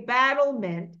 like a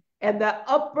battlement, and the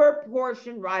upper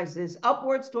portion rises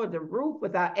upwards toward the roof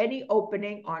without any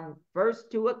opening on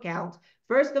first 2 accounts.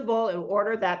 First of all, in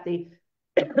order that the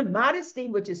modesty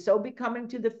which is so becoming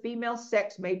to the female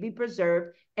sex may be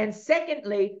preserved, and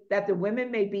secondly, that the women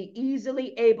may be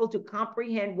easily able to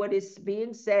comprehend what is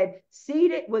being said,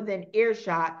 seated within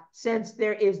earshot, since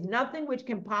there is nothing which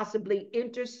can possibly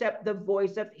intercept the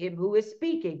voice of him who is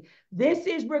speaking. This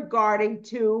is regarding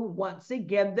to, once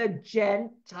again, the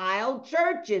Gentile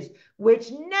churches, which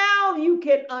now you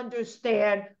can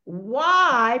understand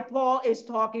why Paul is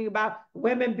talking about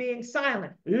women being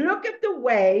silent. Look at the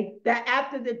way that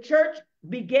after the church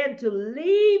began to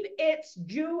leave its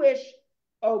Jewish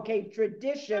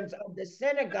traditions of the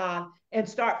synagogue and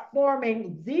start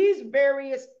forming these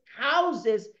various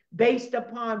houses based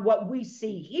upon what we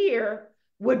see here,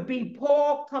 would be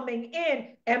Paul coming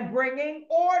in and bringing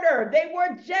order. They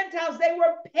were Gentiles, they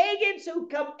were pagans who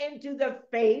come into the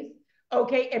faith,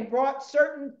 and brought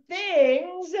certain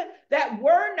things that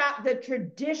were not the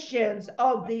traditions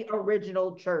of the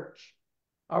original church.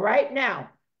 All right, now,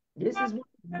 this is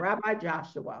Rabbi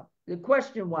Joshua. The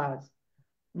question was,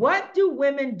 what do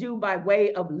women do by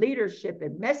way of leadership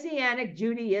in Messianic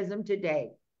Judaism today?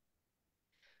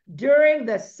 During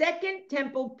the Second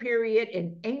Temple period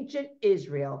in ancient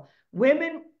Israel,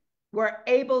 women were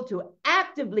able to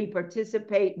actively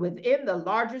participate within the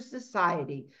larger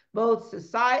society, both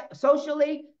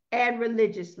socially and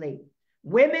religiously.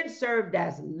 Women served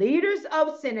as leaders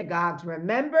of synagogues.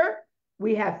 Remember,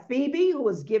 we have Phoebe, who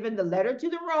was given the letter to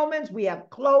the Romans. We have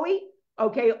Chloe,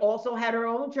 also had her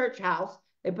own church house.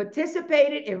 They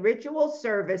participated in ritual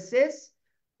services,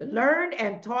 learned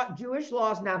and taught Jewish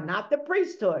laws. Now, not the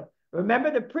priesthood. Remember,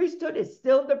 the priesthood is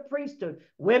still the priesthood.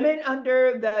 Women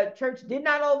under the church did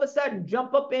not all of a sudden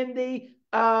jump up in the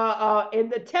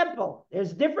temple.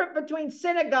 There's difference between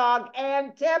synagogue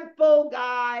and temple,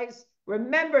 guys.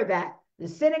 Remember that. The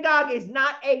synagogue is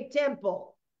not a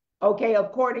temple,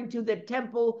 according to the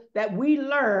temple that we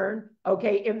learn,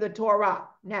 in the Torah.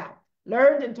 Now,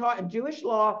 learned and taught in Jewish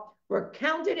law, were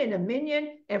counted in a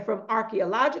minyan, and from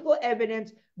archaeological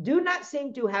evidence do not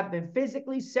seem to have been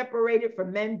physically separated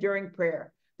from men during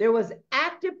prayer. There was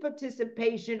active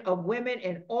participation of women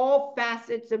in all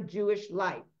facets of Jewish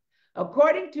life.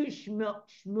 According to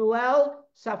Shmuel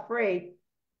Safred,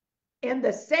 in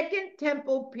the Second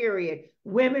Temple period,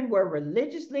 women were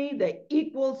religiously the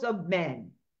equals of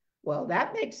men. Well,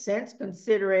 that makes sense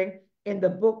considering in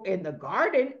the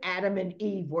garden, Adam and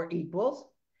Eve were equals.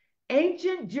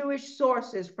 Ancient Jewish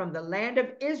sources from the land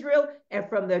of Israel and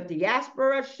from the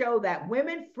diaspora show that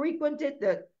women frequented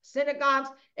the synagogues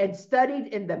and studied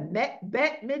in the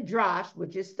Bet Midrash,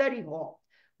 which is study hall.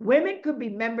 Women could be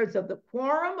members of the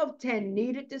quorum of 10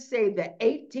 needed to say the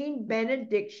 18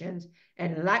 benedictions,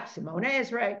 and like Shemona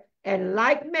Esrei, and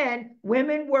like men,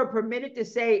 women were permitted to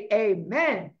say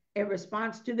amen in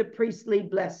response to the priestly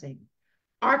blessing.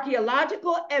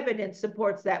 Archaeological evidence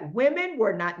supports that women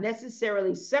were not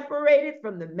necessarily separated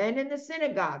from the men in the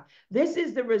synagogue. This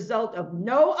is the result of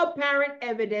no apparent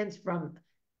evidence from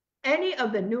any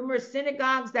of the numerous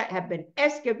synagogues that have been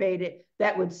excavated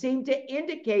that would seem to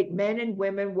indicate men and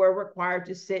women were required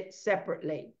to sit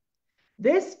separately.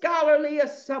 This scholarly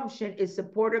assumption is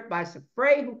supported by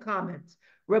Safrey, who comments,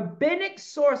 rabbinic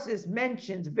sources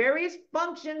mentions various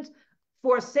functions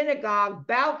for synagogue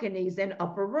balconies and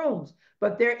upper rooms,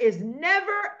 but there is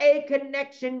never a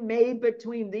connection made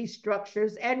between these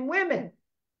structures and women.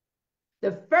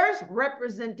 The first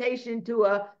representation to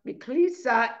a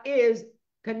miklisa is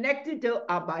connected to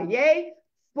Abaye,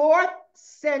 4th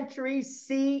century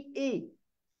CE.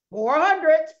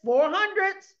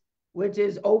 400s, which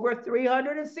is over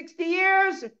 360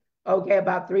 years. Okay,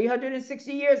 about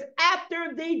 360 years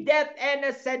after the death and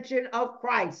ascension of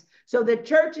Christ. So the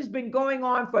church has been going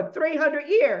on for 300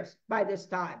 years by this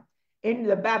time. In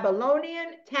the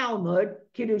Babylonian Talmud,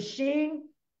 Kiddushin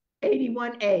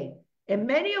 81a. In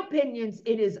many opinions,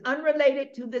 it is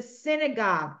unrelated to the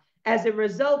synagogue. As a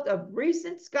result of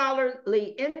recent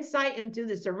scholarly insight into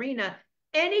this arena,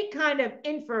 any kind of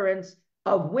inference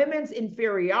of women's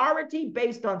inferiority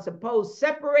based on supposed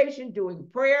separation during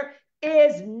prayer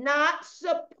is not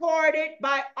supported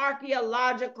by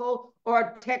archaeological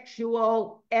or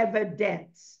textual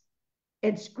evidence.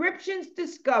 Inscriptions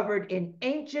discovered in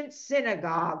ancient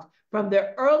synagogues from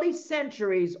the early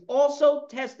centuries also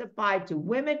testify to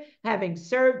women having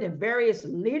served in various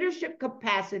leadership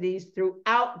capacities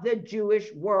throughout the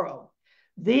Jewish world.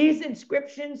 These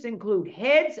inscriptions include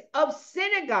heads of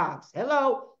synagogues,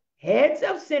 heads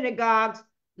of synagogues,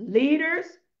 leaders,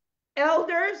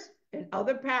 elders, and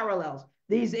other parallels.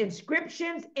 These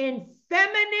inscriptions in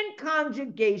feminine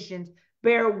conjugations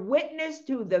bear witness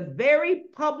to the very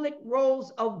public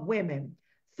roles of women,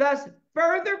 thus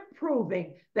further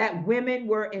proving that women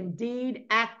were indeed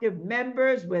active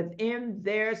members within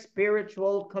their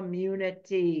spiritual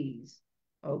communities.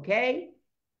 Okay?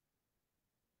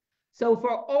 So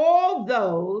for all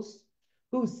those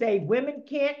who say women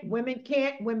can't,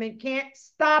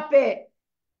 stop it.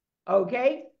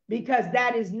 Okay? Because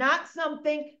that is not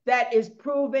something that is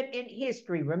proven in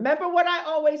history. Remember what I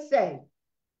always say.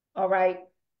 All right?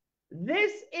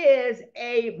 This is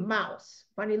a mouse,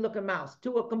 funny looking mouse,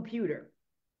 to a computer.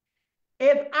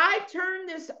 If I turn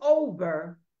this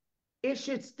over, it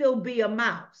should still be a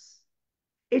mouse.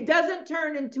 It doesn't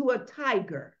turn into a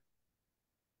tiger.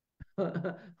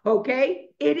 Okay?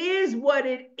 It is what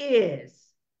it is.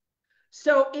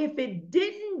 So if it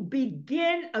didn't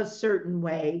begin a certain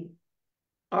way,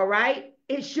 all right,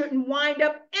 it shouldn't wind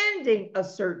up ending a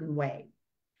certain way.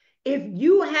 If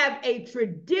you have a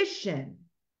tradition,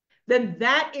 then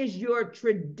that is your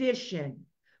tradition.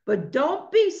 But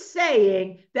don't be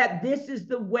saying that this is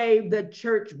the way the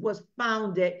church was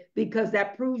founded, because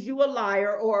that proves you a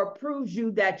liar or proves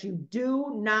you that you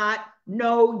do not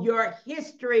know your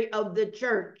history of the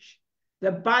church.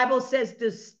 The Bible says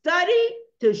to study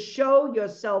to show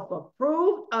yourself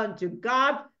approved unto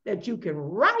God, that you can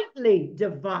rightly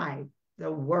divide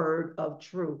the word of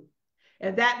truth.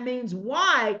 And that means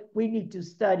why we need to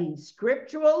study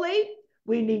scripturally,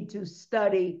 we need to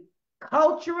study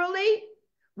culturally,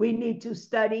 we need to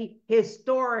study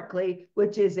historically,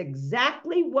 which is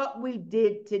exactly what we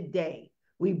did today.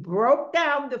 We broke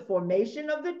down the formation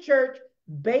of the church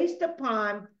based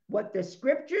upon what the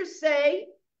scriptures say,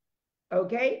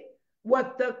 okay,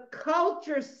 what the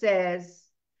culture says,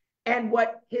 and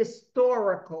what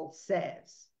historical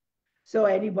says. So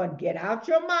anyone get out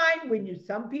your mind when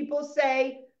some people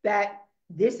say that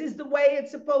this is the way it's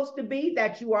supposed to be,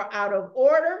 that you are out of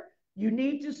order. You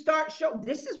need to start showing.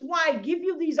 This is why I give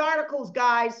you these articles,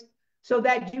 guys, so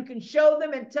that you can show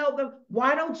them and tell them,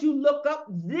 why don't you look up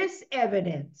this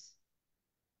evidence,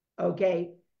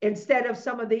 okay, instead of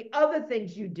some of the other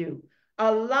things you do.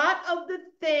 A lot of the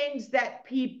things that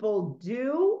people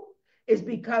do is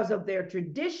because of their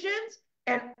traditions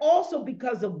and also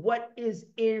because of what is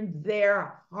in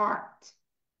their heart.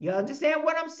 You understand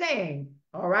what I'm saying?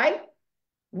 All right?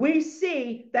 We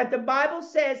see that the Bible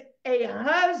says a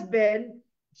husband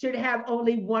should have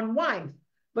only one wife,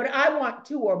 but I want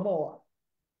two or more.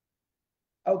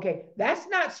 Okay, that's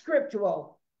not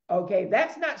scriptural. Okay,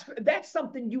 that's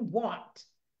something you want.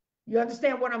 You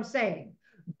understand what I'm saying?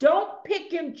 Don't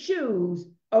pick and choose,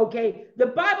 okay? The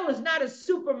Bible is not a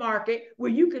supermarket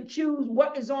where you can choose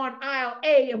what is on aisle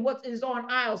A and what is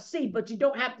on aisle C, but you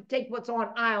don't have to take what's on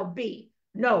aisle B.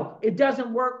 No, it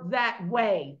doesn't work that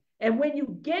way. And when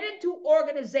you get into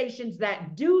organizations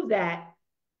that do that,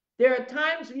 there are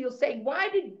times when you'll say, why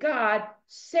did God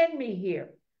send me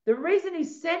here? The reason he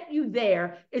sent you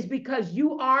there is because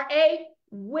you are a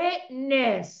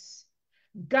witness.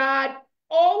 God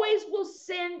always will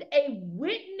send a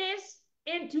witness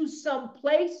into some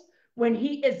place when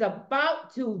he is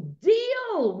about to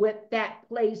deal with that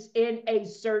place in a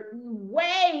certain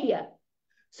way.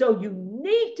 So you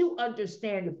need to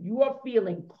understand, if you are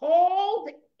feeling called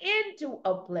into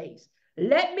a place,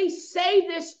 let me say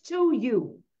this to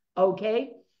you,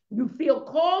 okay? You feel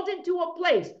called into a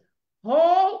place.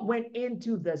 Paul went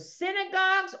into the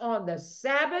synagogues on the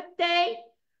Sabbath day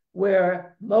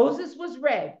where Moses was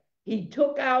read. He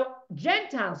took out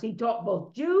Gentiles. He taught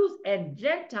both Jews and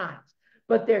Gentiles.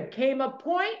 But there came a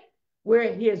point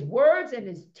where his words and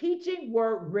his teaching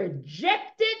were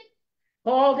rejected.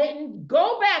 Paul didn't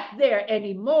go back there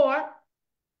anymore.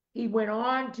 He went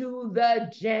on to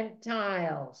the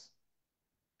Gentiles,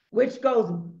 which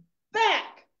goes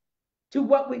back to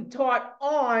what we taught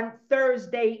on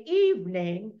Thursday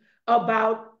evening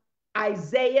about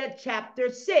Isaiah chapter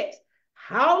 6.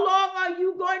 How long are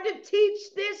you going to teach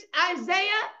this,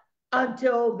 Isaiah?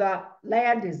 Until the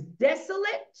land is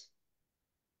desolate?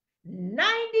 90%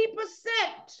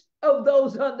 of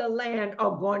those on the land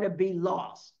are going to be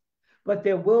lost. But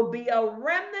there will be a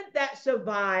remnant that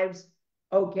survives,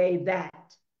 okay,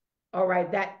 that. All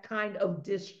right, that kind of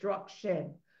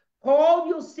destruction. Paul,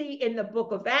 you'll see in the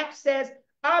book of Acts, says,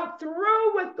 I'm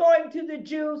through with going to the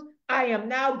Jews. I am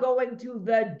now going to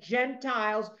the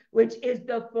Gentiles, which is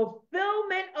the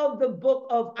fulfillment of the book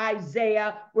of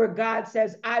Isaiah, where God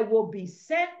says, I will be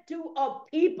sent to a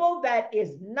people that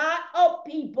is not a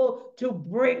people to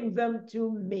bring them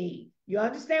to me. You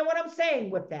understand what I'm saying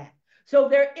with that? So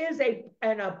there is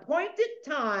an appointed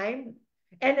time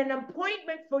and an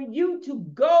appointment for you to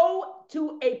go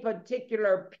to a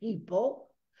particular people,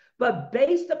 but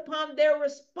based upon their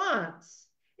response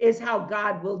is how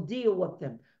God will deal with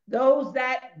them. Those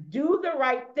that do the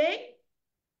right thing,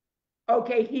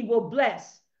 okay, he will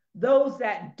bless. Those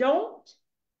that don't,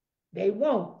 they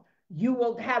won't. You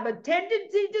will have a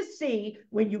tendency to see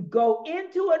when you go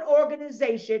into an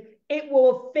organization, it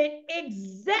will fit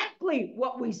exactly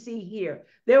what we see here.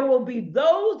 There will be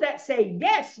those that say,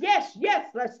 yes, yes, yes,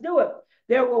 let's do it.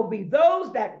 There will be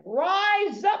those that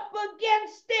rise up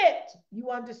against it.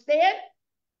 You understand?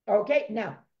 Okay,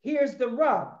 now here's the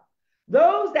rub.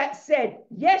 Those that said,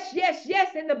 yes, yes,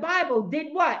 yes in the Bible did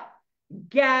what?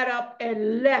 Got up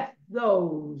and left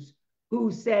those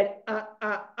who said,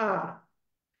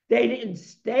 They didn't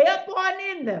stay up on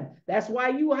in them. That's why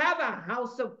you have a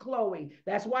house of Chloe.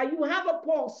 That's why you have a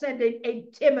Paul sending a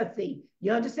Timothy.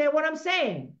 You understand what I'm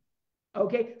saying?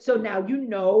 Okay, so now you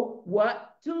know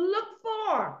what to look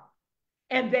for.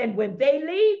 And then when they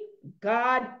leave,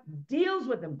 God deals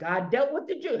with them. God dealt with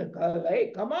the Jews.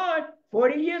 Hey, come on.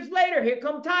 40 years later, here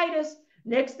come Titus.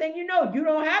 Next thing you know, you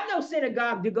don't have no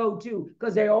synagogue to go to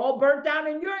because they're all burnt down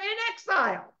and you're in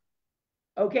exile.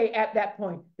 Okay, at that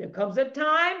point, there comes a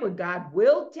time when God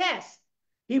will test.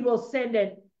 He will send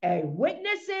a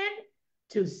witness in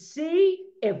to see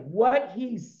if what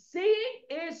he's seeing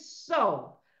is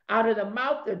so. Out of the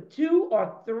mouth of two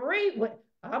or three,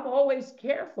 I'm always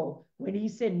careful when he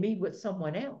send me with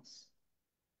someone else,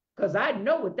 because I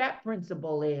know what that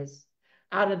principle is.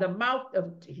 Out of the mouth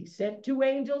of, he sent two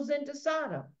angels into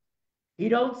Sodom.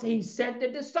 He sent the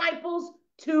disciples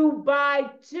 2 by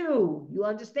 2. You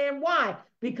understand why?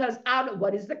 Because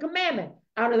what is the commandment?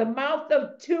 Out of the mouth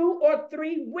of 2 or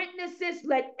 3 witnesses,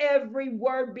 let every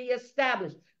word be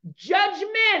established.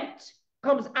 Judgment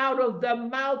comes out of the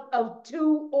mouth of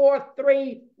 2 or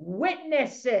 3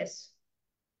 witnesses.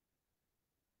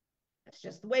 That's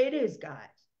just the way it is, guys.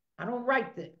 I don't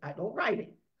write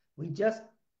it. We just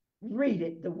read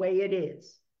it the way it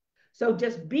is. So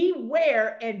just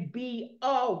beware and be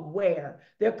aware.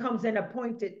 There comes an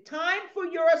appointed time for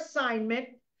your assignment.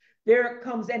 There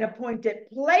comes an appointed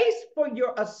place for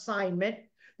your assignment.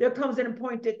 There comes an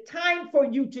appointed time for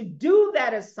you to do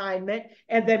that assignment.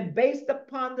 And then based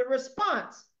upon the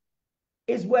response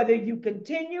is whether you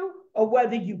continue or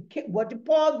whether you kick. What did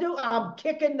Paul do? I'm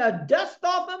kicking the dust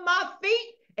off of my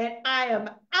feet and I am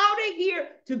out of here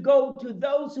to go to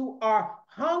those who are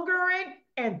hungering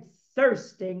and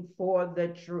thirsting for the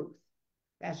truth.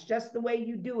 That's just the way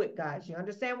you do it, guys. You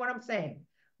understand what I'm saying?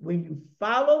 When you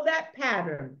follow that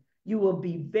pattern, you will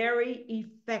be very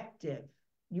effective.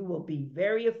 You will be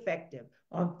very effective.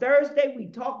 On Thursday, we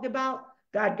talked about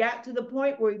God got to the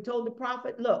point where he told the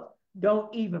prophet, look,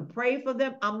 don't even pray for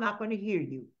them. I'm not going to hear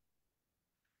you.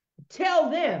 Tell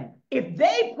them if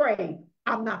they pray,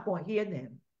 I'm not going to hear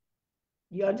them.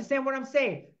 You understand what I'm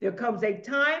saying? There comes a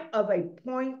time of a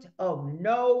point of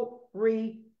no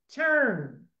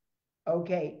return.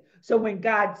 Okay. So when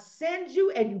God sends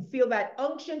you and you feel that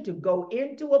unction to go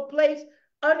into a place,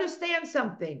 understand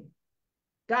something.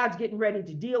 God's getting ready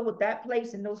to deal with that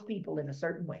place and those people in a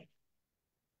certain way.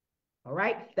 All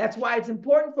right. That's why it's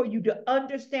important for you to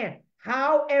understand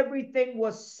how everything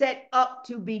was set up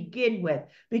to begin with,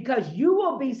 because you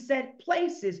will be sent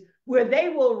places where they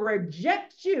will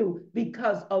reject you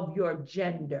because of your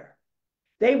gender.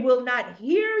 They will not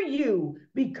hear you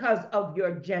because of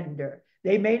your gender.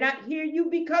 They may not hear you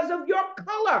because of your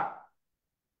color.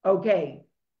 Okay.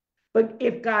 But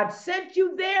if God sent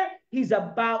you there, he's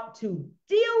about to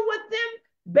deal with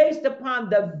them based upon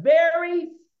the very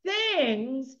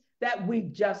things that we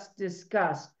just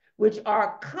discussed, which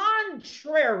are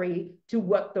contrary to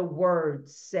what the word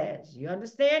says. You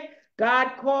understand?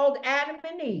 God called Adam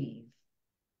and Eve.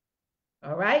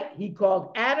 All right? He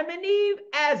called Adam and Eve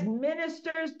as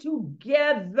ministers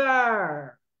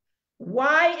together.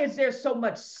 Why is there so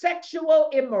much sexual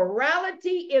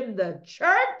immorality in the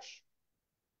church?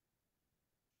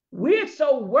 We're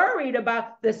so worried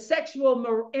about the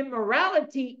sexual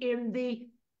immorality in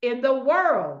the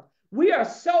world. We are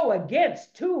so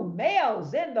against two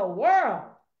males in the world.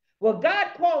 Well, God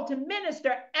called to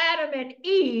minister Adam and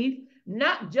Eve,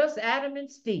 not just Adam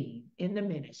and Steve in the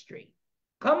ministry.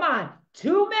 Come on,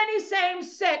 too many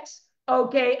same-sex,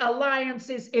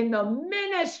 alliances in the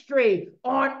ministry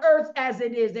on earth as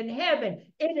it is in heaven.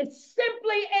 It is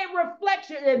simply a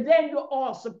reflection, and then you're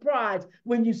all surprised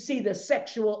when you see the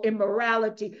sexual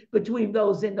immorality between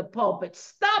those in the pulpit.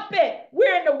 Stop it.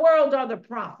 Where in the world are the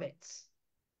prophets?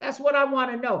 That's what I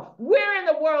want to know. Where in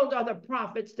the world are the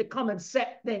prophets to come and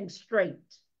set things straight?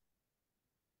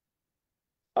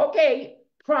 Okay,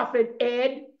 Prophet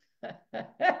Ed.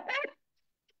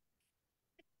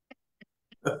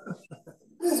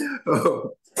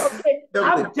 Okay,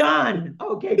 I'm done.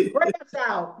 Okay, pray us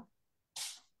out.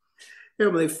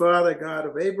 Heavenly Father, God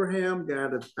of Abraham,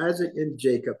 God of Isaac and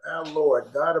Jacob, our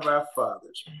Lord, God of our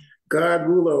fathers, God,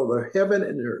 ruler over heaven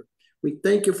and earth. We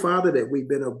thank you, Father, that we've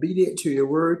been obedient to your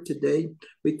word today.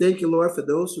 We thank you, Lord, for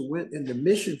those who went in the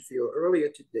mission field earlier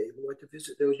today, Lord, to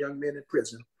visit those young men in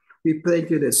prison. We thank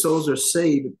you that souls are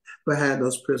saved behind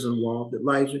those prison walls, that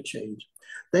lives are changed.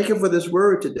 Thank you for this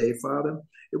word today, Father.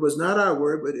 It was not our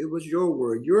word, but it was your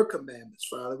word, your commandments,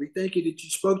 Father. We thank you that you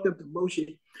spoke them to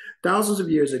Moshe thousands of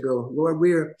years ago. Lord,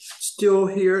 we are still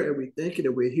here, and we thank you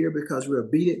that we're here because we're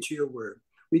obedient to your word.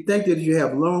 We thank you that you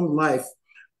have long life.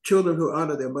 Children who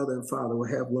honor their mother and father will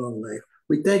have long life.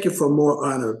 We thank you for more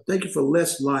honor. Thank you for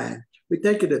less lying. We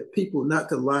thank you that people not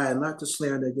to lie and not to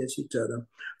slander against each other.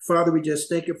 Father, we just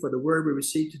thank you for the word we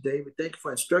received today. We thank you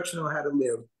for instruction on how to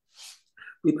live.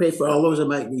 We pray for all those that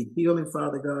might need healing,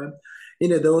 Father God.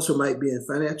 Any of those who might be in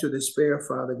financial despair,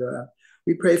 Father God.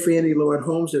 We pray for any, Lord,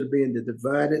 homes that are being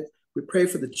divided. We pray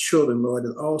for the children, Lord,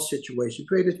 in all situations.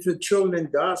 We pray for the children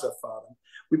in Gaza, Father.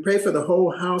 We pray for the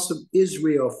whole house of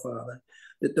Israel, Father,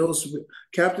 that those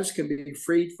captives can be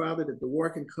freed, Father, that the war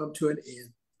can come to an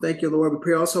end. Thank you, Lord. We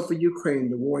pray also for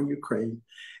Ukraine, the war in Ukraine.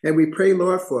 And we pray,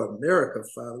 Lord, for America,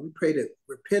 Father. We pray that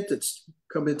repentance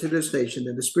come into this nation,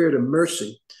 and the spirit of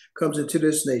mercy comes into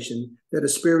this nation, that the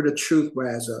spirit of truth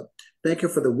rise up. Thank you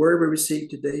for the word we received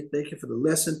today. Thank you for the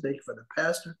lesson. Thank you for the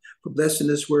pastor for blessing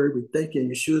this word. We thank you in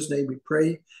Yeshua's name we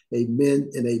pray. Amen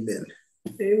and amen.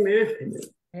 Amen.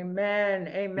 Amen.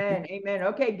 Amen. Amen.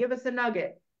 Okay, give us a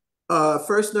nugget.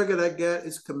 First nugget I got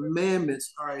is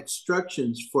commandments are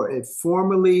instructions for a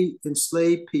formerly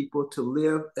enslaved people to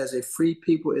live as a free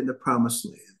people in the promised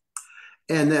land.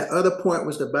 And that other point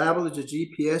was the Bible is the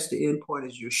GPS. The end point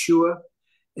is Yeshua.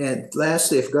 And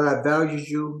lastly, if God values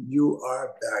you, you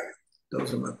are valued.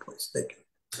 Those are my points. Thank you.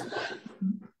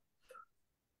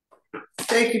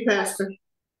 Thank you, Pastor,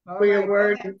 for your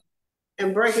word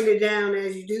and breaking it down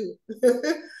as you do.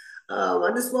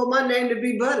 I just want my name to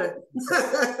be butter. So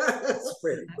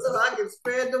I can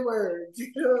spread the word.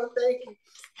 Thank you.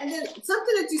 And then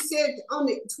something that you said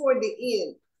toward the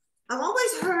end. I've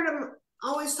always heard them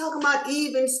always talking about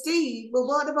Eve and Steve, but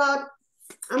what about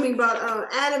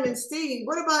Adam and Steve?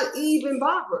 What about Eve and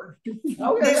Barbara?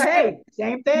 Okay, hey,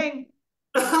 same thing.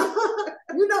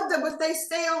 But they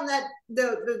stay on that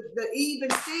the Eve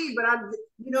and Steve, but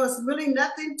it's really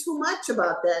nothing too much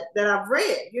about that I've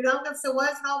read. So why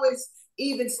it's always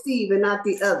Eve and Steve and not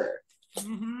the other?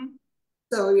 Mm-hmm.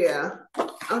 So yeah,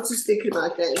 I was just thinking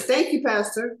about that. Thank you,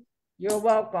 Pastor. You're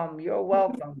welcome. You're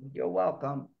welcome. You're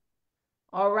welcome.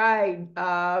 All right.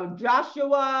 Rabbi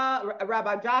Joshua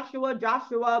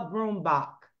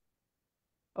Broombach.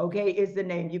 Okay, is the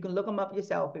name. You can look him up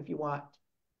yourself if you want.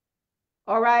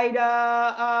 All right.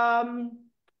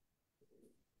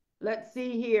 Let's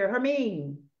see here.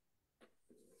 Hermine.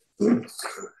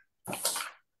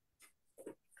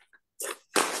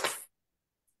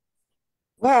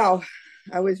 Wow,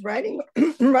 I was writing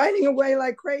writing away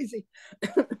like crazy.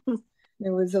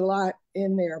 There was a lot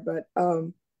in there, but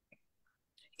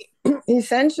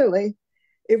essentially,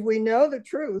 if we know the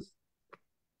truth,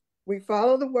 we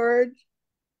follow the word,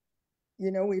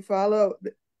 we follow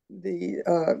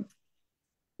the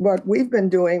what we've been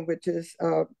doing, which is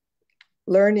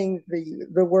learning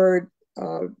the word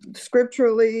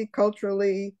scripturally,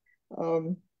 culturally.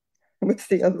 What's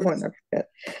the other one? I forget.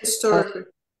 Historically.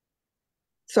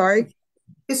 Sorry?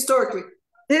 Historically.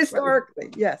 Historically,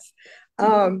 yes.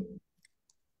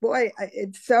 Boy,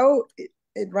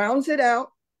 it rounds it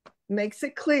out, makes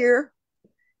it clear,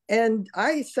 and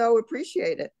I so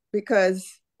appreciate it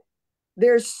because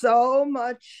there's so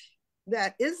much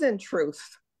that isn't truth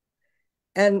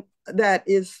and that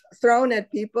is thrown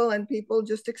at people and people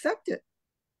just accept it.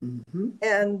 Mm-hmm.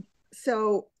 And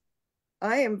so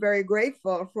I am very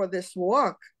grateful for this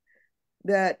walk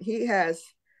that he has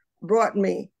brought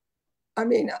me. I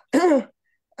mean, I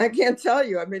can't tell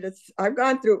you. I mean, I've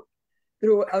gone through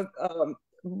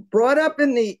brought up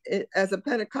as a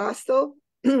Pentecostal,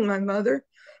 my mother.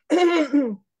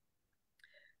 Through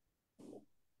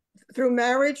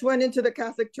marriage, went into the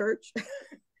Catholic Church.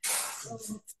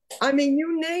 I mean,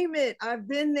 you name it, I've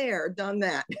been there, done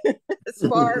that. As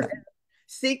far as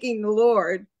seeking the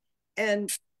Lord, and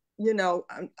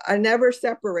I never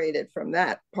separated from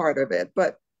that part of it.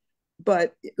 But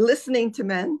listening to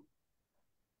men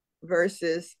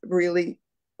versus really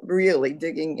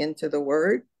digging into the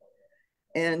Word,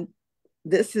 and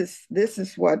this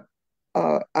is what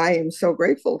I am so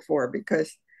grateful for,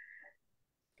 because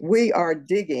we are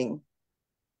digging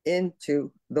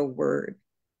into the Word.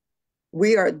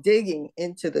 We are digging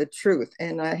into the truth.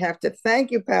 And I have to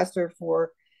thank you, Pastor,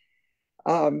 for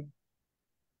the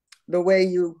way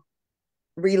you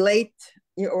relate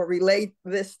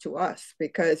this to us,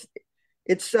 because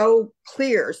it's so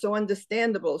clear, so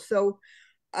understandable. So,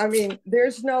 I mean,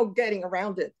 there's no getting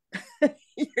around it,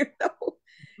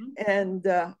 And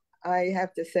I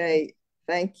have to say,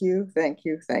 thank you.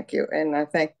 And I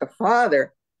thank the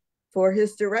Father for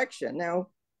his direction. Now,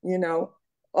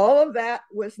 all of that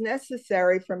was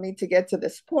necessary for me to get to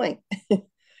this point,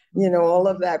 all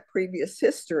of that previous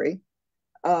history,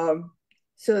 so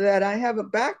that I have a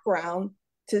background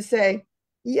to say,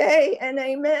 yay and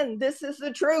amen, this is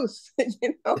the truth.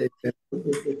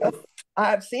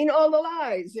 I've seen all the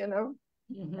lies, And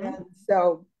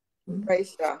so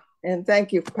praise God. And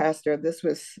thank you, Pastor. This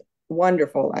was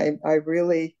wonderful. I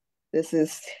really, this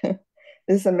is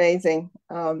amazing.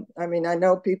 I mean, I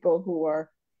know people who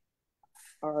are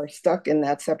stuck in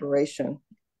that separation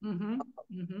in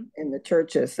the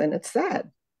churches, and it's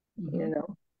sad,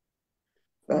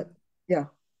 but yeah,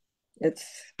 it's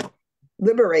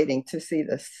liberating to see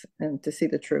this and to see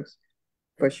the truth,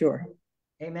 for sure.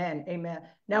 Amen.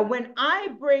 Now, when I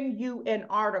bring you an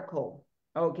article,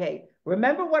 okay,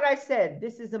 remember what I said,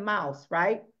 this is a mouse,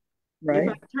 right? If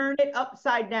I turn it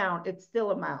upside down, it's still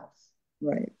a mouse.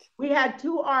 Right. We had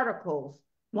two articles,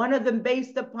 one of them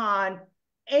based upon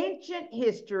ancient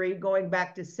history going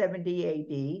back to 70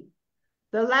 AD.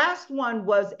 The last one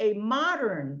was a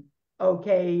modern, a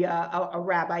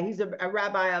rabbi. He's a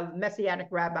rabbi, a Messianic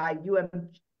rabbi,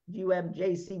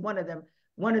 UMJC, one of them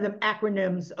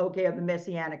acronyms, of the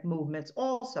Messianic movements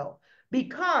also.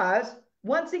 Because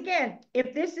once again,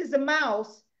 if this is a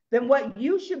mouse, then what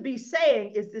you should be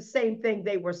saying is the same thing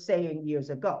they were saying years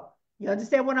ago. You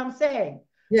understand what I'm saying?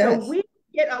 Yes. So we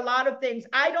get a lot of things.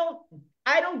 I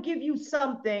don't give you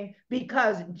something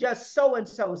because just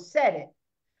so-and-so said it.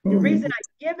 The reason I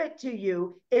give it to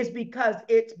you is because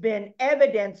it's been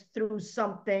evidenced through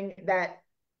something that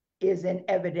is in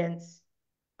evidence,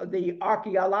 the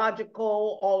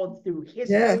archaeological, through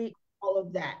history, all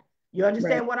of that. You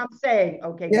understand what I'm saying?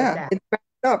 Okay, yeah, it's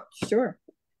backed up, sure.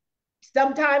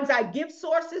 Sometimes I give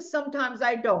sources, sometimes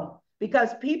I don't.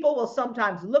 Because people will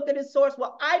sometimes look at his source.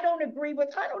 Well, I don't agree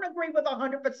with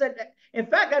 100%. In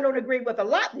fact, I don't agree with a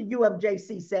lot that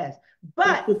UMJC says.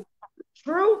 But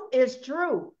truth is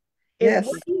true. If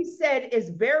what he said is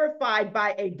verified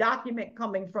by a document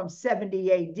coming from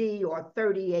 70 AD or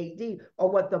 30 AD, or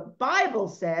what the Bible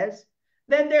says,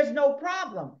 then there's no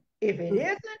problem. If it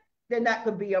isn't, then that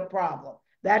could be a problem.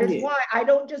 That is why I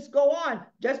don't just go on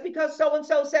just because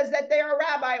so-and-so says that they are a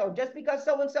rabbi, or just because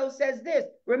so-and-so says this.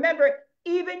 Remember,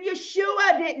 even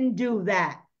Yeshua didn't do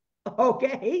that.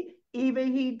 Okay?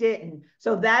 Even he didn't.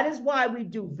 So that is why we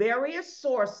do various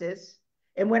sources.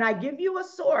 And when I give you a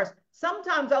source,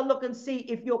 sometimes I'll look and see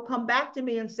if you'll come back to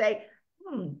me and say,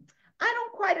 I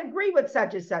don't quite agree with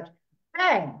such and such.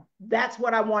 Bang, that's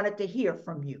what I wanted to hear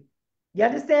from you. You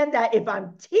understand that if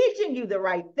I'm teaching you the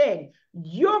right thing,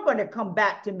 you're going to come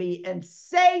back to me and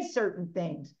say certain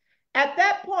things. At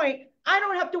that point, I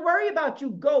don't have to worry about you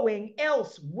going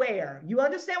elsewhere. You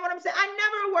understand what I'm saying? I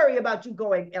never worry about you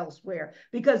going elsewhere,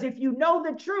 because if you know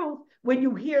the truth, when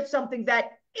you hear something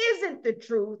that isn't the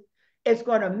truth, it's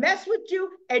going to mess with you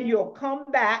and you'll come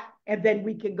back and then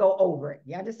we can go over it.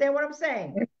 You understand what I'm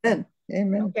saying? Amen.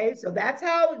 Amen. Okay, so that's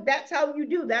how you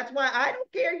do. That's why I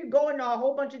don't care you go into a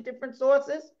whole bunch of different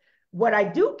sources. What I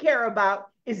do care about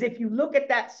is if you look at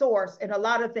that source, and a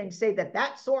lot of things say that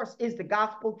that source is the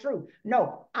gospel truth.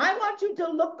 No, I want you to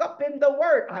look up in the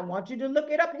word. I want you to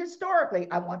look it up historically.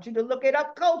 I want you to look it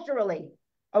up culturally.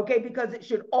 Okay, because it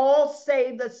should all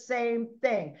say the same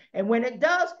thing. And when it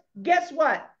does, guess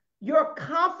what? Your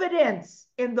confidence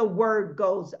in the word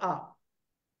goes up.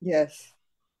 Yes.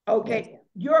 Okay, yes.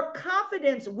 Your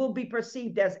confidence will be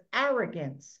perceived as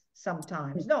arrogance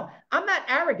sometimes. No, I'm not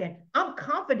arrogant. I'm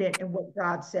confident in what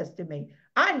God says to me.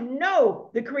 I know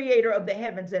the creator of the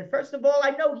heavens. And first of all,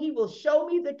 I know he will show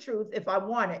me the truth if I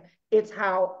want it. It's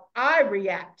how I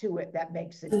react to it that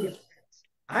makes a difference.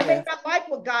 I may not like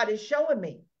what God is showing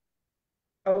me.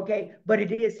 Okay, but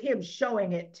it is him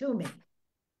showing it to me.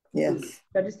 Yes.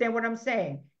 You understand what I'm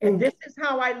saying? And this is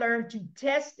how I learned to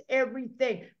test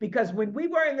everything. Because when we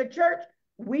were in the church,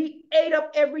 we ate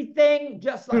up everything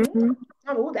just like,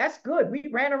 oh, that's good. We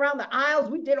ran around the aisles.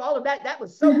 We did all of that. That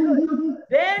was so good.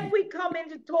 Then we come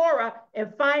into Torah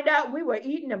and find out we were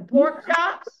eating them pork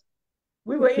chops.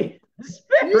 We were eating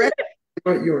spit.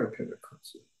 But you're a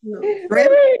Pentecostal. No. We were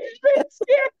eating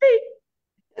spit.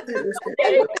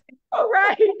 All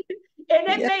right. And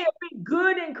it may have been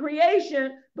good in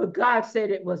creation, but God said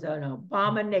it was an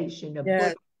abomination to put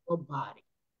in your body.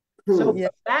 So from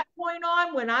that point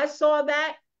on, when I saw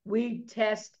that, we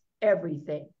test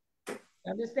everything.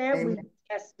 Understand? Amen. We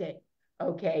test it.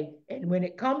 Okay. And when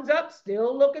it comes up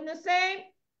still looking the same,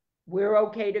 we're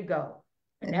okay to go.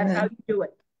 And that's how you do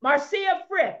it. Marcia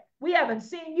Fripp, we haven't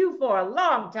seen you for a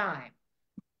long time.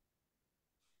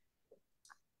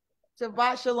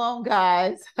 Shabbat shalom,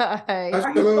 guys. Hi.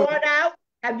 Are you thought out?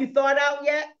 Have you thought out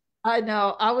yet? I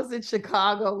know. I was in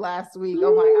Chicago last week.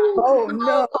 Oh my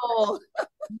God. Oh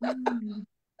no.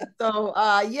 So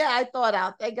yeah, I thought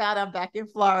out. Thank God I'm back in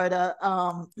Florida.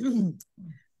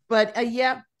 But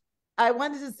yeah, I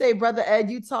wanted to say, Brother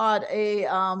Ed, you taught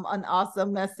an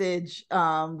awesome message,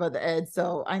 Brother Ed.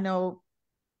 So I know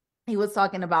he was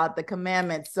talking about the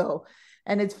commandments. So,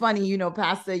 and it's funny, you know,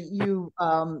 Pastor, you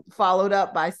followed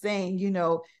up by saying, you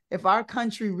know, if our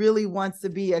country really wants to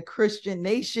be a Christian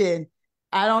nation,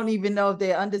 I don't even know if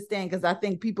they understand, because I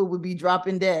think people would be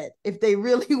dropping dead if they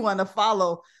really want to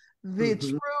follow the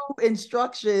true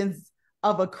instructions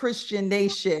of a Christian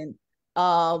nation.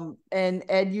 And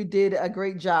Ed, you did a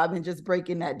great job in just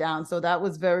breaking that down. So that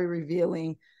was very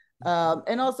revealing.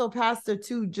 And also Pastor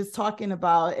too, just talking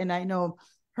about, and I know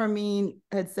Hermine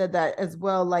had said that as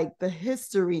well, like the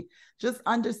history, just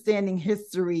understanding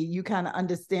history, you kind of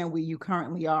understand where you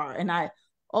currently are. And I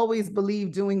always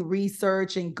believe doing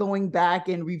research and going back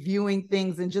and reviewing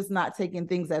things and just not taking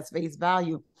things as face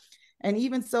value. And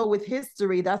even so with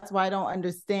history, that's why I don't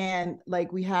understand,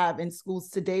 like we have in schools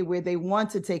today where they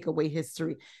want to take away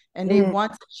history and they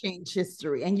want to change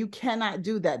history. And you cannot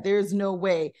do that. There's no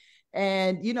way.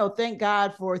 And, you know, thank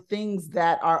God for things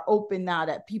that are open now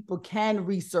that people can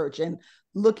research and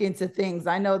look into things.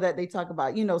 I know that they talk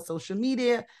about, you know, social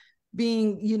media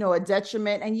being, you know, a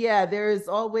detriment. And yeah, there is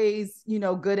always, you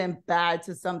know, good and bad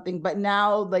to something. But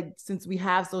now, like, since we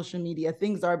have social media,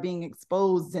 things are being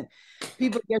exposed and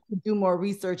people get to do more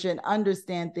research and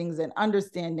understand things and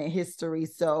understand their history.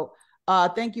 So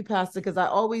thank you, Pastor, because I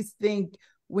always think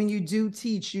when you do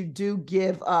teach, you do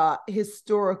give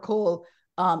historical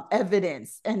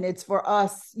evidence. And it's for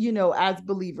us, you know, as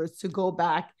believers to go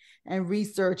back and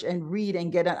research and read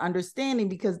and get an understanding,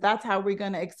 because that's how we're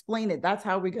going to explain it. That's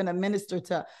how we're going to minister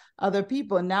to other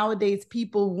people. Nowadays,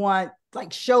 people want,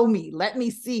 like, show me, let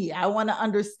me see, I want to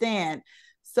understand.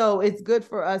 So it's good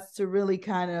for us to really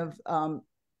kind of,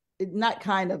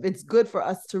 it's good for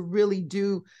us to really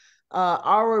do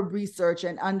our research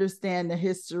and understand the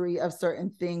history of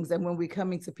certain things. And when we're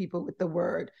coming to people with the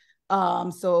word.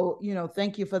 So, you know,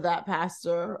 thank you for that,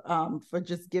 Pastor, for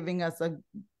just giving us a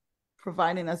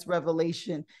providing us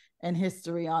revelation and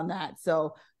history on that.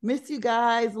 So miss you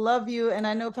guys, love you. And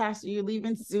I know, Pastor, you're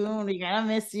leaving soon. We're gonna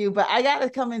miss you, but I gotta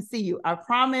come and see you. I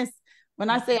promise. When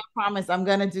I say I promise, I'm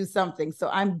gonna do something. So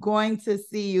I'm going to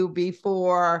see you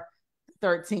before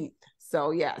 13th.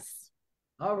 So yes.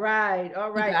 All right.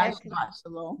 All right. Excellent.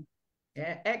 Shalom.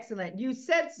 Yeah, excellent. You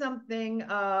said something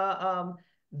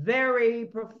very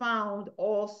profound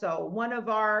also. One of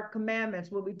our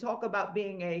commandments when we talk about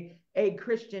being a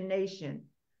Christian nation,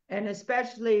 and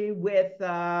especially with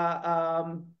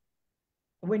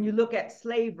when you look at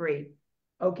slavery,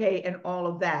 okay, and all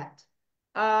of that.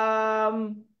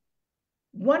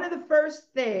 One of the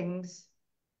first things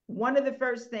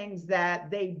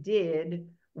that they did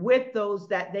with those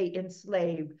that they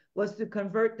enslaved was to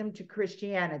convert them to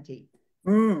Christianity.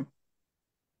 Okay,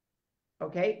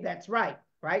 that's right,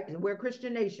 right? We're a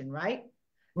Christian nation, right?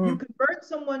 You convert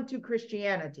someone to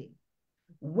Christianity.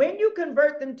 When you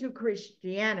convert them to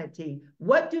Christianity,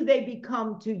 what do they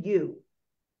become to you?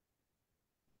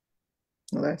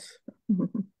 Less.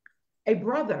 A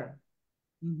brother.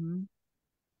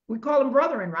 We call them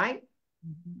brethren, right?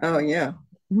 Oh, yeah.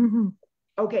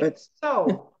 Okay,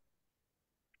 so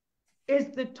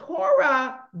is the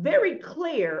Torah very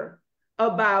clear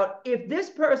about if this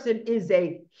person is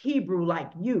a Hebrew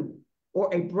like you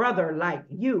or a brother like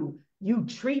you, you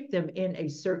treat them in a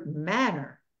certain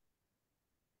manner?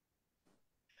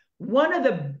 One of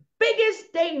the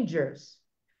biggest dangers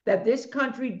that this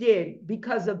country did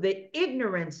because of the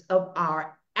ignorance of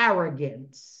our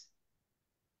arrogance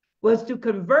was to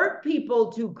convert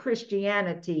people to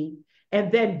Christianity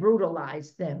and then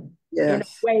brutalize them in a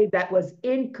way that was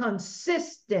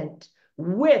inconsistent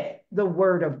with the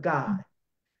word of God.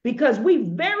 Because we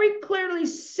very clearly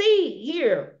see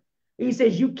here, he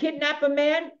says, you kidnap a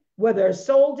man, whether it's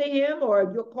sold to him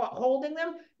or you're caught holding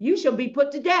them, you shall be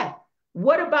put to death.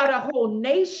 What about a whole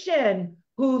nation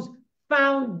whose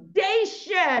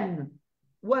foundation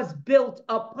was built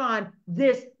upon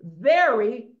this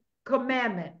very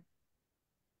commandment?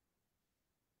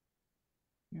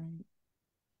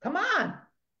 Come on.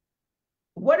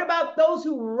 What about those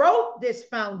who wrote this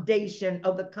foundation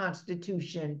of the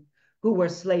Constitution who were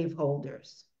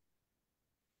slaveholders?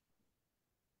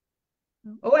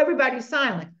 Oh, everybody's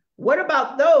silent. What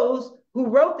about those who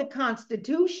wrote the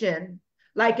Constitution,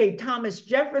 like a Thomas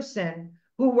Jefferson,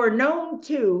 who were known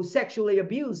to sexually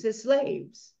abuse his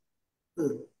slaves?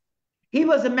 He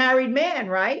was a married man,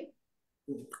 right?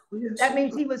 Yes. That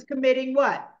means he was committing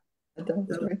what?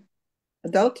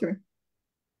 Adultery.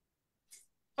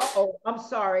 Uh-oh, I'm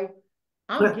sorry.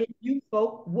 I'm getting you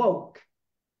folk woke.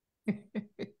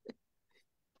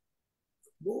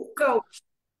 So,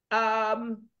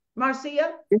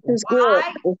 Marcia? This is good.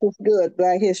 This is good.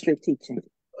 Black history teaching.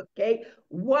 Okay.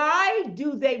 Why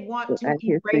do they want to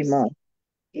erase?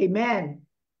 Amen.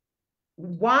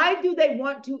 Why do they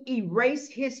want to erase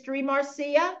history,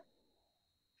 Marcia?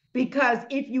 Because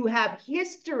if you have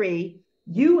history,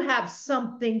 you have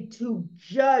something to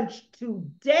judge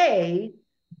today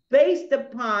based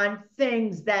upon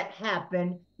things that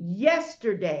happened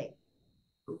yesterday.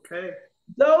 Okay.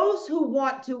 Those who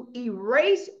want to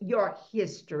erase your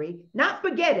history, not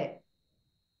forget it.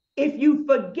 If you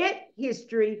forget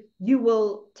history, you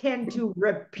will tend to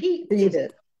repeat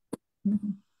it.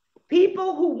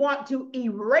 People who want to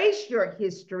erase your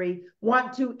history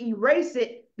want to erase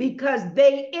it because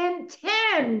they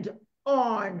intend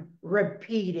on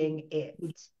repeating it.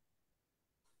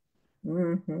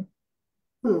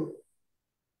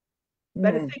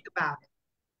 Better think about it.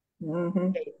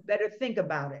 Okay, better think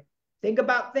about it. Think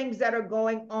about things that are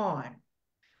going on.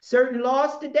 Certain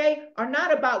laws today are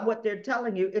not about what they're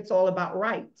telling you. It's all about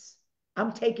rights.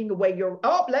 I'm taking away your,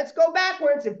 let's go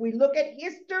backwards. If we look at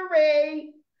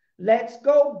history, let's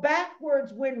go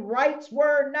backwards when rights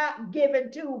were not given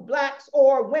to Blacks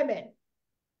or women.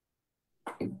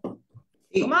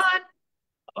 Come on.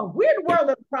 A weird world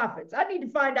of prophets. I need to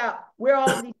find out where all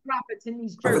of these prophets in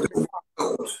these churches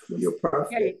are.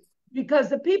 Okay. Because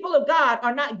the people of God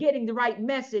are not getting the right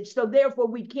message, so therefore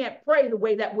we can't pray the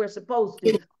way that we're supposed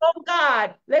to. Oh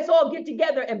God, let's all get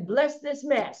together and bless this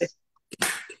mess.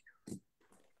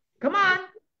 Come on.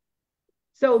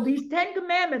 So these 10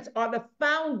 commandments are the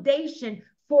foundation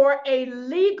for a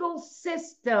legal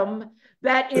system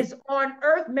that is on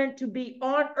earth, meant to be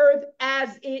on earth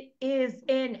as it is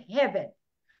in heaven.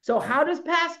 So how does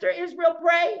Pastor Israel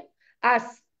pray? I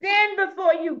stand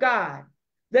before you, God,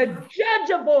 the judge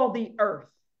of all the earth,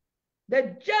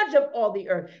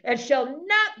 and shall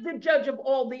not the judge of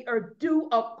all the earth do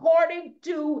according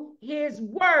to his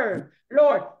word?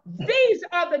 Lord, these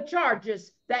are the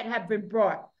charges that have been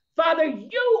brought. Father,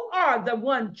 you are the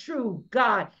one true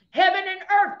God. Heaven and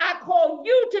earth, I call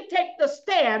you to take the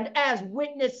stand as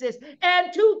witnesses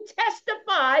and to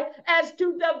testify as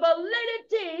to the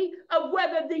validity of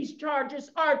whether these charges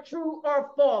are true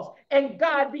or false. And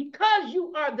God, because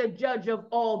you are the judge of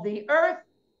all the earth,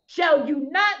 shall you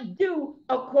not do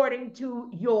according to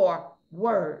your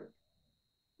word?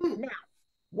 Now,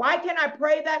 why can I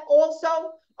pray that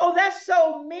also? Oh, that's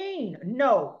so mean.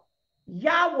 No.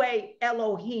 Yahweh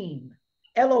Elohim.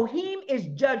 Elohim is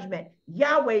judgment.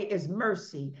 Yahweh is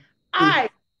mercy. I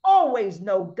always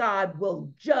know God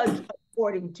will judge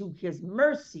according to his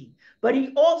mercy. But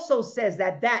he also says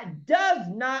that that does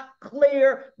not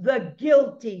clear the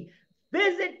guilty,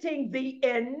 visiting the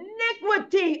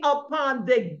iniquity upon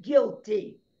the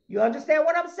guilty. You understand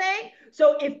what I'm saying?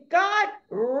 So if God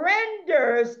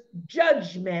renders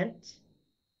judgment,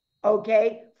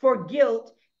 okay, for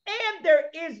guilt, and there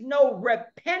is no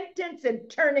repentance and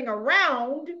turning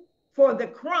around for the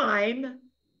crime,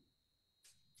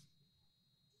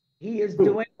 he is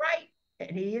doing right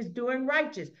and he is doing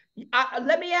righteous.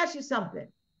 Let me ask you something.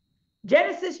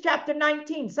 Genesis chapter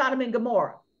 19, Sodom and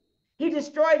Gomorrah. He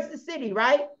destroys the city,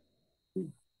 right?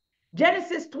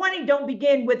 Genesis 20 don't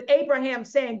begin with Abraham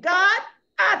saying, God,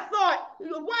 I thought,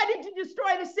 why did you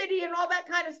destroy the city and all that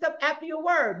kind of stuff after your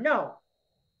word? No.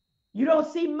 You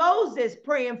don't see Moses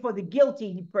praying for the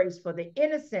guilty. He prays for the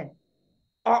innocent.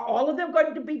 Are all of them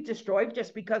going to be destroyed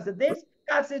just because of this?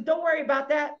 God says, don't worry about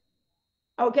that.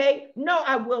 Okay? No,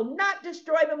 I will not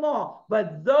destroy them all.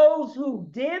 But those who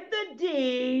did the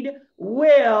deed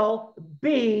will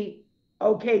be,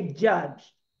 okay,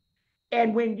 judged.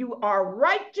 And when you are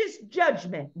righteous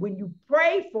judgment, when you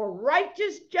pray for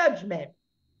righteous judgment,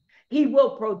 he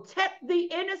will protect the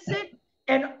innocent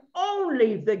and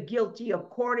only the guilty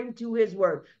according to his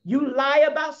word. You lie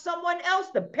about someone else,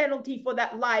 the penalty for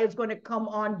that lie is going to come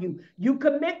on you. You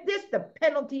commit this, the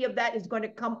penalty of that is going to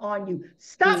come on you.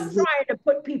 Stop trying to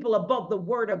put people above the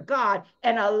word of God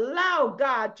and allow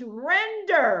God to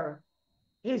render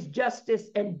his justice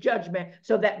and judgment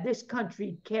so that this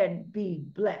country can be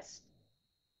blessed.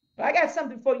 I got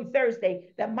something for you Thursday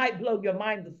that might blow your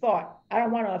mind of thought. I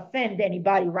don't want to offend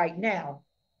anybody right now,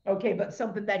 okay, but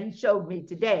something that he showed me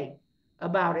today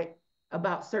about it,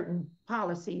 about certain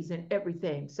policies and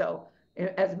everything. So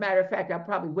as a matter of fact, I'll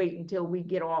probably wait until we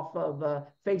get off of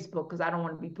Facebook because I don't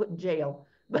want to be put in jail.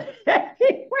 But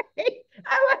anyway,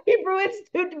 I want Hebrew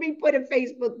Institute to be put in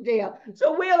Facebook jail.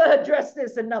 So we'll address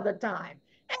this another time.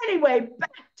 Anyway,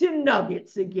 back to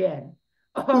nuggets again.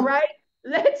 All right.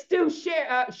 Let's do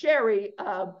Sherry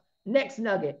next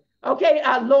nugget. Okay,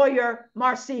 lawyer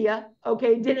Marcia.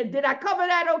 Okay, did I cover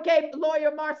that? Okay,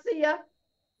 lawyer Marcia.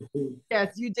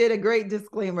 Yes, you did a great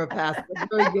disclaimer, Pastor.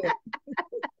 Very good.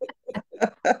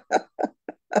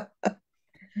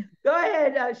 Go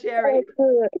ahead, Sherry.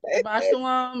 Shabbat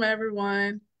shalom,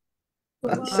 everyone.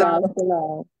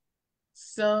 Shalom.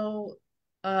 So,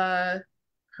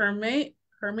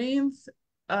 Hermine's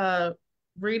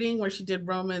reading where she did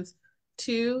Romans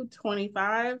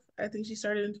 2:25. I think she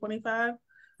started in 25.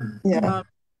 Yeah.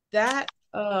 That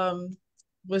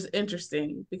was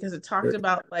interesting because it talked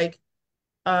about like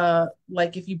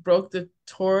if you broke the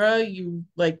Torah, you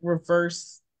like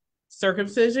reverse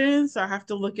circumcision. So I have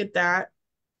to look at that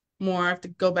more. I have to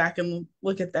go back and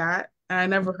look at that. And I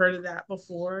never heard of that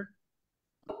before.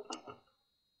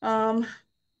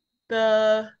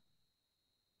 The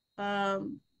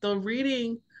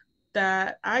reading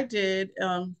that I did,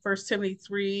 1 Timothy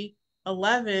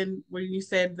 3:11, where you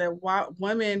said that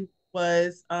women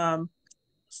was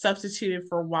substituted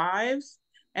for wives,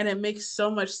 and it makes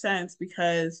so much sense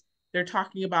because they're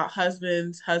talking about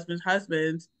husbands,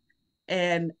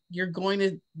 and you're going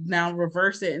to now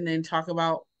reverse it and then talk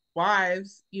about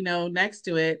wives, next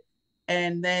to it,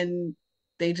 and then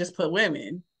they just put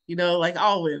women, like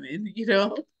all women,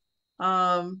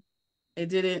 it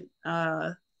didn't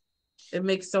it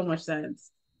makes so much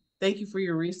sense. Thank you for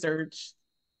your research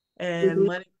and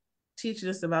teaching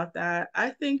us about that.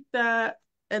 I think that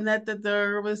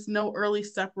there was no early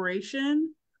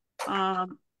separation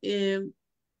in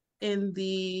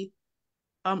the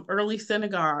early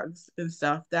synagogues and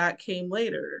stuff. That came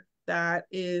later. That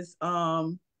is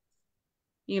I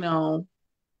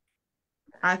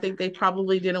think they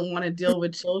probably didn't want to deal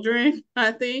with children.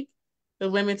 I think the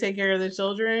women take care of the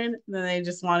children, and then they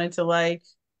just wanted to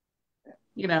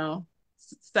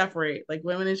separate like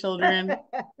women and children,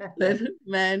 then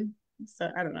men. So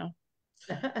I don't know.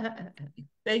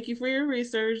 Thank you for your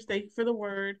research. Thank you for the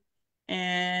word,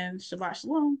 and Shabbat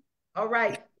Shalom. All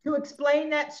right. To explain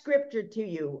that scripture to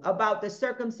you about the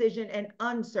circumcision and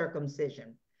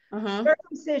uncircumcision.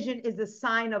 Circumcision is a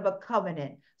sign of a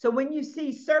covenant. So when you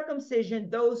see circumcision,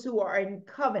 those who are in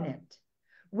covenant,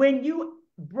 when you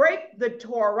break the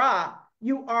Torah,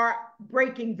 you are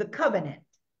breaking the covenant.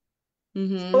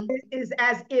 So it is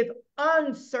as if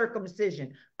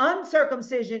uncircumcision.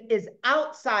 Uncircumcision is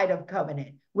outside of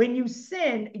covenant. When you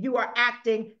sin, you are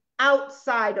acting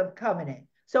outside of covenant.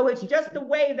 So it's just the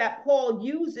way that Paul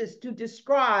uses to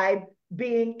describe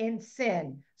being in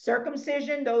sin.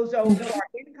 Circumcision, those who are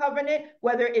in covenant,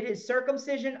 whether it is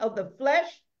circumcision of the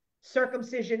flesh,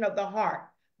 circumcision of the heart.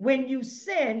 When you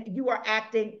sin, you are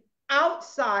acting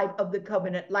outside of the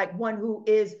covenant like one who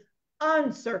is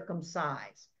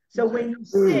uncircumcised. So when you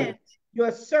sin,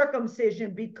 your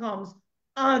circumcision becomes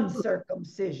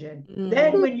uncircumcision.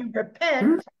 Then when you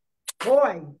repent,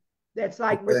 boy, that's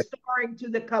like restoring to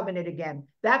the covenant again.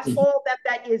 That's all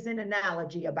that is an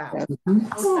analogy about.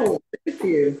 Oh, thank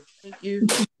you. Thank you.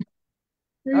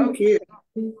 Thank you.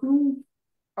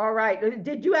 All right.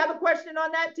 Did you have a question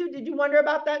on that too? Did you wonder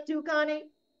about that too, Connie?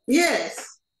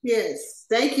 Yes.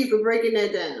 Thank you for breaking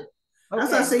that down. Okay.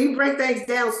 That's why I say you break things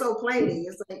down so plainly.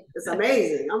 It's like it's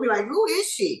amazing. I'll be like, who is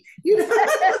she? You know.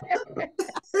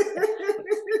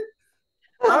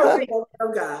 All right. Oh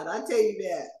God, I tell you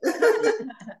that.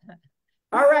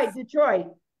 All right, Detroit.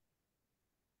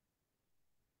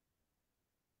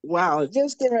 Wow,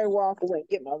 just getting ready to walk away,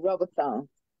 get my rubber thumb.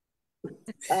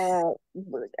 I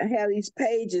have these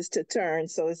pages to turn,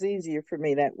 so it's easier for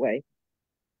me that way.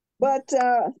 But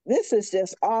this is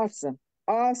just awesome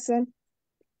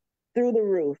through the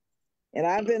roof. And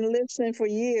I've been listening for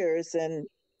years, and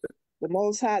the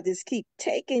Most High just keep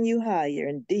taking you higher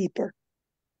and deeper.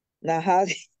 Now, how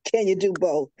can you do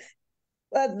both?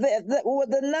 But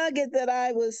the nugget that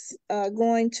I was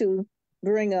going to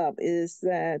bring up is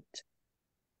that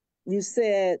you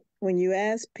said when you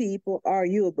ask people, are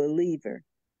you a believer?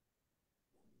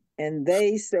 And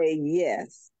they say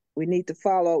yes. We need to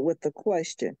follow up with the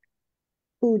question,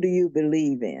 who do you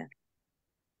believe in?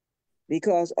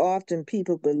 Because often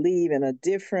people believe in a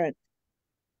different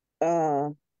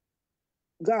God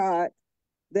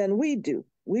than we do.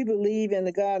 We believe in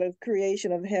the God of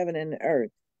creation of heaven and earth,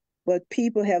 but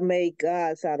people have made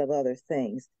gods out of other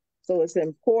things. So it's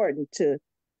important to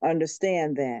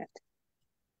understand that.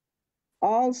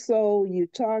 Also, you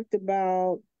talked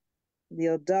about the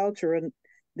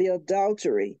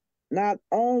adultery, not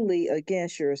only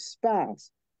against your spouse,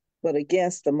 but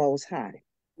against the Most High,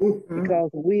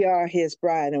 because we are his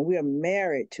bride and we are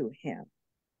married to him.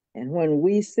 And when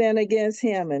we sin against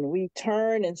him and we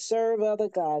turn and serve other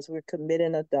gods, we're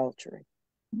committing adultery,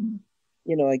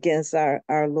 you know, against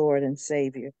our Lord and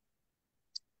Savior.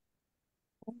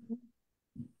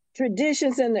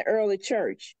 Traditions in the early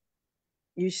church.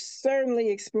 You certainly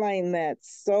explained that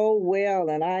so well,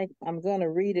 and I'm going to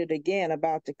read it again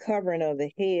about the covering of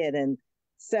the head and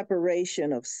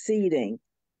separation of seating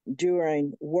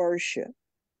during worship.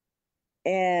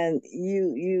 And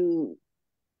you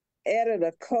added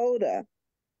a coda.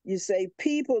 You say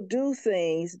people do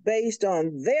things based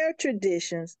on their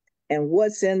traditions and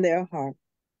what's in their heart.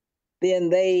 Then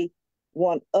they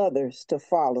want others to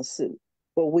follow suit.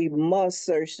 But we must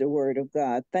search the word of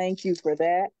God. Thank you for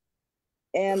that.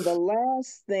 And the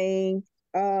last thing,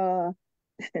 and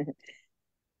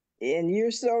you're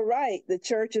so right, the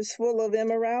church is full of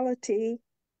immorality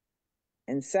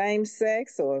and same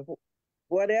sex or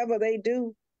whatever they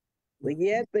do, but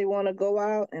yet they want to go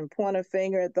out and point a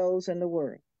finger at those in the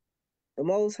world. The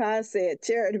Most High said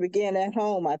charity began at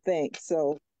home, I think.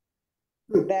 So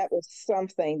that was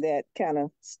something that kind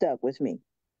of stuck with me.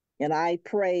 And I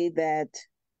pray that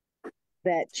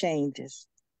that changes,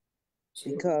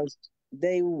 because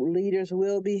leaders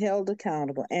will be held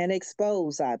accountable and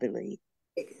exposed, I believe,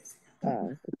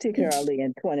 particularly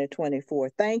in 2024.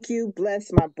 Thank you. Bless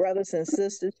my brothers and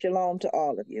sisters. Shalom to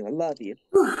all of you. I love you.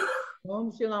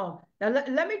 Shalom, shalom. Now,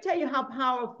 let me tell you how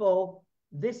powerful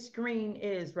this screen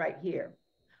is right here.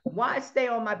 Why stay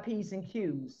on my P's and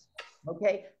Q's?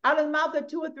 Okay. Out of the mouth of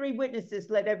 2 or 3 witnesses,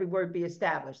 let every word be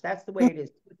established. That's the way it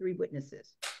is. 2 or 3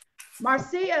 witnesses.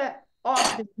 Marcia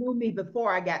Austin knew me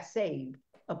before I got saved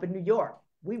up in New York.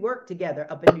 We worked together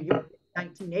up in New York in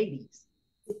the 1980s.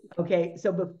 Okay.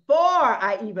 So before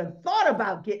I even thought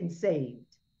about getting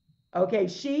saved, okay,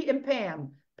 she and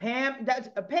Pam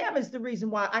is the reason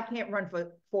why I can't run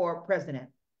for president.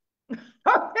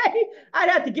 Okay, I'd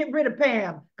have to get rid of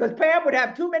Pam because Pam would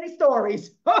have too many stories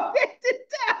to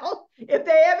tell. If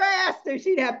they ever asked her,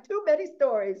 she'd have too many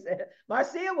stories.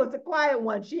 Marcia was the quiet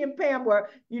one. She and Pam were,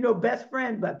 best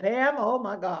friends, but Pam, oh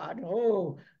my God,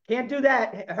 Can't do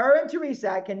that. Her and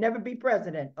Teresa can never be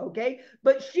president, okay?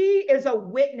 But she is a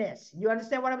witness. You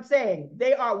understand what I'm saying?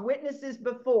 They are witnesses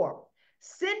before.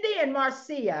 Cindy and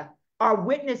Marcia are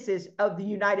witnesses of the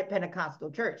United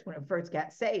Pentecostal Church when it first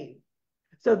got saved.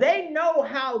 So they know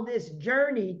how this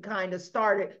journey kind of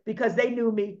started because they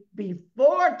knew me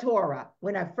before Torah.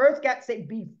 When I first got saved,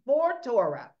 before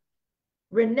Torah.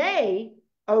 Renee,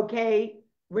 okay,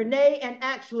 Renee and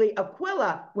actually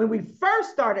Aquila, when we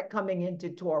first started coming into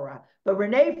Torah, but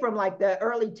Renee from like the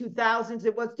early 2000s,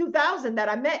 it was 2000 that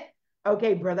I met,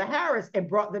 okay, Brother Harris, and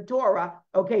brought the Torah,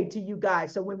 okay, to you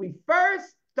guys. So when we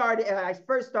first started, I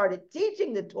first started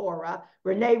teaching the Torah,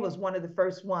 Renee was one of the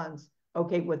first ones,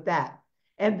 okay, with that.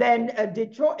 And then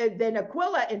then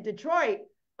Aquila in Detroit,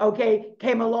 okay,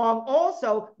 came along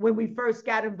also when we first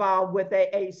got involved with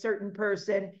a certain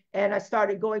person, and I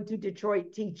started going to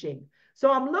Detroit teaching. So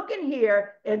I'm looking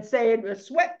here and saying the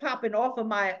sweat popping off of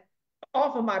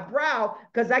my brow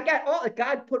because I got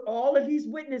God put all of these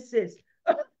witnesses.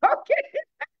 Okay,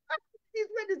 these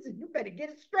witnesses, you better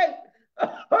get it straight.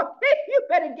 Okay, you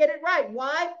better get it right.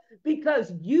 Why?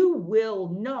 Because you will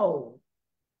know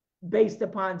based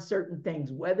upon certain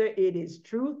things, whether it is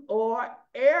truth or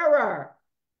error.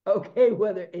 Okay,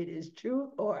 whether it is truth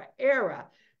or error.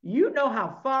 You know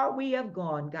how far we have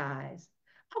gone, guys.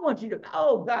 I want you to,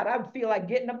 oh God, I feel like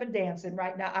getting up and dancing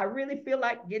right now. I really feel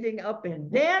like getting up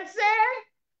and dancing.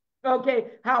 Okay,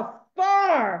 how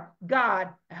far God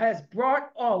has brought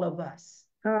all of us.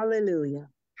 Hallelujah.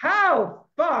 How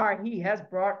far he has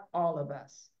brought all of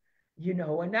us. You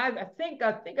know, and I think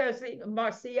I say,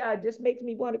 Marcia, it just makes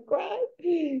me want to cry,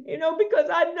 you know, because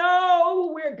I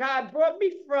know where God brought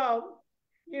me from.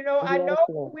 You know, I know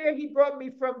where he brought me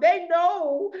from. They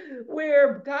know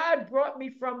where God brought me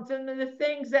from, to the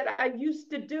things that I used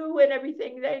to do and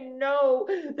everything. They know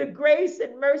the grace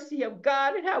and mercy of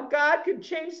God and how God can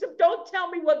change them. Don't tell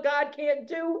me what God can't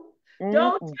do.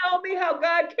 Don't tell me how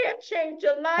God can't change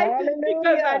your life. Hallelujah.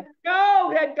 Because I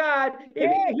know that God,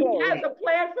 if he has a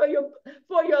plan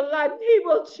for your life, he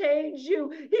will change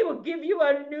you. He will give you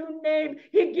a new name.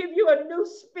 He'll give you a new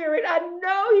spirit. I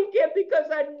know he can,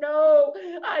 because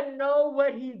I know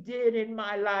what he did in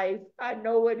my life. I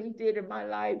know what he did in my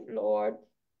life, Lord.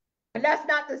 And that's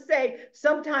not to say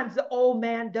sometimes the old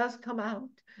man does come out.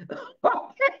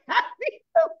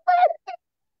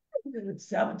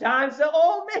 Sometimes the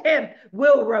old man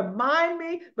will remind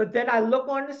me, but then I look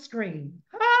on the screen.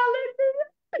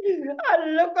 Hallelujah. I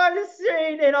look on the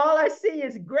screen and all I see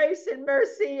is grace and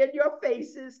mercy in your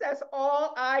faces. That's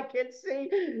all I can see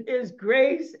is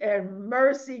grace and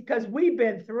mercy, because we've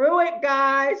been through it,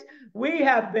 guys. We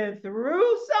have been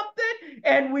through something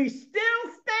and we still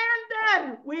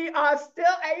standing. We are still,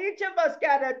 each of us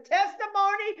got a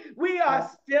testimony. We are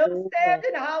still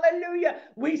standing. Hallelujah.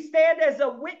 We stand as a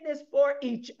witness for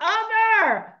each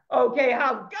other. Okay,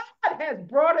 how God has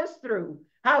brought us through.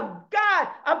 How God,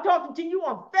 I'm talking to you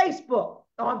on Facebook,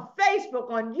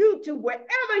 on YouTube,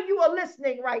 wherever you are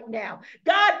listening right now.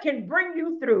 God can bring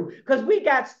you through, because we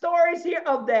got stories here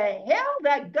of the hell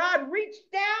that God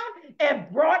reached down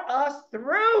and brought us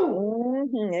through.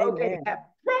 Okay,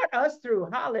 that brought us through.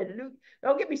 Hallelujah.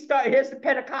 Don't get me started. Here's the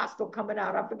Pentecostal coming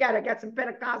out. I forgot I got some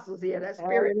Pentecostals here. That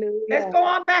spirit. Hallelujah. Let's go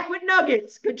on back with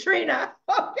nuggets, Katrina.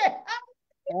 Okay.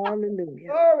 Hallelujah.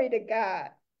 Glory to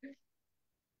God.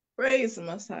 Praise the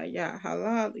Messiah.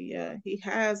 Hallelujah. He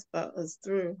has brought us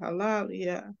through.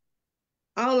 Hallelujah.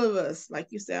 All of us, like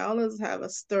you said, all of us have a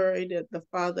story that the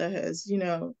Father has, you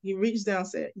know, he reached down and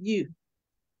said,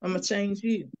 I'm going to change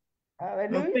you. Hallelujah.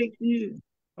 I'm going to fix you.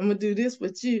 I'm going to do this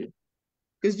with you,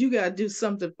 because you got to do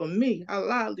something for me.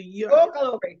 Hallelujah. Oh,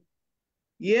 glory.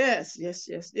 Yes.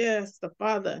 The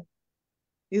Father,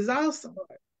 he's awesome.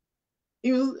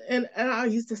 He was, and I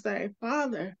used to say,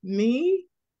 Father, me,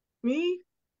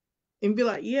 and be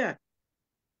like, yeah.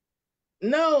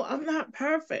 No, I'm not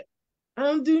perfect. I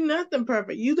don't do nothing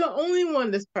perfect. You're the only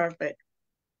one that's perfect.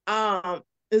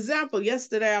 Example,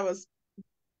 yesterday I was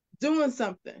doing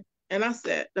something and I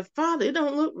said, the Father, it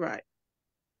don't look right.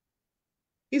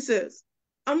 He says,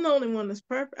 I'm the only one that's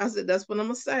perfect. I said, that's what I'm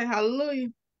gonna say. Hallelujah.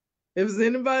 If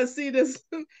anybody see this,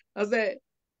 I said,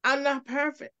 I'm not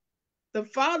perfect. The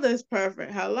Father is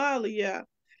perfect. Hallelujah.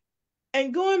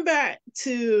 And going back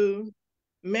to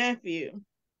Matthew,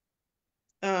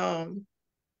 honor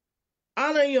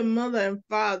your mother and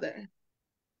father.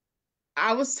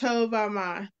 I was told by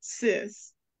my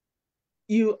sis,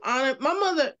 you honor my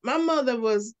mother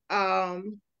was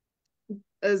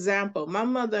example. My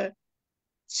mother,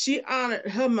 she honored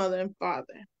her mother and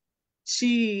father.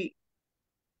 She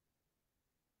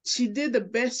did the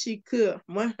best she could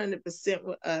 100%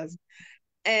 with us.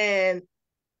 And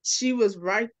she was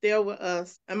right there with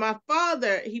us. And my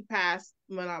father, he passed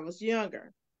when I was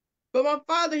younger. But my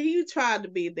father, he tried to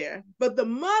be there. But the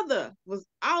mother was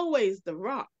always the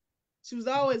rock. She was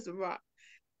always the rock.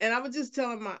 And I was just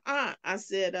telling my aunt, I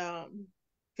said,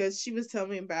 because she was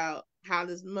telling me about how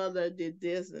this mother did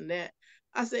this and that.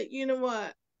 I said, you know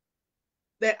what?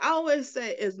 They always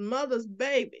say it's mother's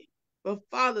baby, but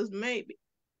father's maybe.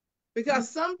 Because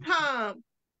sometimes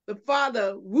the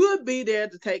father would be there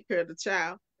to take care of the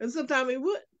child, and sometimes he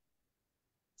wouldn't.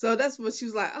 So that's what she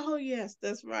was like, oh, yes,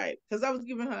 that's right. Because I was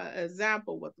giving her an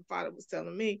example of what the father was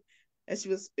telling me, and she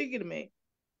was speaking to me.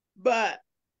 But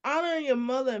honoring your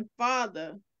mother and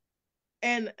father,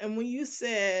 and when you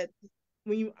said,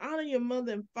 when you honor your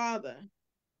mother and father,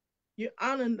 you're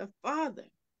honoring the Father.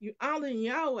 You're honoring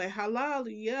Yahweh.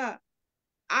 Hallelujah.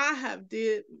 I have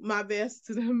did my best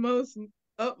to the most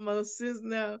utmost since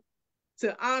now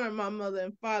to honor my mother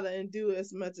and father and do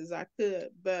as much as I could.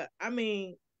 But I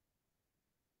mean,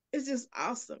 it's just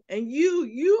awesome. And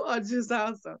you are just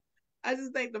awesome. I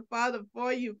just thank the Father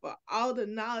for you, for all the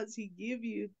knowledge he give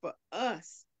you for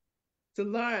us to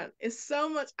learn. It's so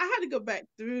much. I had to go back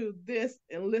through this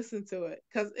and listen to it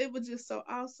because it was just so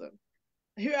awesome.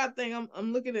 Here I think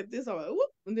I'm looking at this, I'm like, whoop,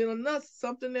 and then another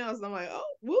something else. And I'm like,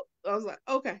 oh, whoop. I was like,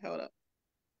 okay, hold up.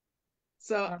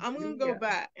 So I'm gonna go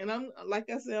back, and I'm like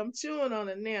I said, I'm chewing on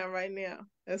it now, right now.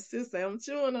 As sis say, I'm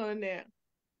chewing on it now.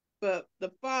 But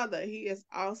the Father, he is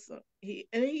awesome. He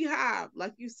have,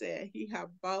 like you said, he have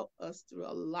brought us through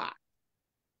a lot,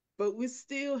 but we're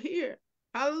still here.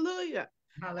 Hallelujah.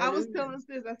 Hallelujah. I was telling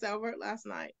sis, I said I worked last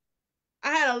night.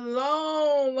 I had a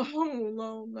long, long,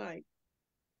 long night.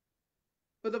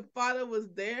 But the Father was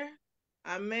there.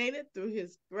 I made it through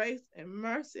his grace and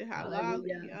mercy.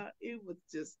 Hallelujah. It was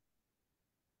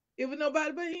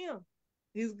nobody but him.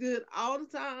 He's good all the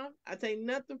time. I take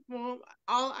nothing from him.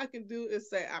 All I can do is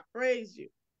say, I praise you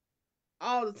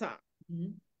all the time.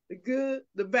 Mm-hmm. The good,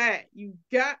 the bad. You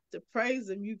got to praise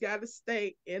him. You got to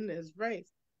stay in this race.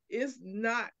 It's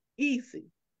not easy,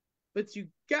 but you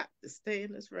got to stay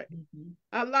in this race. Mm-hmm.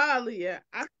 Hallelujah.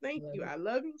 I thank you. I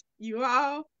love you. You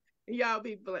all. And y'all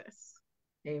be blessed.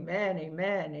 Amen,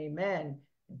 amen, amen.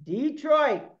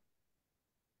 Detroit.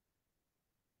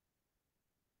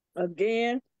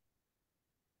 Again?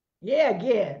 Yeah,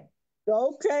 again.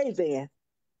 Okay, then.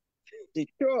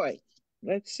 Detroit.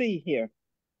 Let's see here.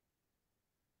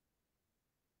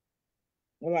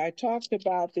 Well, I talked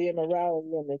about the immorality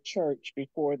in the church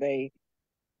before they,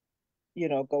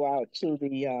 go out to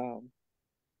the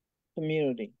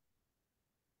community.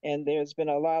 And there's been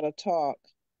a lot of talk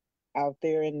out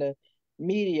there in the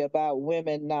media about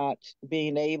women not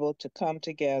being able to come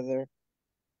together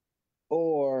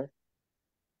or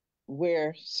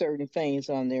wear certain things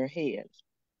on their heads.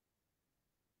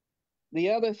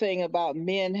 The other thing about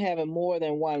men having more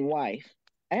than one wife,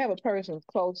 I have a person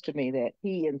close to me that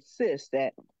he insists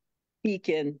that he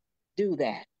can do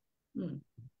that.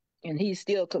 And he's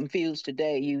still confused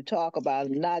today. You talk about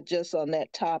it, not just on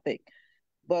that topic,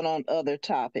 but on other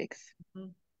topics. Mm-hmm.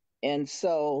 And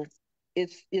so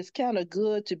it's kind of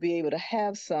good to be able to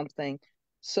have something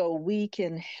so we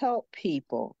can help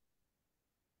people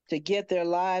to get their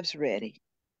lives ready,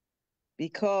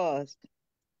 because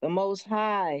the Most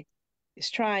High is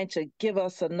trying to give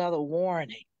us another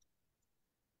warning.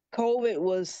 COVID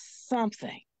was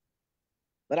something,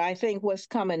 but I think what's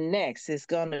coming next is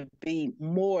going to be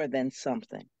more than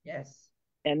something. Yes.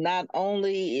 And not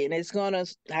only, and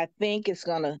I think it's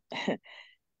going to,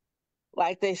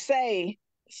 like they say,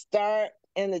 start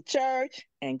in the church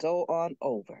and go on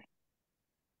over.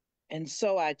 And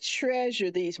so I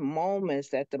treasure these moments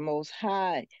that the Most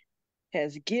High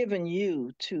has given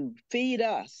you to feed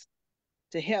us,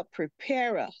 to help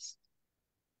prepare us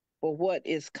for what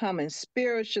is coming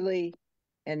spiritually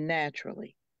and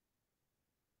naturally.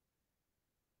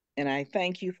 And I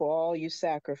thank you for all you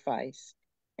sacrifice,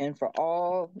 and for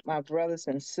all my brothers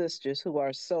and sisters who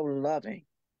are so loving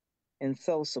and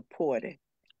so supportive.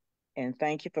 And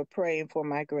thank you for praying for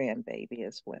my grandbaby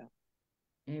as well.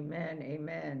 Amen,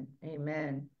 amen,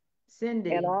 amen.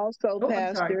 Cindy. And also,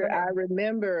 Pastor, I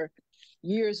remember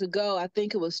years ago, I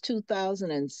think it was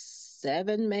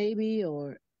 2007 maybe,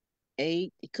 or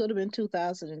 8. It could have been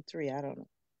 2003, I don't know.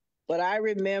 But I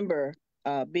remember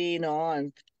being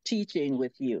on teaching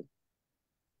with you.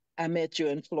 I met you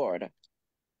in Florida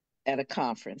at a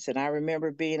conference, and I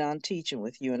remember being on teaching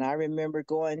with you, and I remember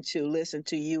going to listen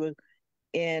to you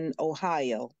in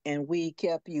Ohio, and we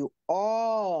kept you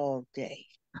all day.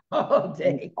 All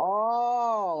day.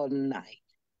 All night.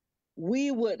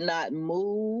 we would not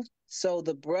move. So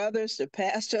the brothers, the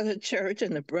pastor of the church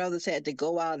and the brothers had to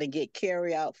go out and get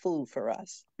carry out food for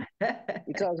us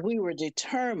because we were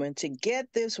determined to get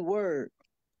this word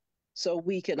so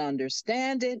we can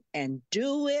understand it and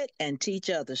do it and teach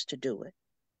others to do it.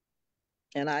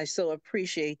 And I so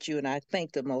appreciate you and I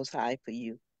thank the Most High for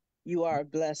you. You are a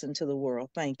blessing to the world.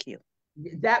 Thank you.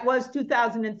 That was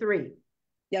 2003.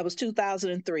 That was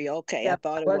 2003. Okay, I That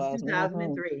thought it was was.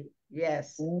 2003.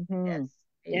 Yes. Yes.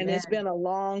 And it's Amen. been a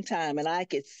long time, and I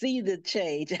could see the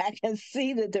change. I can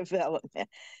see the development.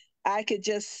 I could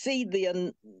just see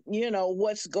the,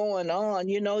 what's going on.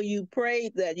 You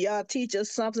prayed that y'all teach us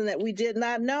something that we did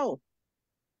not know.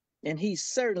 And he's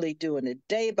certainly doing it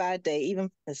day by day,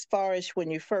 even as far as when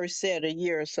you first said a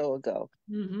year or so ago.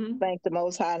 Thank the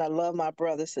Most High, and I love my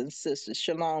brothers and sisters.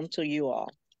 Shalom to you all.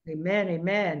 Amen,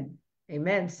 amen,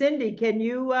 amen. Cindy, can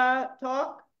you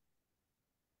talk?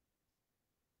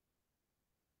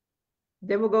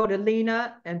 Then we'll go to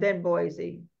Lena and then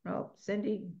Boise. Oh,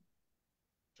 Cindy,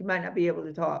 she might not be able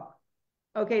to talk.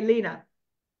 Okay, Lena.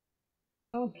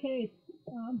 Okay.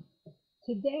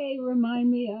 Today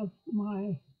remind me of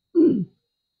my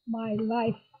my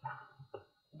life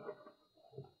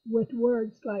with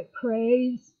words like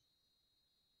praise,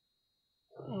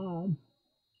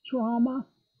 trauma,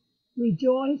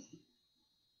 rejoice,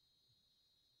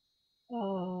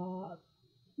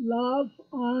 love,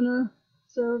 honor,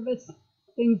 service,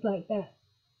 things like that.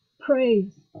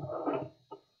 Praise,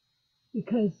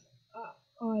 because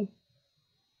I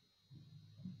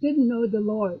didn't know the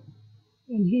Lord,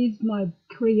 and He's my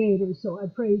creator, so I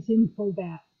praise Him for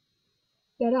that.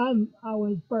 That I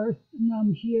was birthed and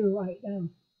I'm here right now.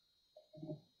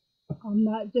 I'm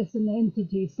not just an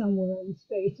entity somewhere in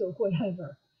space or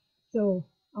whatever. So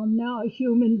I'm now a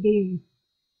human being.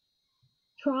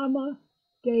 Trauma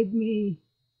gave me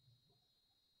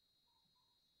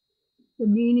the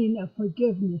meaning of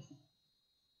forgiveness.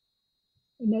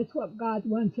 And that's what God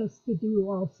wants us to do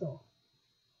also,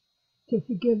 to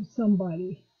forgive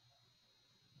somebody,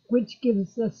 which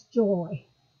gives us joy.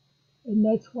 And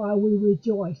that's why we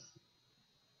rejoice,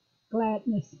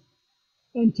 gladness,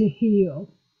 and to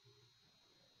heal.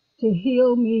 To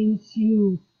heal means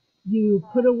you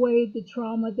put away the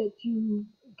trauma that you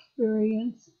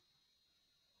experience.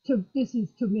 This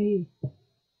is to me,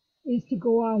 is to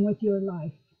go on with your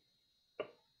life.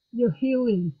 You're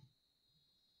healing.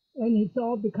 And it's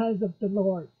all because of the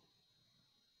Lord,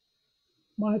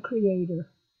 my creator.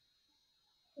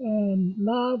 And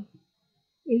love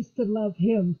is to love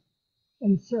Him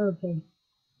and serve Him.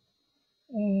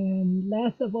 And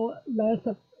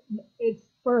it's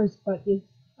first, but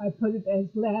I put it as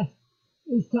last,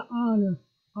 is to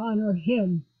honor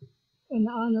Him and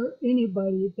honor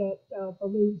anybody that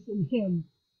believes in Him,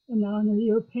 and honor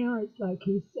your parents, like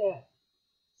He said.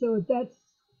 So that's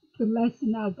the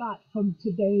lesson I got from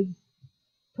today's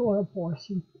Torah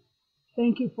portion.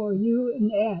 Thank you for you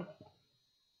and Ed.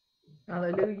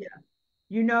 Hallelujah.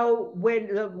 You know,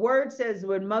 when the word says,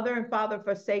 when mother and father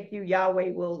forsake you,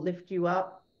 Yahweh will lift you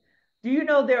up. Do you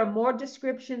know there are more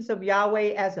descriptions of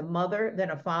Yahweh as a mother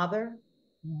than a father?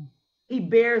 Yeah. He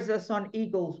bears us on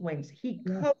eagle's wings. He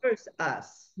covers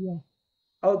us. Yeah.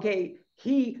 Okay.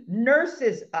 He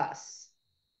nurses us,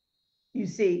 you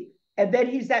see. And then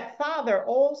he's that father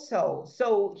also.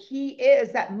 So he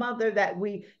is that mother that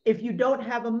if you don't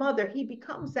have a mother, he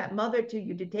becomes that mother to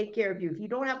you to take care of you. If you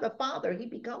don't have the father, he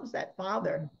becomes that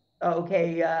father,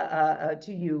 okay,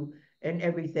 to you and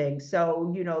everything.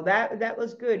 So, that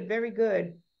was good. Very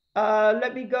good.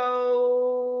 Let me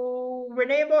go,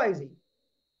 Renee Boise.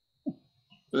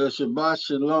 Well, Shabbat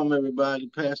Shalom, everybody.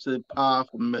 Pastor, a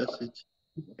powerful message.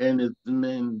 And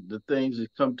the things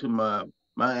that come to my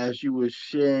as you were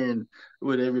sharing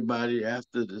with everybody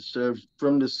after the service,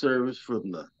 from the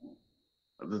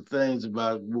things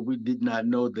about what we did not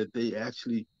know, that they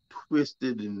actually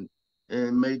twisted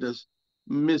and made us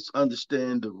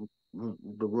misunderstand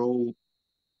the role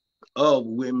of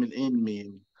women and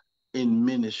men in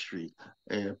ministry,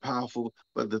 and powerful.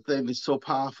 But the thing that's so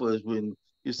powerful is when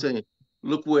you're saying,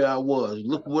 look where I was,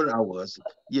 look what I was,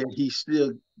 yet he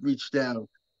still reached down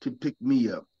to pick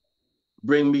me up,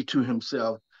 bring me to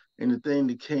himself. And the thing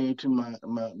that came to my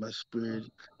spirit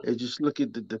is just look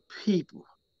at the people.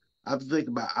 I think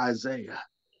about Isaiah.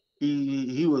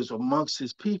 He was amongst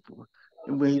his people.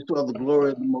 And when he saw the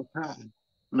glory of the Most High,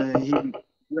 man, he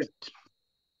wept.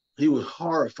 He was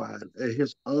horrified at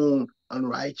his own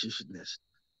unrighteousness.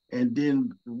 And then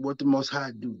what the Most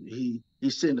High do? He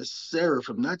sent a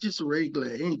seraphim, not just a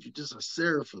regular angel, just a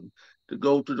seraphim, to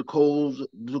go to the coals,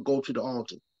 to go to the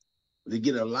altar, to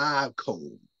get a live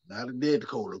coal not a dead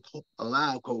cold, a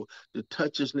live cold. To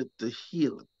touch his lip to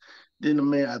heal him. Then the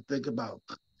man, I think about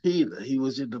Peter. He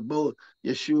was in the boat.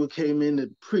 Yeshua came in to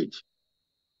preach.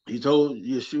 He told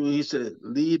Yeshua, he said,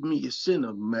 leave me a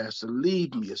sinner, master.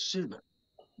 Leave me a sinner.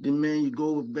 Then, man, you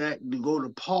go back, you go to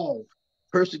Paul,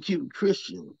 persecuted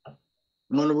Christian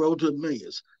on the road to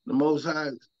Emmaus. The Most High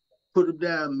put him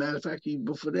down. Matter of fact,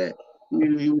 before that,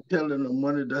 he was telling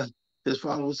him, his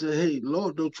followers said, hey,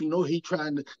 Lord, don't you know he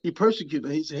persecuted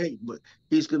him. He said, hey, but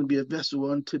he's going to be a vessel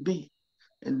unto me.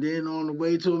 And then on the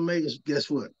way to Emmaus, guess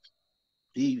what?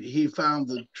 He found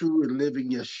the true and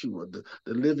living Yeshua,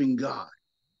 the living God,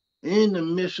 in the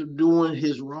midst of doing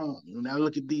his wrong. Now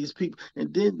look at these people.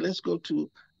 And then let's go to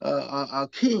our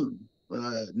king,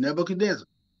 Nebuchadnezzar.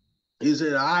 He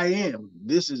said, I am,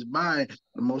 this is mine.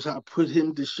 The Most High put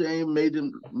him to shame, made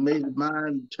his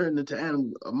mind turn into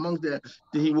animal. Among that,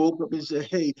 then he woke up and said,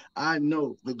 hey, I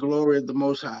know the glory of the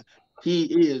Most High. He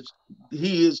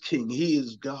is king, he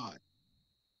is God.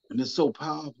 And it's so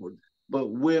powerful.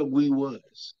 But where we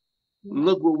was,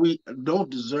 look what we don't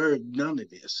deserve none of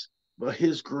this, but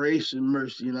his grace and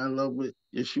mercy. And I love what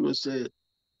Yeshua said,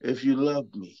 if you love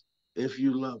me,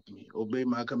 obey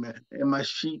my command, and my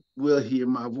sheep will hear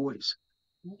my voice.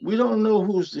 We don't know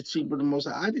who's the sheep of the Most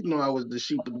High. I didn't know I was the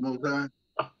sheep of the Most High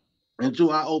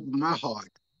until I opened my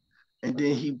heart. And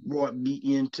then he brought me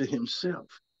into himself.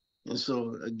 And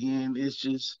so again, it's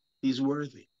just, he's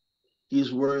worthy.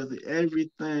 He's worthy.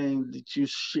 Everything that you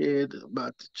shared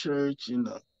about the church and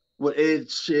what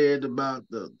Ed shared about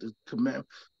the command,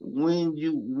 when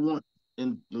you want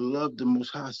and love the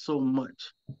Most High so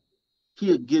much,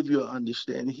 he'll give you an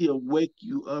understanding. He'll wake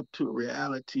you up to a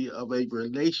reality of a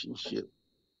relationship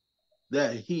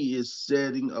that he is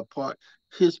setting apart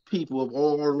his people of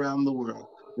all around the world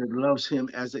that loves him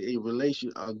as a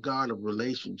God of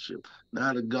relationship,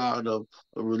 not a God of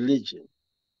a religion.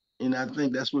 And I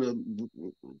think that's where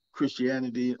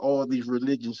Christianity and all these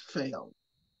religions fail.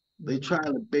 They try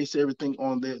to base everything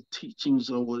on their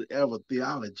teachings or whatever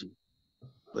theology,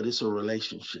 but it's a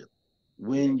relationship.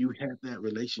 When you have that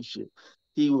relationship,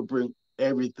 he will bring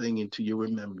everything into your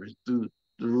remembrance through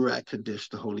the Ruach Kadesh,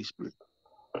 the Holy Spirit.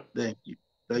 Thank you.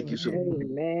 Thank you so much.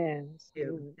 Amen.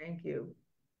 Thank you.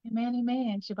 Amen,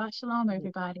 amen. Shabbat shalom,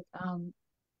 everybody.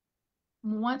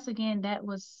 Once again, that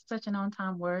was such an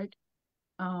on-time word.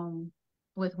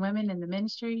 With women in the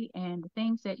ministry and the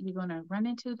things that you're going to run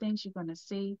into, things you're going to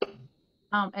see.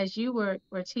 As you were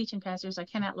teaching, pastors, I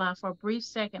cannot lie, for a brief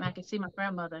second, I could see my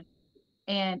grandmother,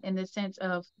 and in the sense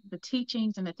of the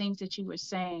teachings and the things that you were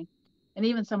saying, and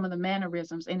even some of the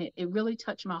mannerisms, and it really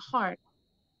touched my heart,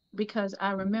 because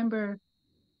I remember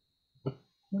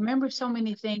so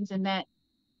many things, and that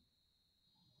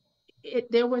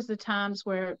there was the times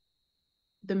where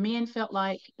the men felt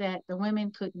like that the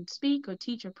women couldn't speak or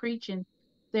teach or preach, and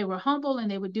they were humble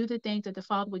and they would do the things that the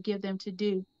Father would give them to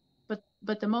do.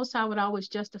 But the Most High would always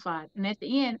justify it. And at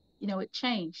the end, it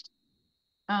changed.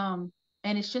 And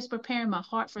it's just preparing my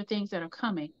heart for things that are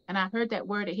coming. And I heard that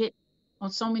word, it hit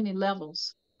on so many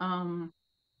levels,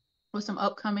 with some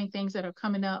upcoming things that are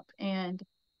coming up. And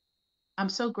I'm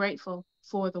so grateful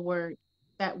for the word.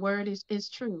 That word is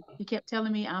true. He kept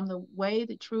telling me, I'm the way,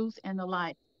 the truth, and the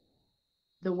light.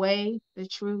 The way, the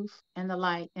truth, and the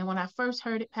light. And when I first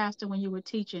heard it, Pastor, when you were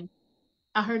teaching,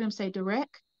 I heard him say,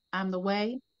 direct, I'm the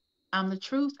way, I'm the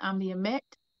truth, I'm the emet,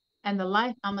 and the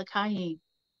life, I'm the Kayin.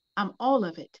 I'm all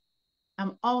of it.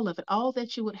 I'm all of it, all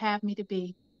that you would have me to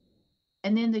be.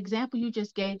 And then the example you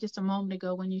just gave just a moment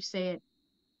ago when you said,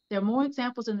 there are more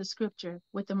examples in the scripture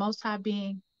with the Most High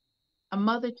being a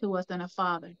mother to us than a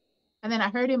father. And then I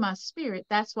heard in my spirit,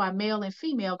 that's why male and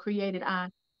female created I,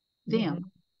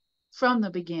 them, from the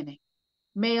beginning.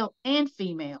 Male and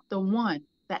female, the one,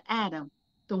 the atom,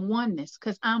 the oneness,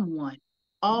 because I'm one,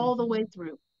 all the way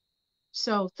through.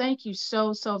 So thank you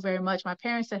so very much. My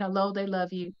parents said hello, they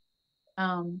love you.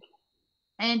 And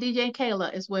DJ and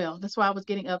Kayla as well. That's why I was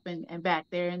getting up and back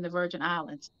there in the Virgin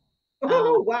Islands.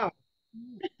 Oh, wow.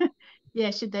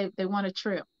 Yeah, they want a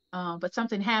trip. But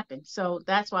something happened. So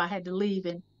that's why I had to leave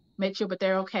and make sure, but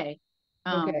they're okay.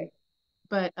 Okay.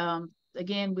 But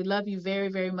again, we love you very,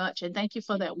 very much. And thank you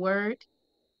for that word.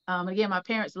 Again, my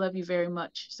parents love you very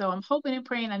much. So I'm hoping and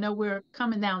praying. I know we're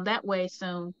coming down that way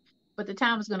soon, but the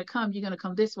time is going to come. You're going to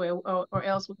come this way, or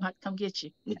else we'll have to come get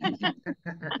you.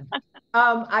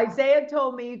 Isaiah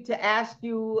told me to ask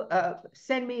you,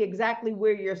 send me exactly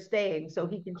where you're staying so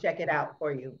he can check it out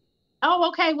for you. Oh,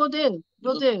 okay. We'll do.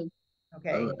 We'll do.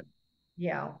 Okay.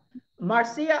 Yeah.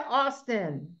 Marcia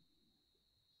Austin.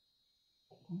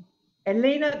 And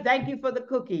Lena, thank you for the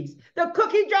cookies. The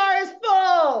cookie jar is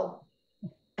full.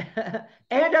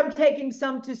 And I'm taking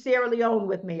some to Sierra Leone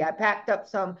with me. I packed up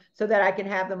some so that I can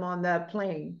have them on the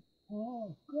plane.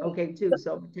 Oh, good. Okay, too.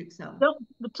 So I'm gonna take some.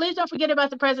 Please don't forget about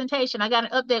the presentation. I got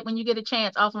an update when you get a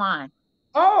chance offline.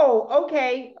 Oh,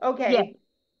 okay. Okay. Yeah.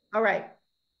 All right.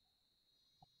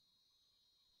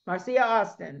 Marcia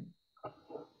Austin.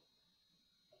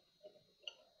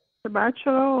 Shabbat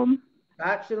shalom.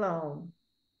 Shabbat shalom.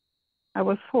 I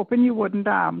was hoping you wouldn't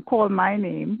call my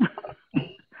name.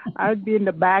 I'd be in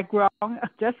the background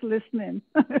just listening.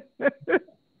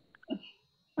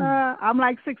 I'm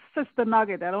like Sister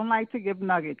Nugget. I don't like to give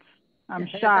nuggets. I'm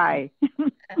shy.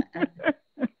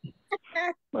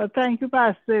 Well, thank you,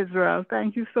 Pastor Israel.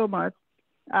 Thank you so much.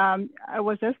 I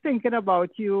was just thinking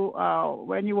about you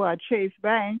when you were at Chase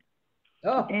Bank,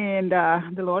 and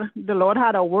the Lord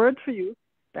had a word for you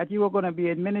that you were going to be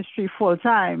in ministry full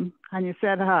time, and you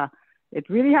said, it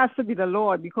really has to be the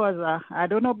Lord, because I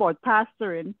don't know about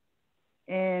pastoring,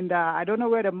 and I don't know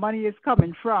where the money is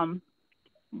coming from,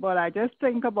 but I just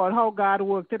think about how God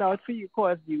worked it out for you,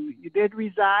 because you did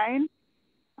resign,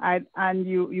 and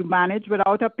you managed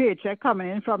without a paycheck coming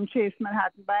in from Chase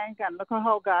Manhattan Bank, and look at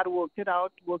how God worked it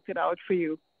out for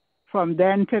you from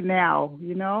then to now,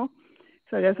 you know.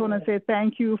 So I just want to say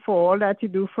thank you for all that you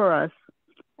do for us.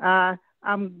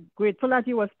 I'm grateful that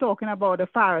you was talking about the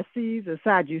Pharisees, the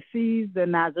Sadducees, the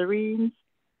Nazarenes,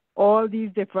 all these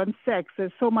different sects.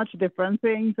 There's so much different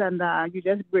things, and you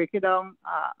just break it down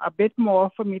a bit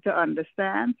more for me to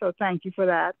understand. So thank you for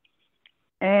that.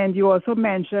 And you also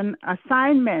mentioned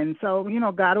assignment. So, you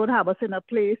know, God would have us in a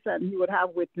place and he would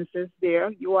have witnesses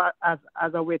there. You are as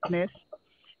a witness.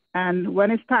 And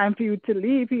when it's time for you to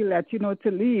leave, he'll let you know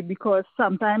to leave, because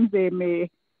sometimes they may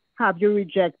have you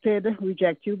reject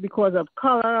you because of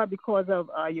color, because of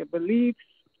your beliefs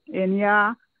in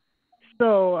Yah.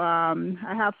 So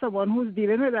I have someone who's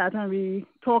dealing with that, and we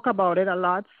talk about it a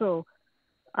lot. So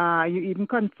you even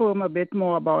confirm a bit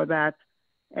more about that.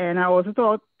 And I also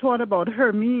thought about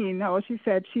Hermine, how she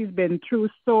said she's been through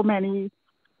so many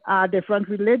different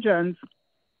religions.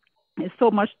 It's so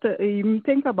much to even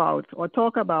think about or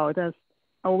talk about. As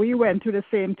we went through the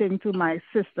same thing to my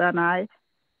sister and I,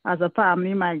 as a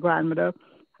family. My grandmother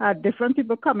had different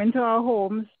people come into our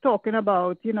homes talking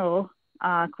about, you know,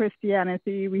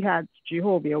 Christianity. We had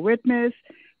Jehovah's Witness.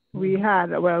 We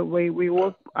had, we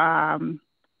were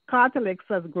Catholics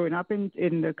as growing up in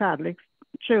the Catholic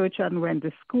church and went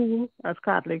to school as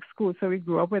Catholic school. So we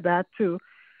grew up with that too.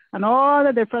 And all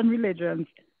the different religions.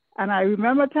 And I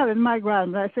remember telling my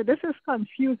grandmother, I said, this is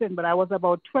confusing, but I was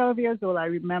about 12 years old. I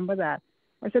remember that.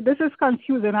 I said, this is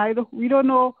confusing. We don't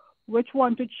know which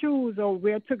one to choose or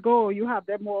where to go. You have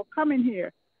them all coming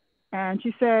here. And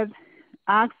she said,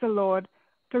 ask the Lord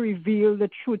to reveal the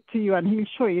truth to you, and he'll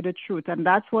show you the truth. And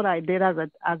that's what I did as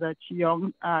a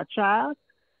young child.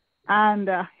 And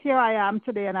here I am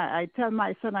today, and I tell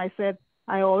my son, I said,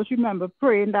 I always remember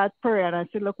praying that prayer, and I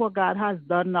said, look what God has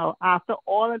done now. After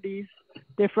all of these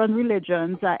different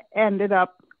religions, I ended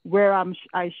up where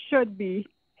I should be,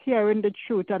 hearing the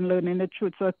truth and learning the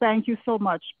truth. So thank you so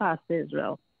much, Pastor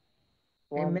Israel.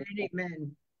 Amen,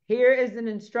 amen. Here is an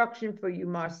instruction for you,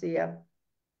 Marcia.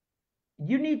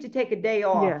 You need to take a day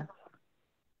off. Yeah.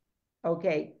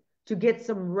 Okay, to get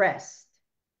some rest.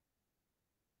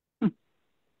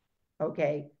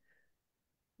 Okay.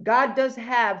 God does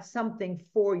have something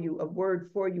for you, a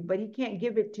word for you, but he can't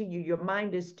give it to you. Your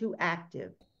mind is too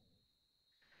active.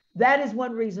 That is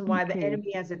one reason why the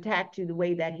enemy has attacked you the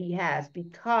way that he has,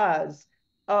 because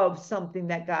of something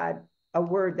that God, a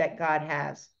word that God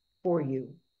has for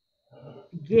you.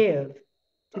 Give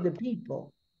to the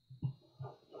people.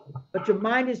 But your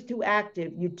mind is too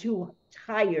active. You're too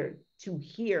tired to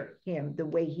hear him the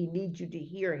way he needs you to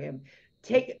hear him.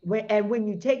 When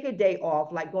you take a day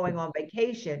off, like going on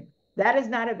vacation, that is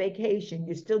not a vacation.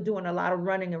 You're still doing a lot of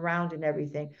running around and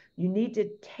everything. You need to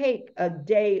take a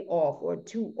day off or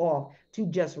two off to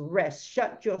just rest.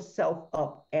 Shut yourself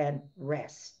up and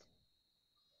rest.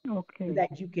 Okay. So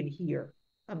that you can hear.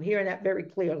 I'm hearing that very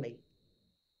clearly.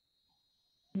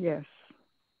 Yes.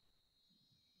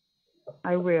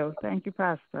 I will. Thank you,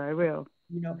 Pastor. I will.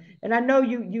 You know, and I know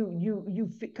you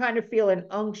kind of feel an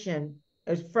unction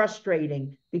as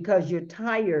frustrating because you're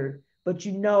tired, but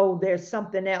you know there's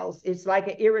something else. It's like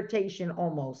an irritation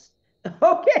almost.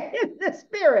 Okay, in the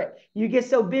spirit. You get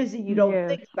so busy you don't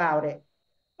think about it.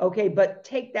 Okay, but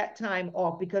take that time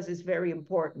off because it's very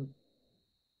important.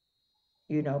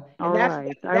 You know, and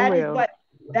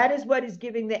that is what is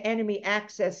giving the enemy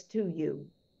access to you.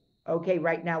 Okay,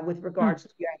 right now with regards to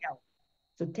your health.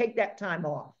 So take that time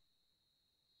off.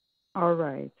 All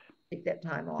right. Take that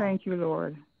time off. Thank you,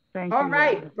 Lord. Thank All you,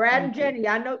 right, Lord. Brad and Thank you. Jenny,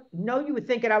 I know you were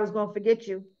thinking I was going to forget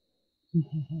you.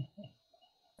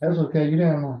 That's okay. You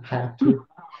didn't have to.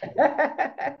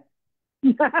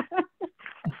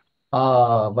 But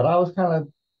I was kind of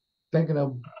thinking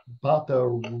about the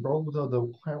roles of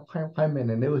the women,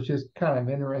 and it was just kind of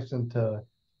interesting to,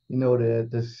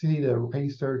 to see the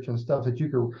research and stuff that you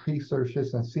could research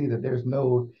this and see that there's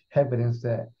no evidence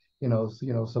that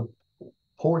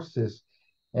supports this,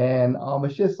 and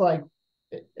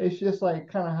it's just like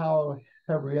kind of how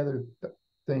every other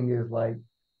thing is like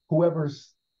whoever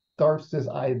starts this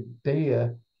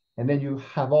idea, and then you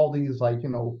have all these like you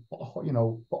know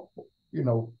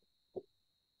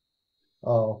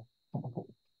uh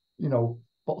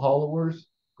followers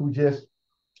who just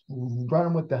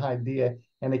run with the idea,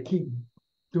 and they keep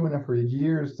doing it for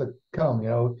years to come,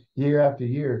 year after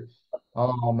year.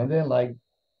 And then like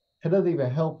it doesn't even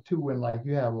help too when like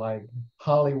you have like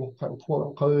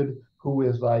Hollywood who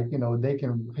is like, they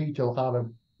can reach a lot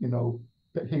of,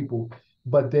 people,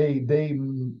 but they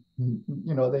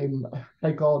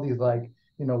make all these like,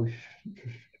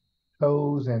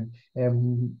 shows and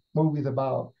movies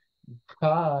about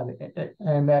God,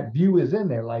 and that view is in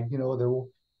there. Like, all the,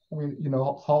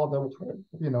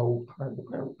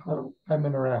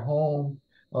 women are at home,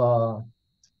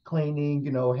 cleaning,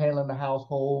 handling the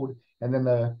household, and then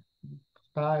the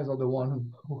guys are the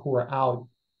one who are out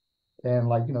and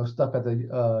like, stuff at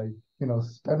the,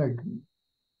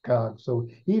 synagogue. So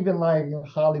even like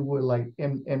Hollywood, like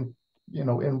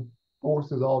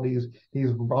enforces all these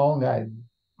wrong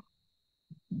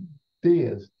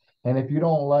ideas. And if you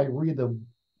don't like read the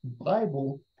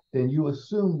Bible, then you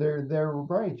assume they're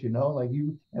right, like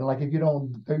like if you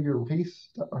don't do your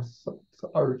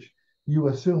research, you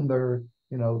assume that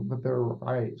they're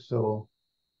right. So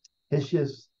it's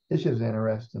just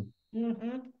interesting.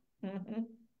 Mm-hmm. Mm-hmm.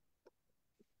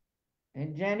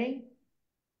 And Jenny?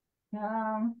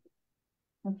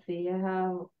 Let's see. I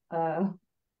have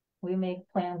we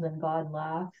make plans and God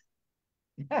laughs.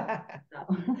 So.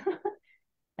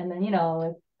 And then,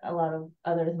 a lot of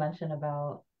others mention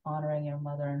about honoring your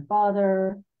mother and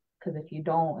father, because if you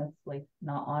don't, it's like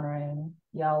not honoring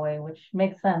Yahweh, which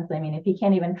makes sense. I mean, if he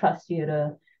can't even trust you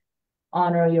to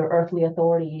honor your earthly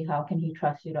authority, how can he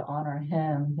trust you to honor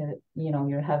him,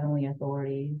 your heavenly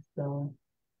authority? So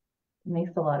it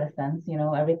makes a lot of sense.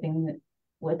 Everything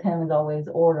with him is always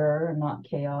order, not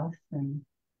chaos. And,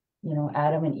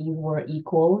 Adam and Eve were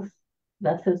equals.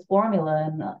 That's his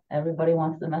formula, and everybody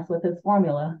wants to mess with his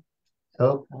formula.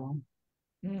 So,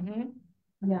 mm-hmm.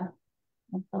 Yeah,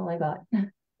 that's all I got.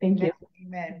 Thank you.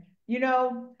 Amen.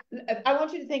 I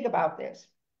want you to think about this.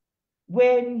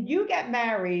 When you get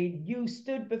married, you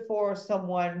stood before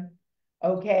someone,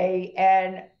 okay,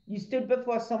 and you stood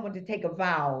before someone to take a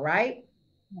vow, right?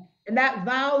 And that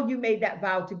vow, you made that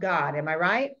vow to God, am I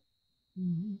right?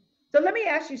 Mm-hmm. So let me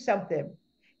ask you something.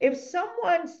 If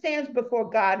someone stands before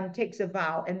God and takes a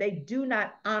vow and they do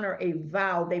not honor a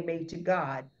vow they made to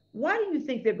God, why do you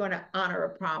think they're going to honor a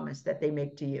promise that they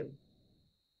make to you?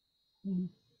 Mm-hmm.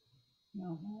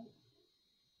 No.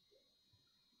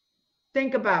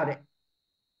 Think about it.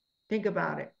 Think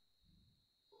about it.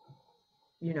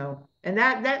 And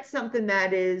that's something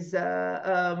that is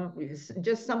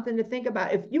just something to think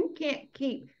about. If you can't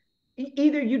keep,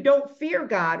 either you don't fear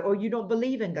God or you don't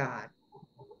believe in God.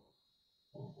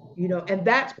 And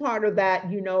that's part of that,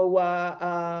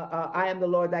 I am the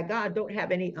Lord thy God, don't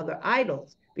have any other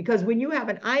idols. Because when you have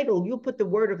an idol, you'll put the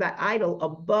word of that idol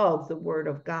above the word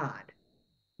of God,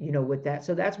 with that.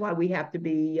 So that's why we have to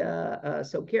be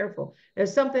so careful.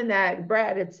 There's something that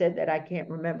Brad had said that I can't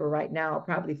remember right now. I'll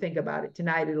probably think about it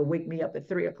tonight. It'll wake me up at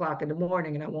 3:00 in the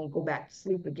morning and I won't go back to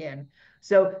sleep again.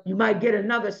 So you might get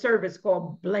another service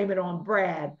called Blame It on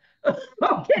Brad.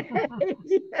 Okay.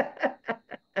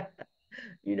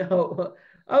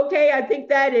 Okay, I think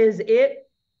that is it.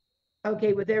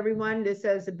 Okay, with everyone, this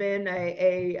has been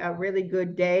a really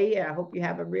good day. I hope you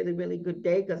have a really, really good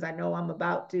day because I know I'm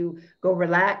about to go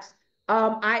relax.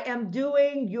 I am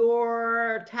doing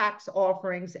your tax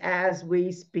offerings as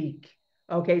we speak.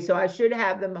 Okay, so I should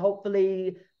have them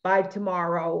hopefully by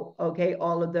tomorrow. Okay,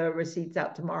 all of the receipts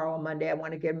out tomorrow on Monday. I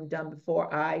want to get them done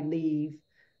before I leave,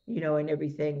 and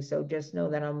everything. So just know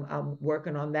that I'm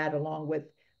working on that along with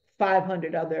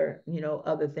 500 other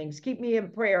things. Keep me in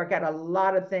prayer. I got a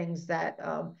lot of things that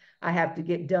I have to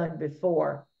get done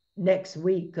before next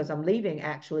week because I'm leaving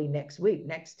actually next week,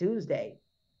 next Tuesday.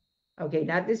 Okay,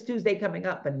 not this Tuesday coming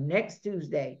up, but next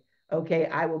Tuesday. Okay,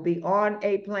 I will be on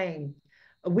a plane.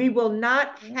 We will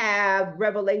not have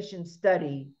Revelation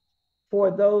study for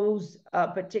those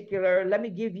particular. Let me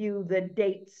give you the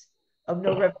dates of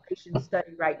no Revelation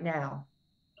study right now.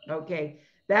 Okay,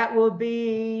 that will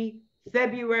be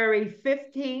February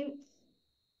 15th,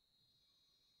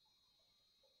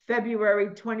 February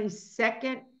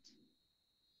 22nd,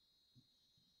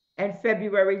 and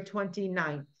February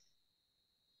 29th.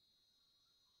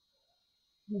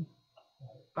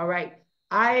 All right.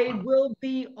 I will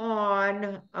be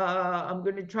on, I'm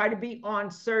going to try to be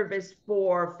on service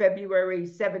for February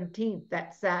 17th,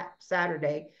 that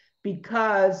Saturday,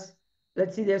 because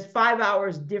let's see, there's 5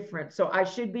 hours difference. So I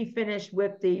should be finished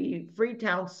with the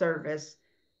Freetown service,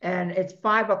 and it's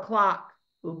 5 o'clock.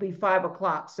 It will be 5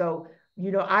 o'clock. So,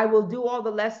 you know, I will do all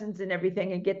the lessons and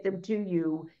everything and get them to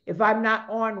you. If I'm not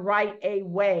on right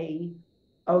away,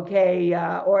 okay,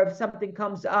 or if something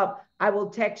comes up, I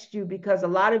will text you, because a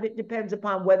lot of it depends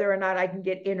upon whether or not I can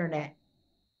get internet.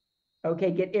 Okay,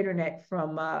 get internet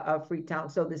from Freetown.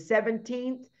 So the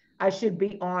 17th, I should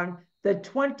be on. The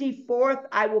 24th,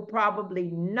 I will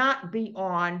probably not be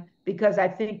on, because I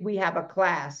think we have a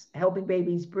class, Helping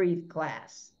Babies Breathe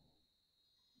class.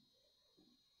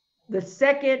 The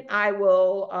 2nd, I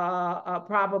will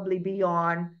probably be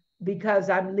on,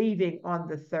 because I'm leaving on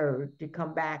the 3rd to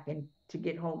come back and to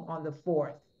get home on the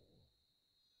 4th.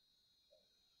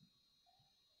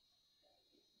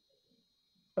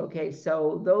 Okay,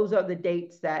 so those are the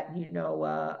dates that, you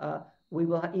know, we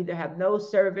will either have no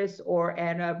service or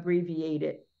an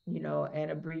abbreviated, you know, an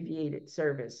abbreviated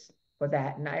service for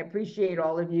that. And I appreciate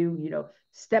all of you, you know,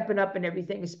 stepping up and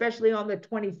everything, especially on the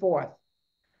 24th.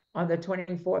 On the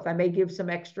 24th, I may give some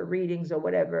extra readings or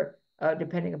whatever,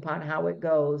 depending upon how it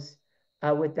goes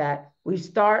with that. We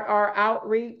start our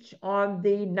outreach on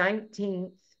the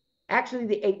 19th, actually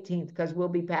the 18th, because we'll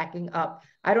be packing up.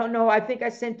 I don't know, I think I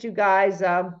sent you guys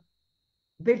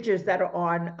pictures that are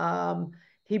on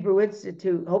Hebrew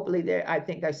Institute. Hopefully there, I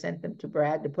think I sent them to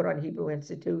Brad to put on Hebrew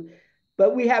Institute.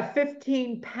 But we have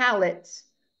 15 pallets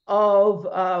of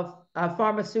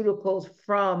pharmaceuticals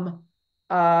from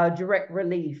Direct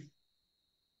Relief,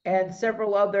 and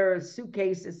several other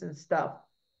suitcases and stuff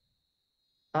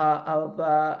of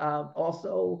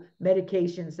also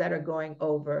medications that are going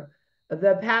over.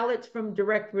 The pallets from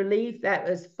Direct Relief, that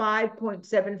was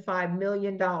 $5.75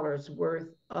 million worth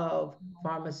of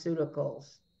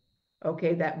pharmaceuticals,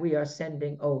 okay, that we are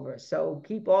sending over. So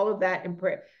keep all of that in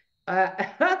prayer.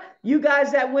 You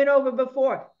guys that went over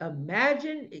before,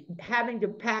 imagine having to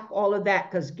pack all of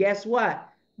that, because guess what?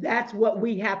 That's what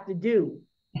we have to do.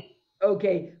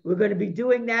 Okay, we're going to be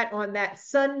doing that on that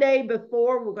Sunday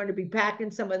before. We're going to be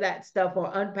packing some of that stuff, or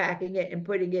unpacking it and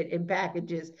putting it in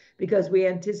packages, because we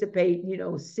anticipate, you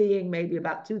know, seeing maybe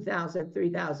about 2,000,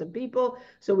 3,000 people.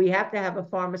 So we have to have a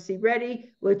pharmacy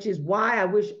ready, which is why I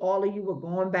wish all of you were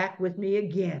going back with me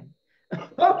again.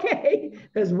 Okay,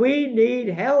 because we need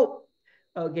help.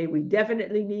 Okay, we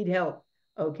definitely need help.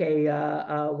 Okay,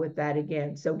 with that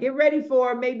again. So get ready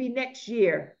for maybe next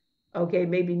year. Okay,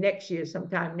 maybe next year,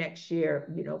 sometime next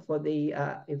year, you know, for the,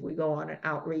 if we go on an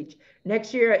outreach.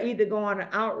 Next year, either go on an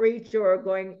outreach or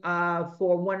going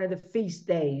for one of the feast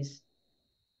days.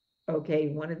 Okay,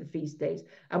 one of the feast days.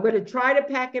 I'm going to try to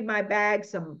pack in my bag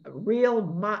some real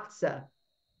matzah,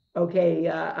 okay,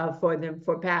 for them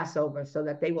for Passover, so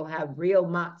that they will have real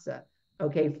matzah,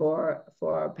 okay,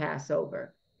 for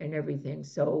Passover and everything.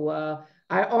 So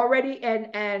I already,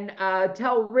 and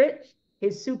tell Rich,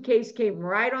 his suitcase came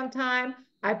right on time.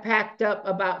 I packed up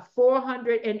about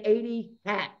 480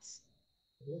 hats,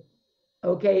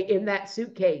 okay, in that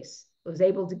suitcase. Was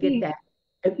able to get that.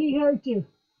 He heard you.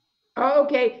 Oh,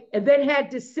 okay, and then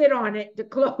had to sit on it to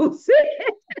close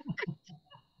it.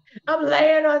 I'm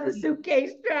laying on the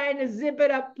suitcase trying to zip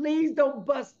it up. Please don't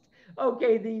bust,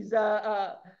 okay, these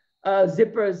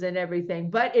zippers and everything.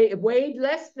 But it weighed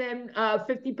less than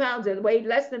 50 pounds. It weighed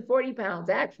less than 40 pounds,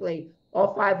 actually,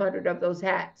 all 500 of those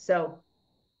hats. So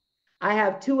I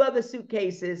have 2 other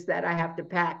suitcases that I have to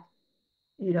pack.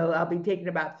 You know, I'll be taking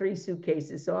about 3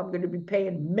 suitcases. So I'm going to be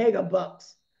paying mega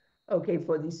bucks, okay,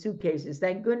 for these suitcases.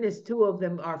 Thank goodness 2 of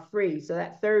them are free. So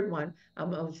that 3rd one,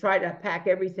 I'm going to try to pack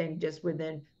everything just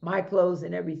within my clothes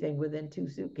and everything within 2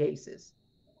 suitcases,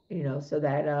 you know, so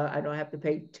that I don't have to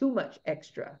pay too much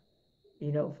extra,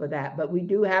 you know, for that. But we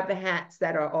do have the hats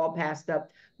that are all passed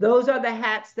up. Those are the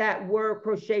hats that were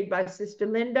crocheted by Sister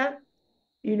Linda,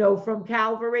 you know, from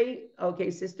Calvary. Okay,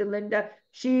 Sister Linda,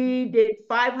 she did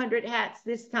 500 hats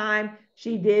this time.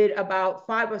 She did about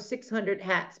 500 or 600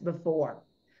 hats before.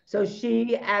 So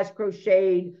she has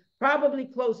crocheted probably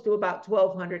close to about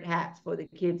 1,200 hats for the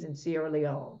kids in Sierra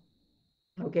Leone.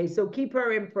 Okay, so keep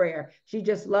her in prayer. She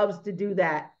just loves to do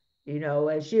that, you know,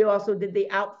 and she also did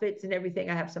the outfits and everything.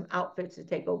 I have some outfits to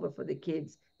take over for the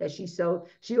kids that she sewed.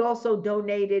 She also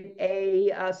donated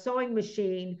a sewing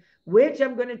machine, which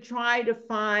I'm going to try to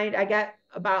find. I got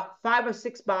about 5 or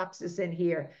 6 boxes in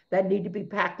here that need to be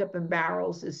packed up in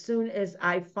barrels. As soon as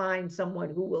I find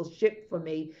someone who will ship for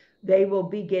me, they will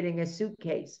be getting a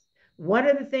suitcase. One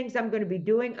of the things I'm going to be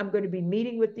doing, I'm going to be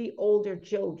meeting with the older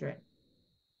children.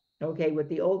 Okay, with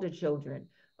the older children.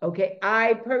 Okay,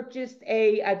 I purchased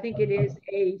I think it is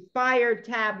a Fire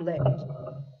tablet,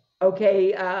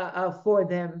 okay, for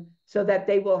them so that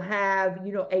they will have,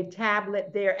 a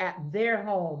tablet there at their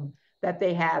home that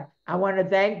they have. I want to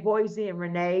thank Boise and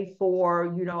Renee for,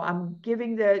 I'm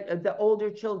giving the older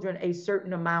children a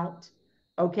certain amount,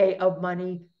 okay, of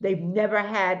money. They've never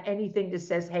had anything that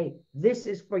says, hey, this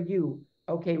is for you.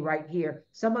 Okay, right here.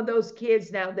 Some of those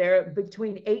kids now, they're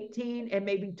between 18 and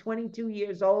maybe 22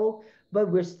 years old, but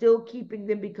we're still keeping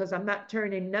them because I'm not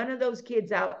turning none of those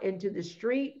kids out into the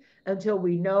street until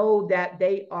we know that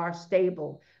they are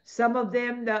stable. Some of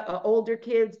them, the older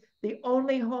kids, the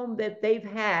only home that they've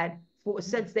had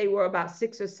since they were about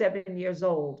 6 or 7 years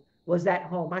old was that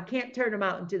home. I can't turn them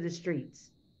out into the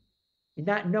streets,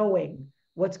 not knowing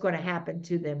what's going to happen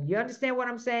to them. You understand what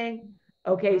I'm saying?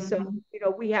 Okay, so,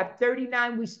 we have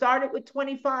 39. We started with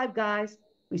 25, guys.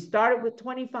 We started with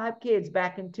 25 kids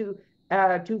back in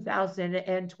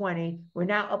 2020. We're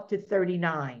now up to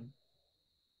 39.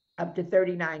 Up to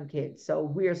 39 kids. So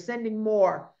we are sending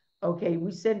more. Okay,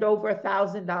 we send over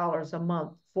 $1,000 a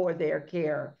month for their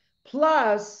care,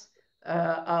 plus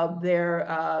of their,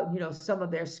 some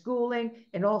of their schooling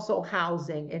and also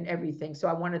housing and everything. So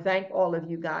I want to thank all of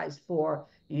you guys for,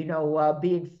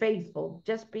 being faithful,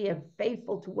 just being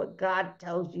faithful to what God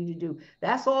tells you to do.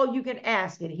 That's all you can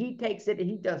ask. And he takes it and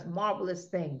he does marvelous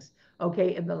things,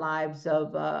 okay, in the lives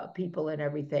of people and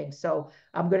everything. So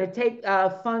I'm going to take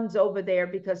funds over there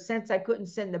because since I couldn't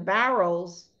send the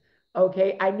barrels,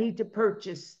 okay, I need to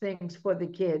purchase things for the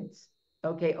kids,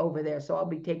 okay, over there. So I'll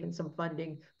be taking some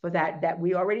funding for that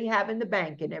we already have in the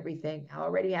bank and everything. I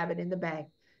already have it in the bank,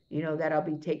 that I'll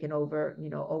be taking over,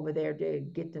 over there to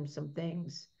get them some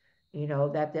things,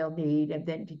 that they'll need, and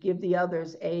then to give the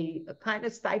others a kind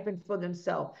of stipend for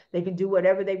themselves. They can do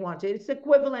whatever they want to. It's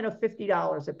equivalent of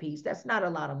 $50 a piece. That's not a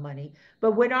lot of money.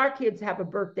 But when our kids have a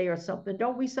birthday or something,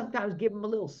 don't we sometimes give them a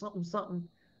little something, something?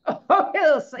 Oh,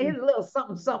 here's a little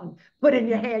something, something, put in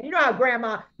your hand. You know how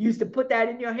grandma used to put that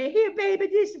in your hand? Here, baby,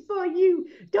 this is for you.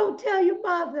 Don't tell your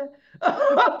mother.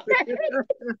 Okay.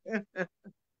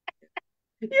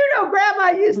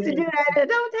 Grandma used to do that.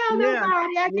 Don't tell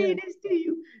nobody I gave this to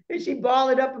you. And she ball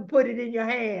it up and put it in your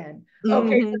hand.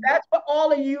 Okay, so that's what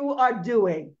all of you are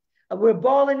doing. We're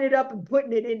balling it up and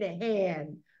putting it in the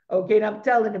hand. Okay, and I'm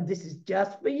telling them this is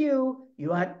just for you. You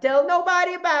don't have to tell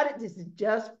nobody about it. This is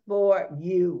just for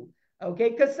you. Okay,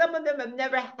 because some of them have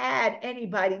never had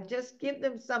anybody. Just give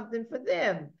them something for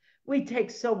them. We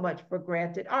take so much for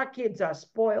granted. Our kids are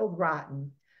spoiled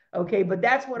rotten. Okay, but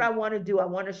that's what I want to do. I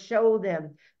want to show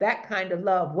them that kind of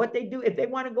love. What they do, if they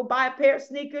want to go buy a pair of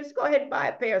sneakers, go ahead and buy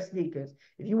a pair of sneakers.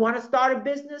 If you want to start a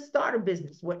business, start a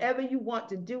business. Whatever you want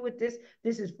to do with this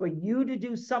is for you to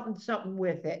do something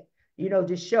with it,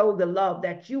 to show the love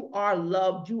that you are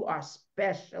loved, you are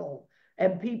special.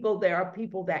 And there are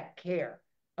people that care,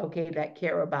 okay, that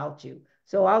care about you.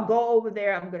 So I'll go over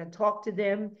there. I'm going to talk to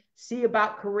them, see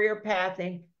about career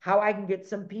pathing, how I can get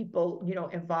some people,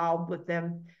 involved with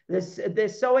them. This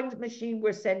sewing machine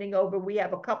we're sending over, we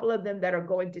have a couple of them that are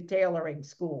going to tailoring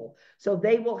school. So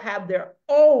they will have their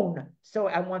own. So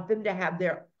I want them to have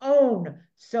their own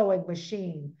sewing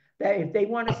machine. That if they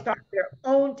want to start their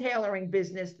own tailoring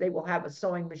business, they will have a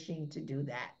sewing machine to do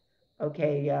that.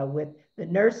 Okay, with the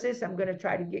nurses, I'm going to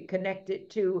try to get connected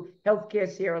to Healthcare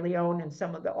Sierra Leone and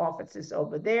some of the offices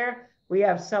over there. We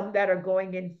have some that are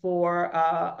going in for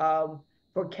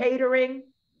catering.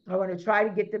 I want to try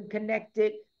to get them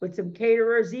connected with some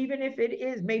caterers, even if it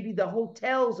is maybe the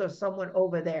hotels or someone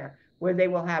over there where they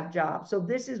will have jobs. So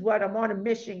this is what I'm on a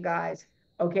mission, guys,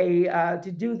 okay,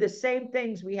 to do the same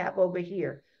things we have over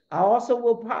here. I also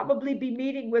will probably be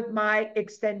meeting with my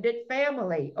extended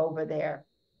family over there,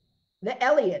 the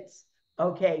Elliots.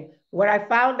 Okay, what I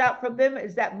found out from them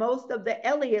is that most of the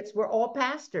Elliots were all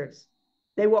pastors.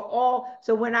 They were all,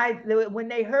 so when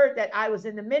they heard that I was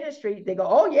in the ministry, they go,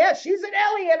 oh yeah, she's an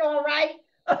Elliot, all right.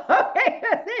 Okay,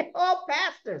 they're all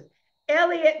pastors.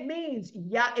 Elliot means,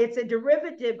 it's a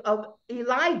derivative of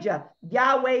Elijah.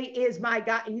 Yahweh is my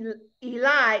God.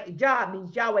 Elijah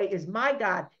means Yahweh is my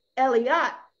God.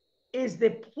 Eliot is the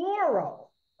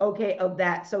plural, okay, of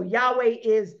that. So Yahweh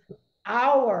is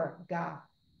our God.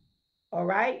 All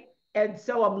right. And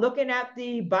so I'm looking at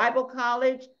the Bible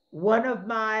college. One of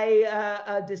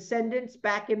my descendants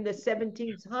back in the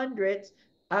 1700s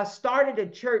started a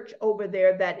church over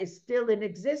there that is still in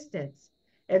existence.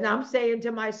 And I'm saying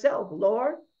to myself,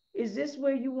 Lord, is this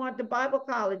where you want the Bible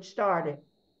college started?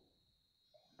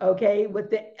 Okay, with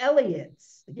the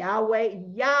Elliots.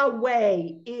 Yahweh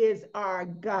is our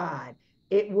God.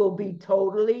 It will be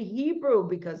totally Hebrew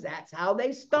because that's how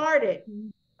they started.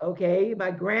 Okay,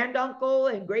 my granduncle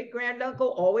and great granduncle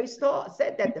always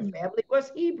said that the family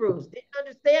was Hebrews. Didn't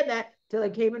understand that till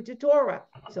it came into Torah.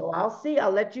 So I'll see.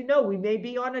 I'll let you know. We may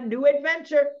be on a new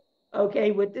adventure. Okay,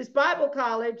 with this Bible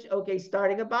college. Okay,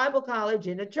 starting a Bible college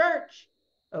in a church.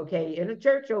 Okay, in a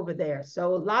church over there.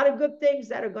 So a lot of good things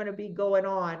that are going to be going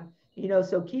on.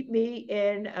 So keep me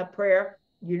in a prayer.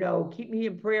 Keep me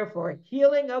in prayer for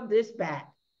healing of this back.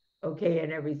 Okay,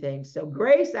 and everything. So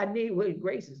Grace,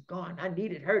 Grace is gone. I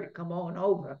needed her to come on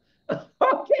over.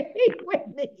 Okay, with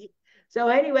me. So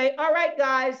anyway, all right,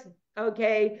 guys.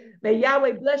 Okay, may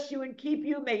Yahweh bless you and keep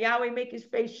you. May Yahweh make his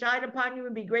face shine upon you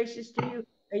and be gracious to you.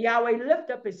 May Yahweh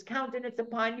lift up his countenance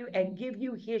upon you and give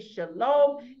you his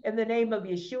shalom in the name of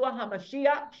Yeshua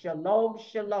HaMashiach. Shalom,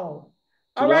 shalom.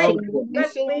 All right,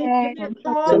 bless me. Give me a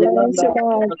call.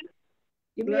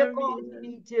 Give me a call if you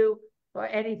need to or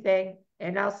anything.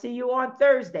 And I'll see you on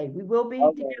Thursday. We will be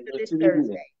together this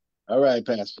Thursday. All right,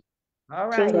 Pastor. All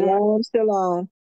right. Shalom, shalom.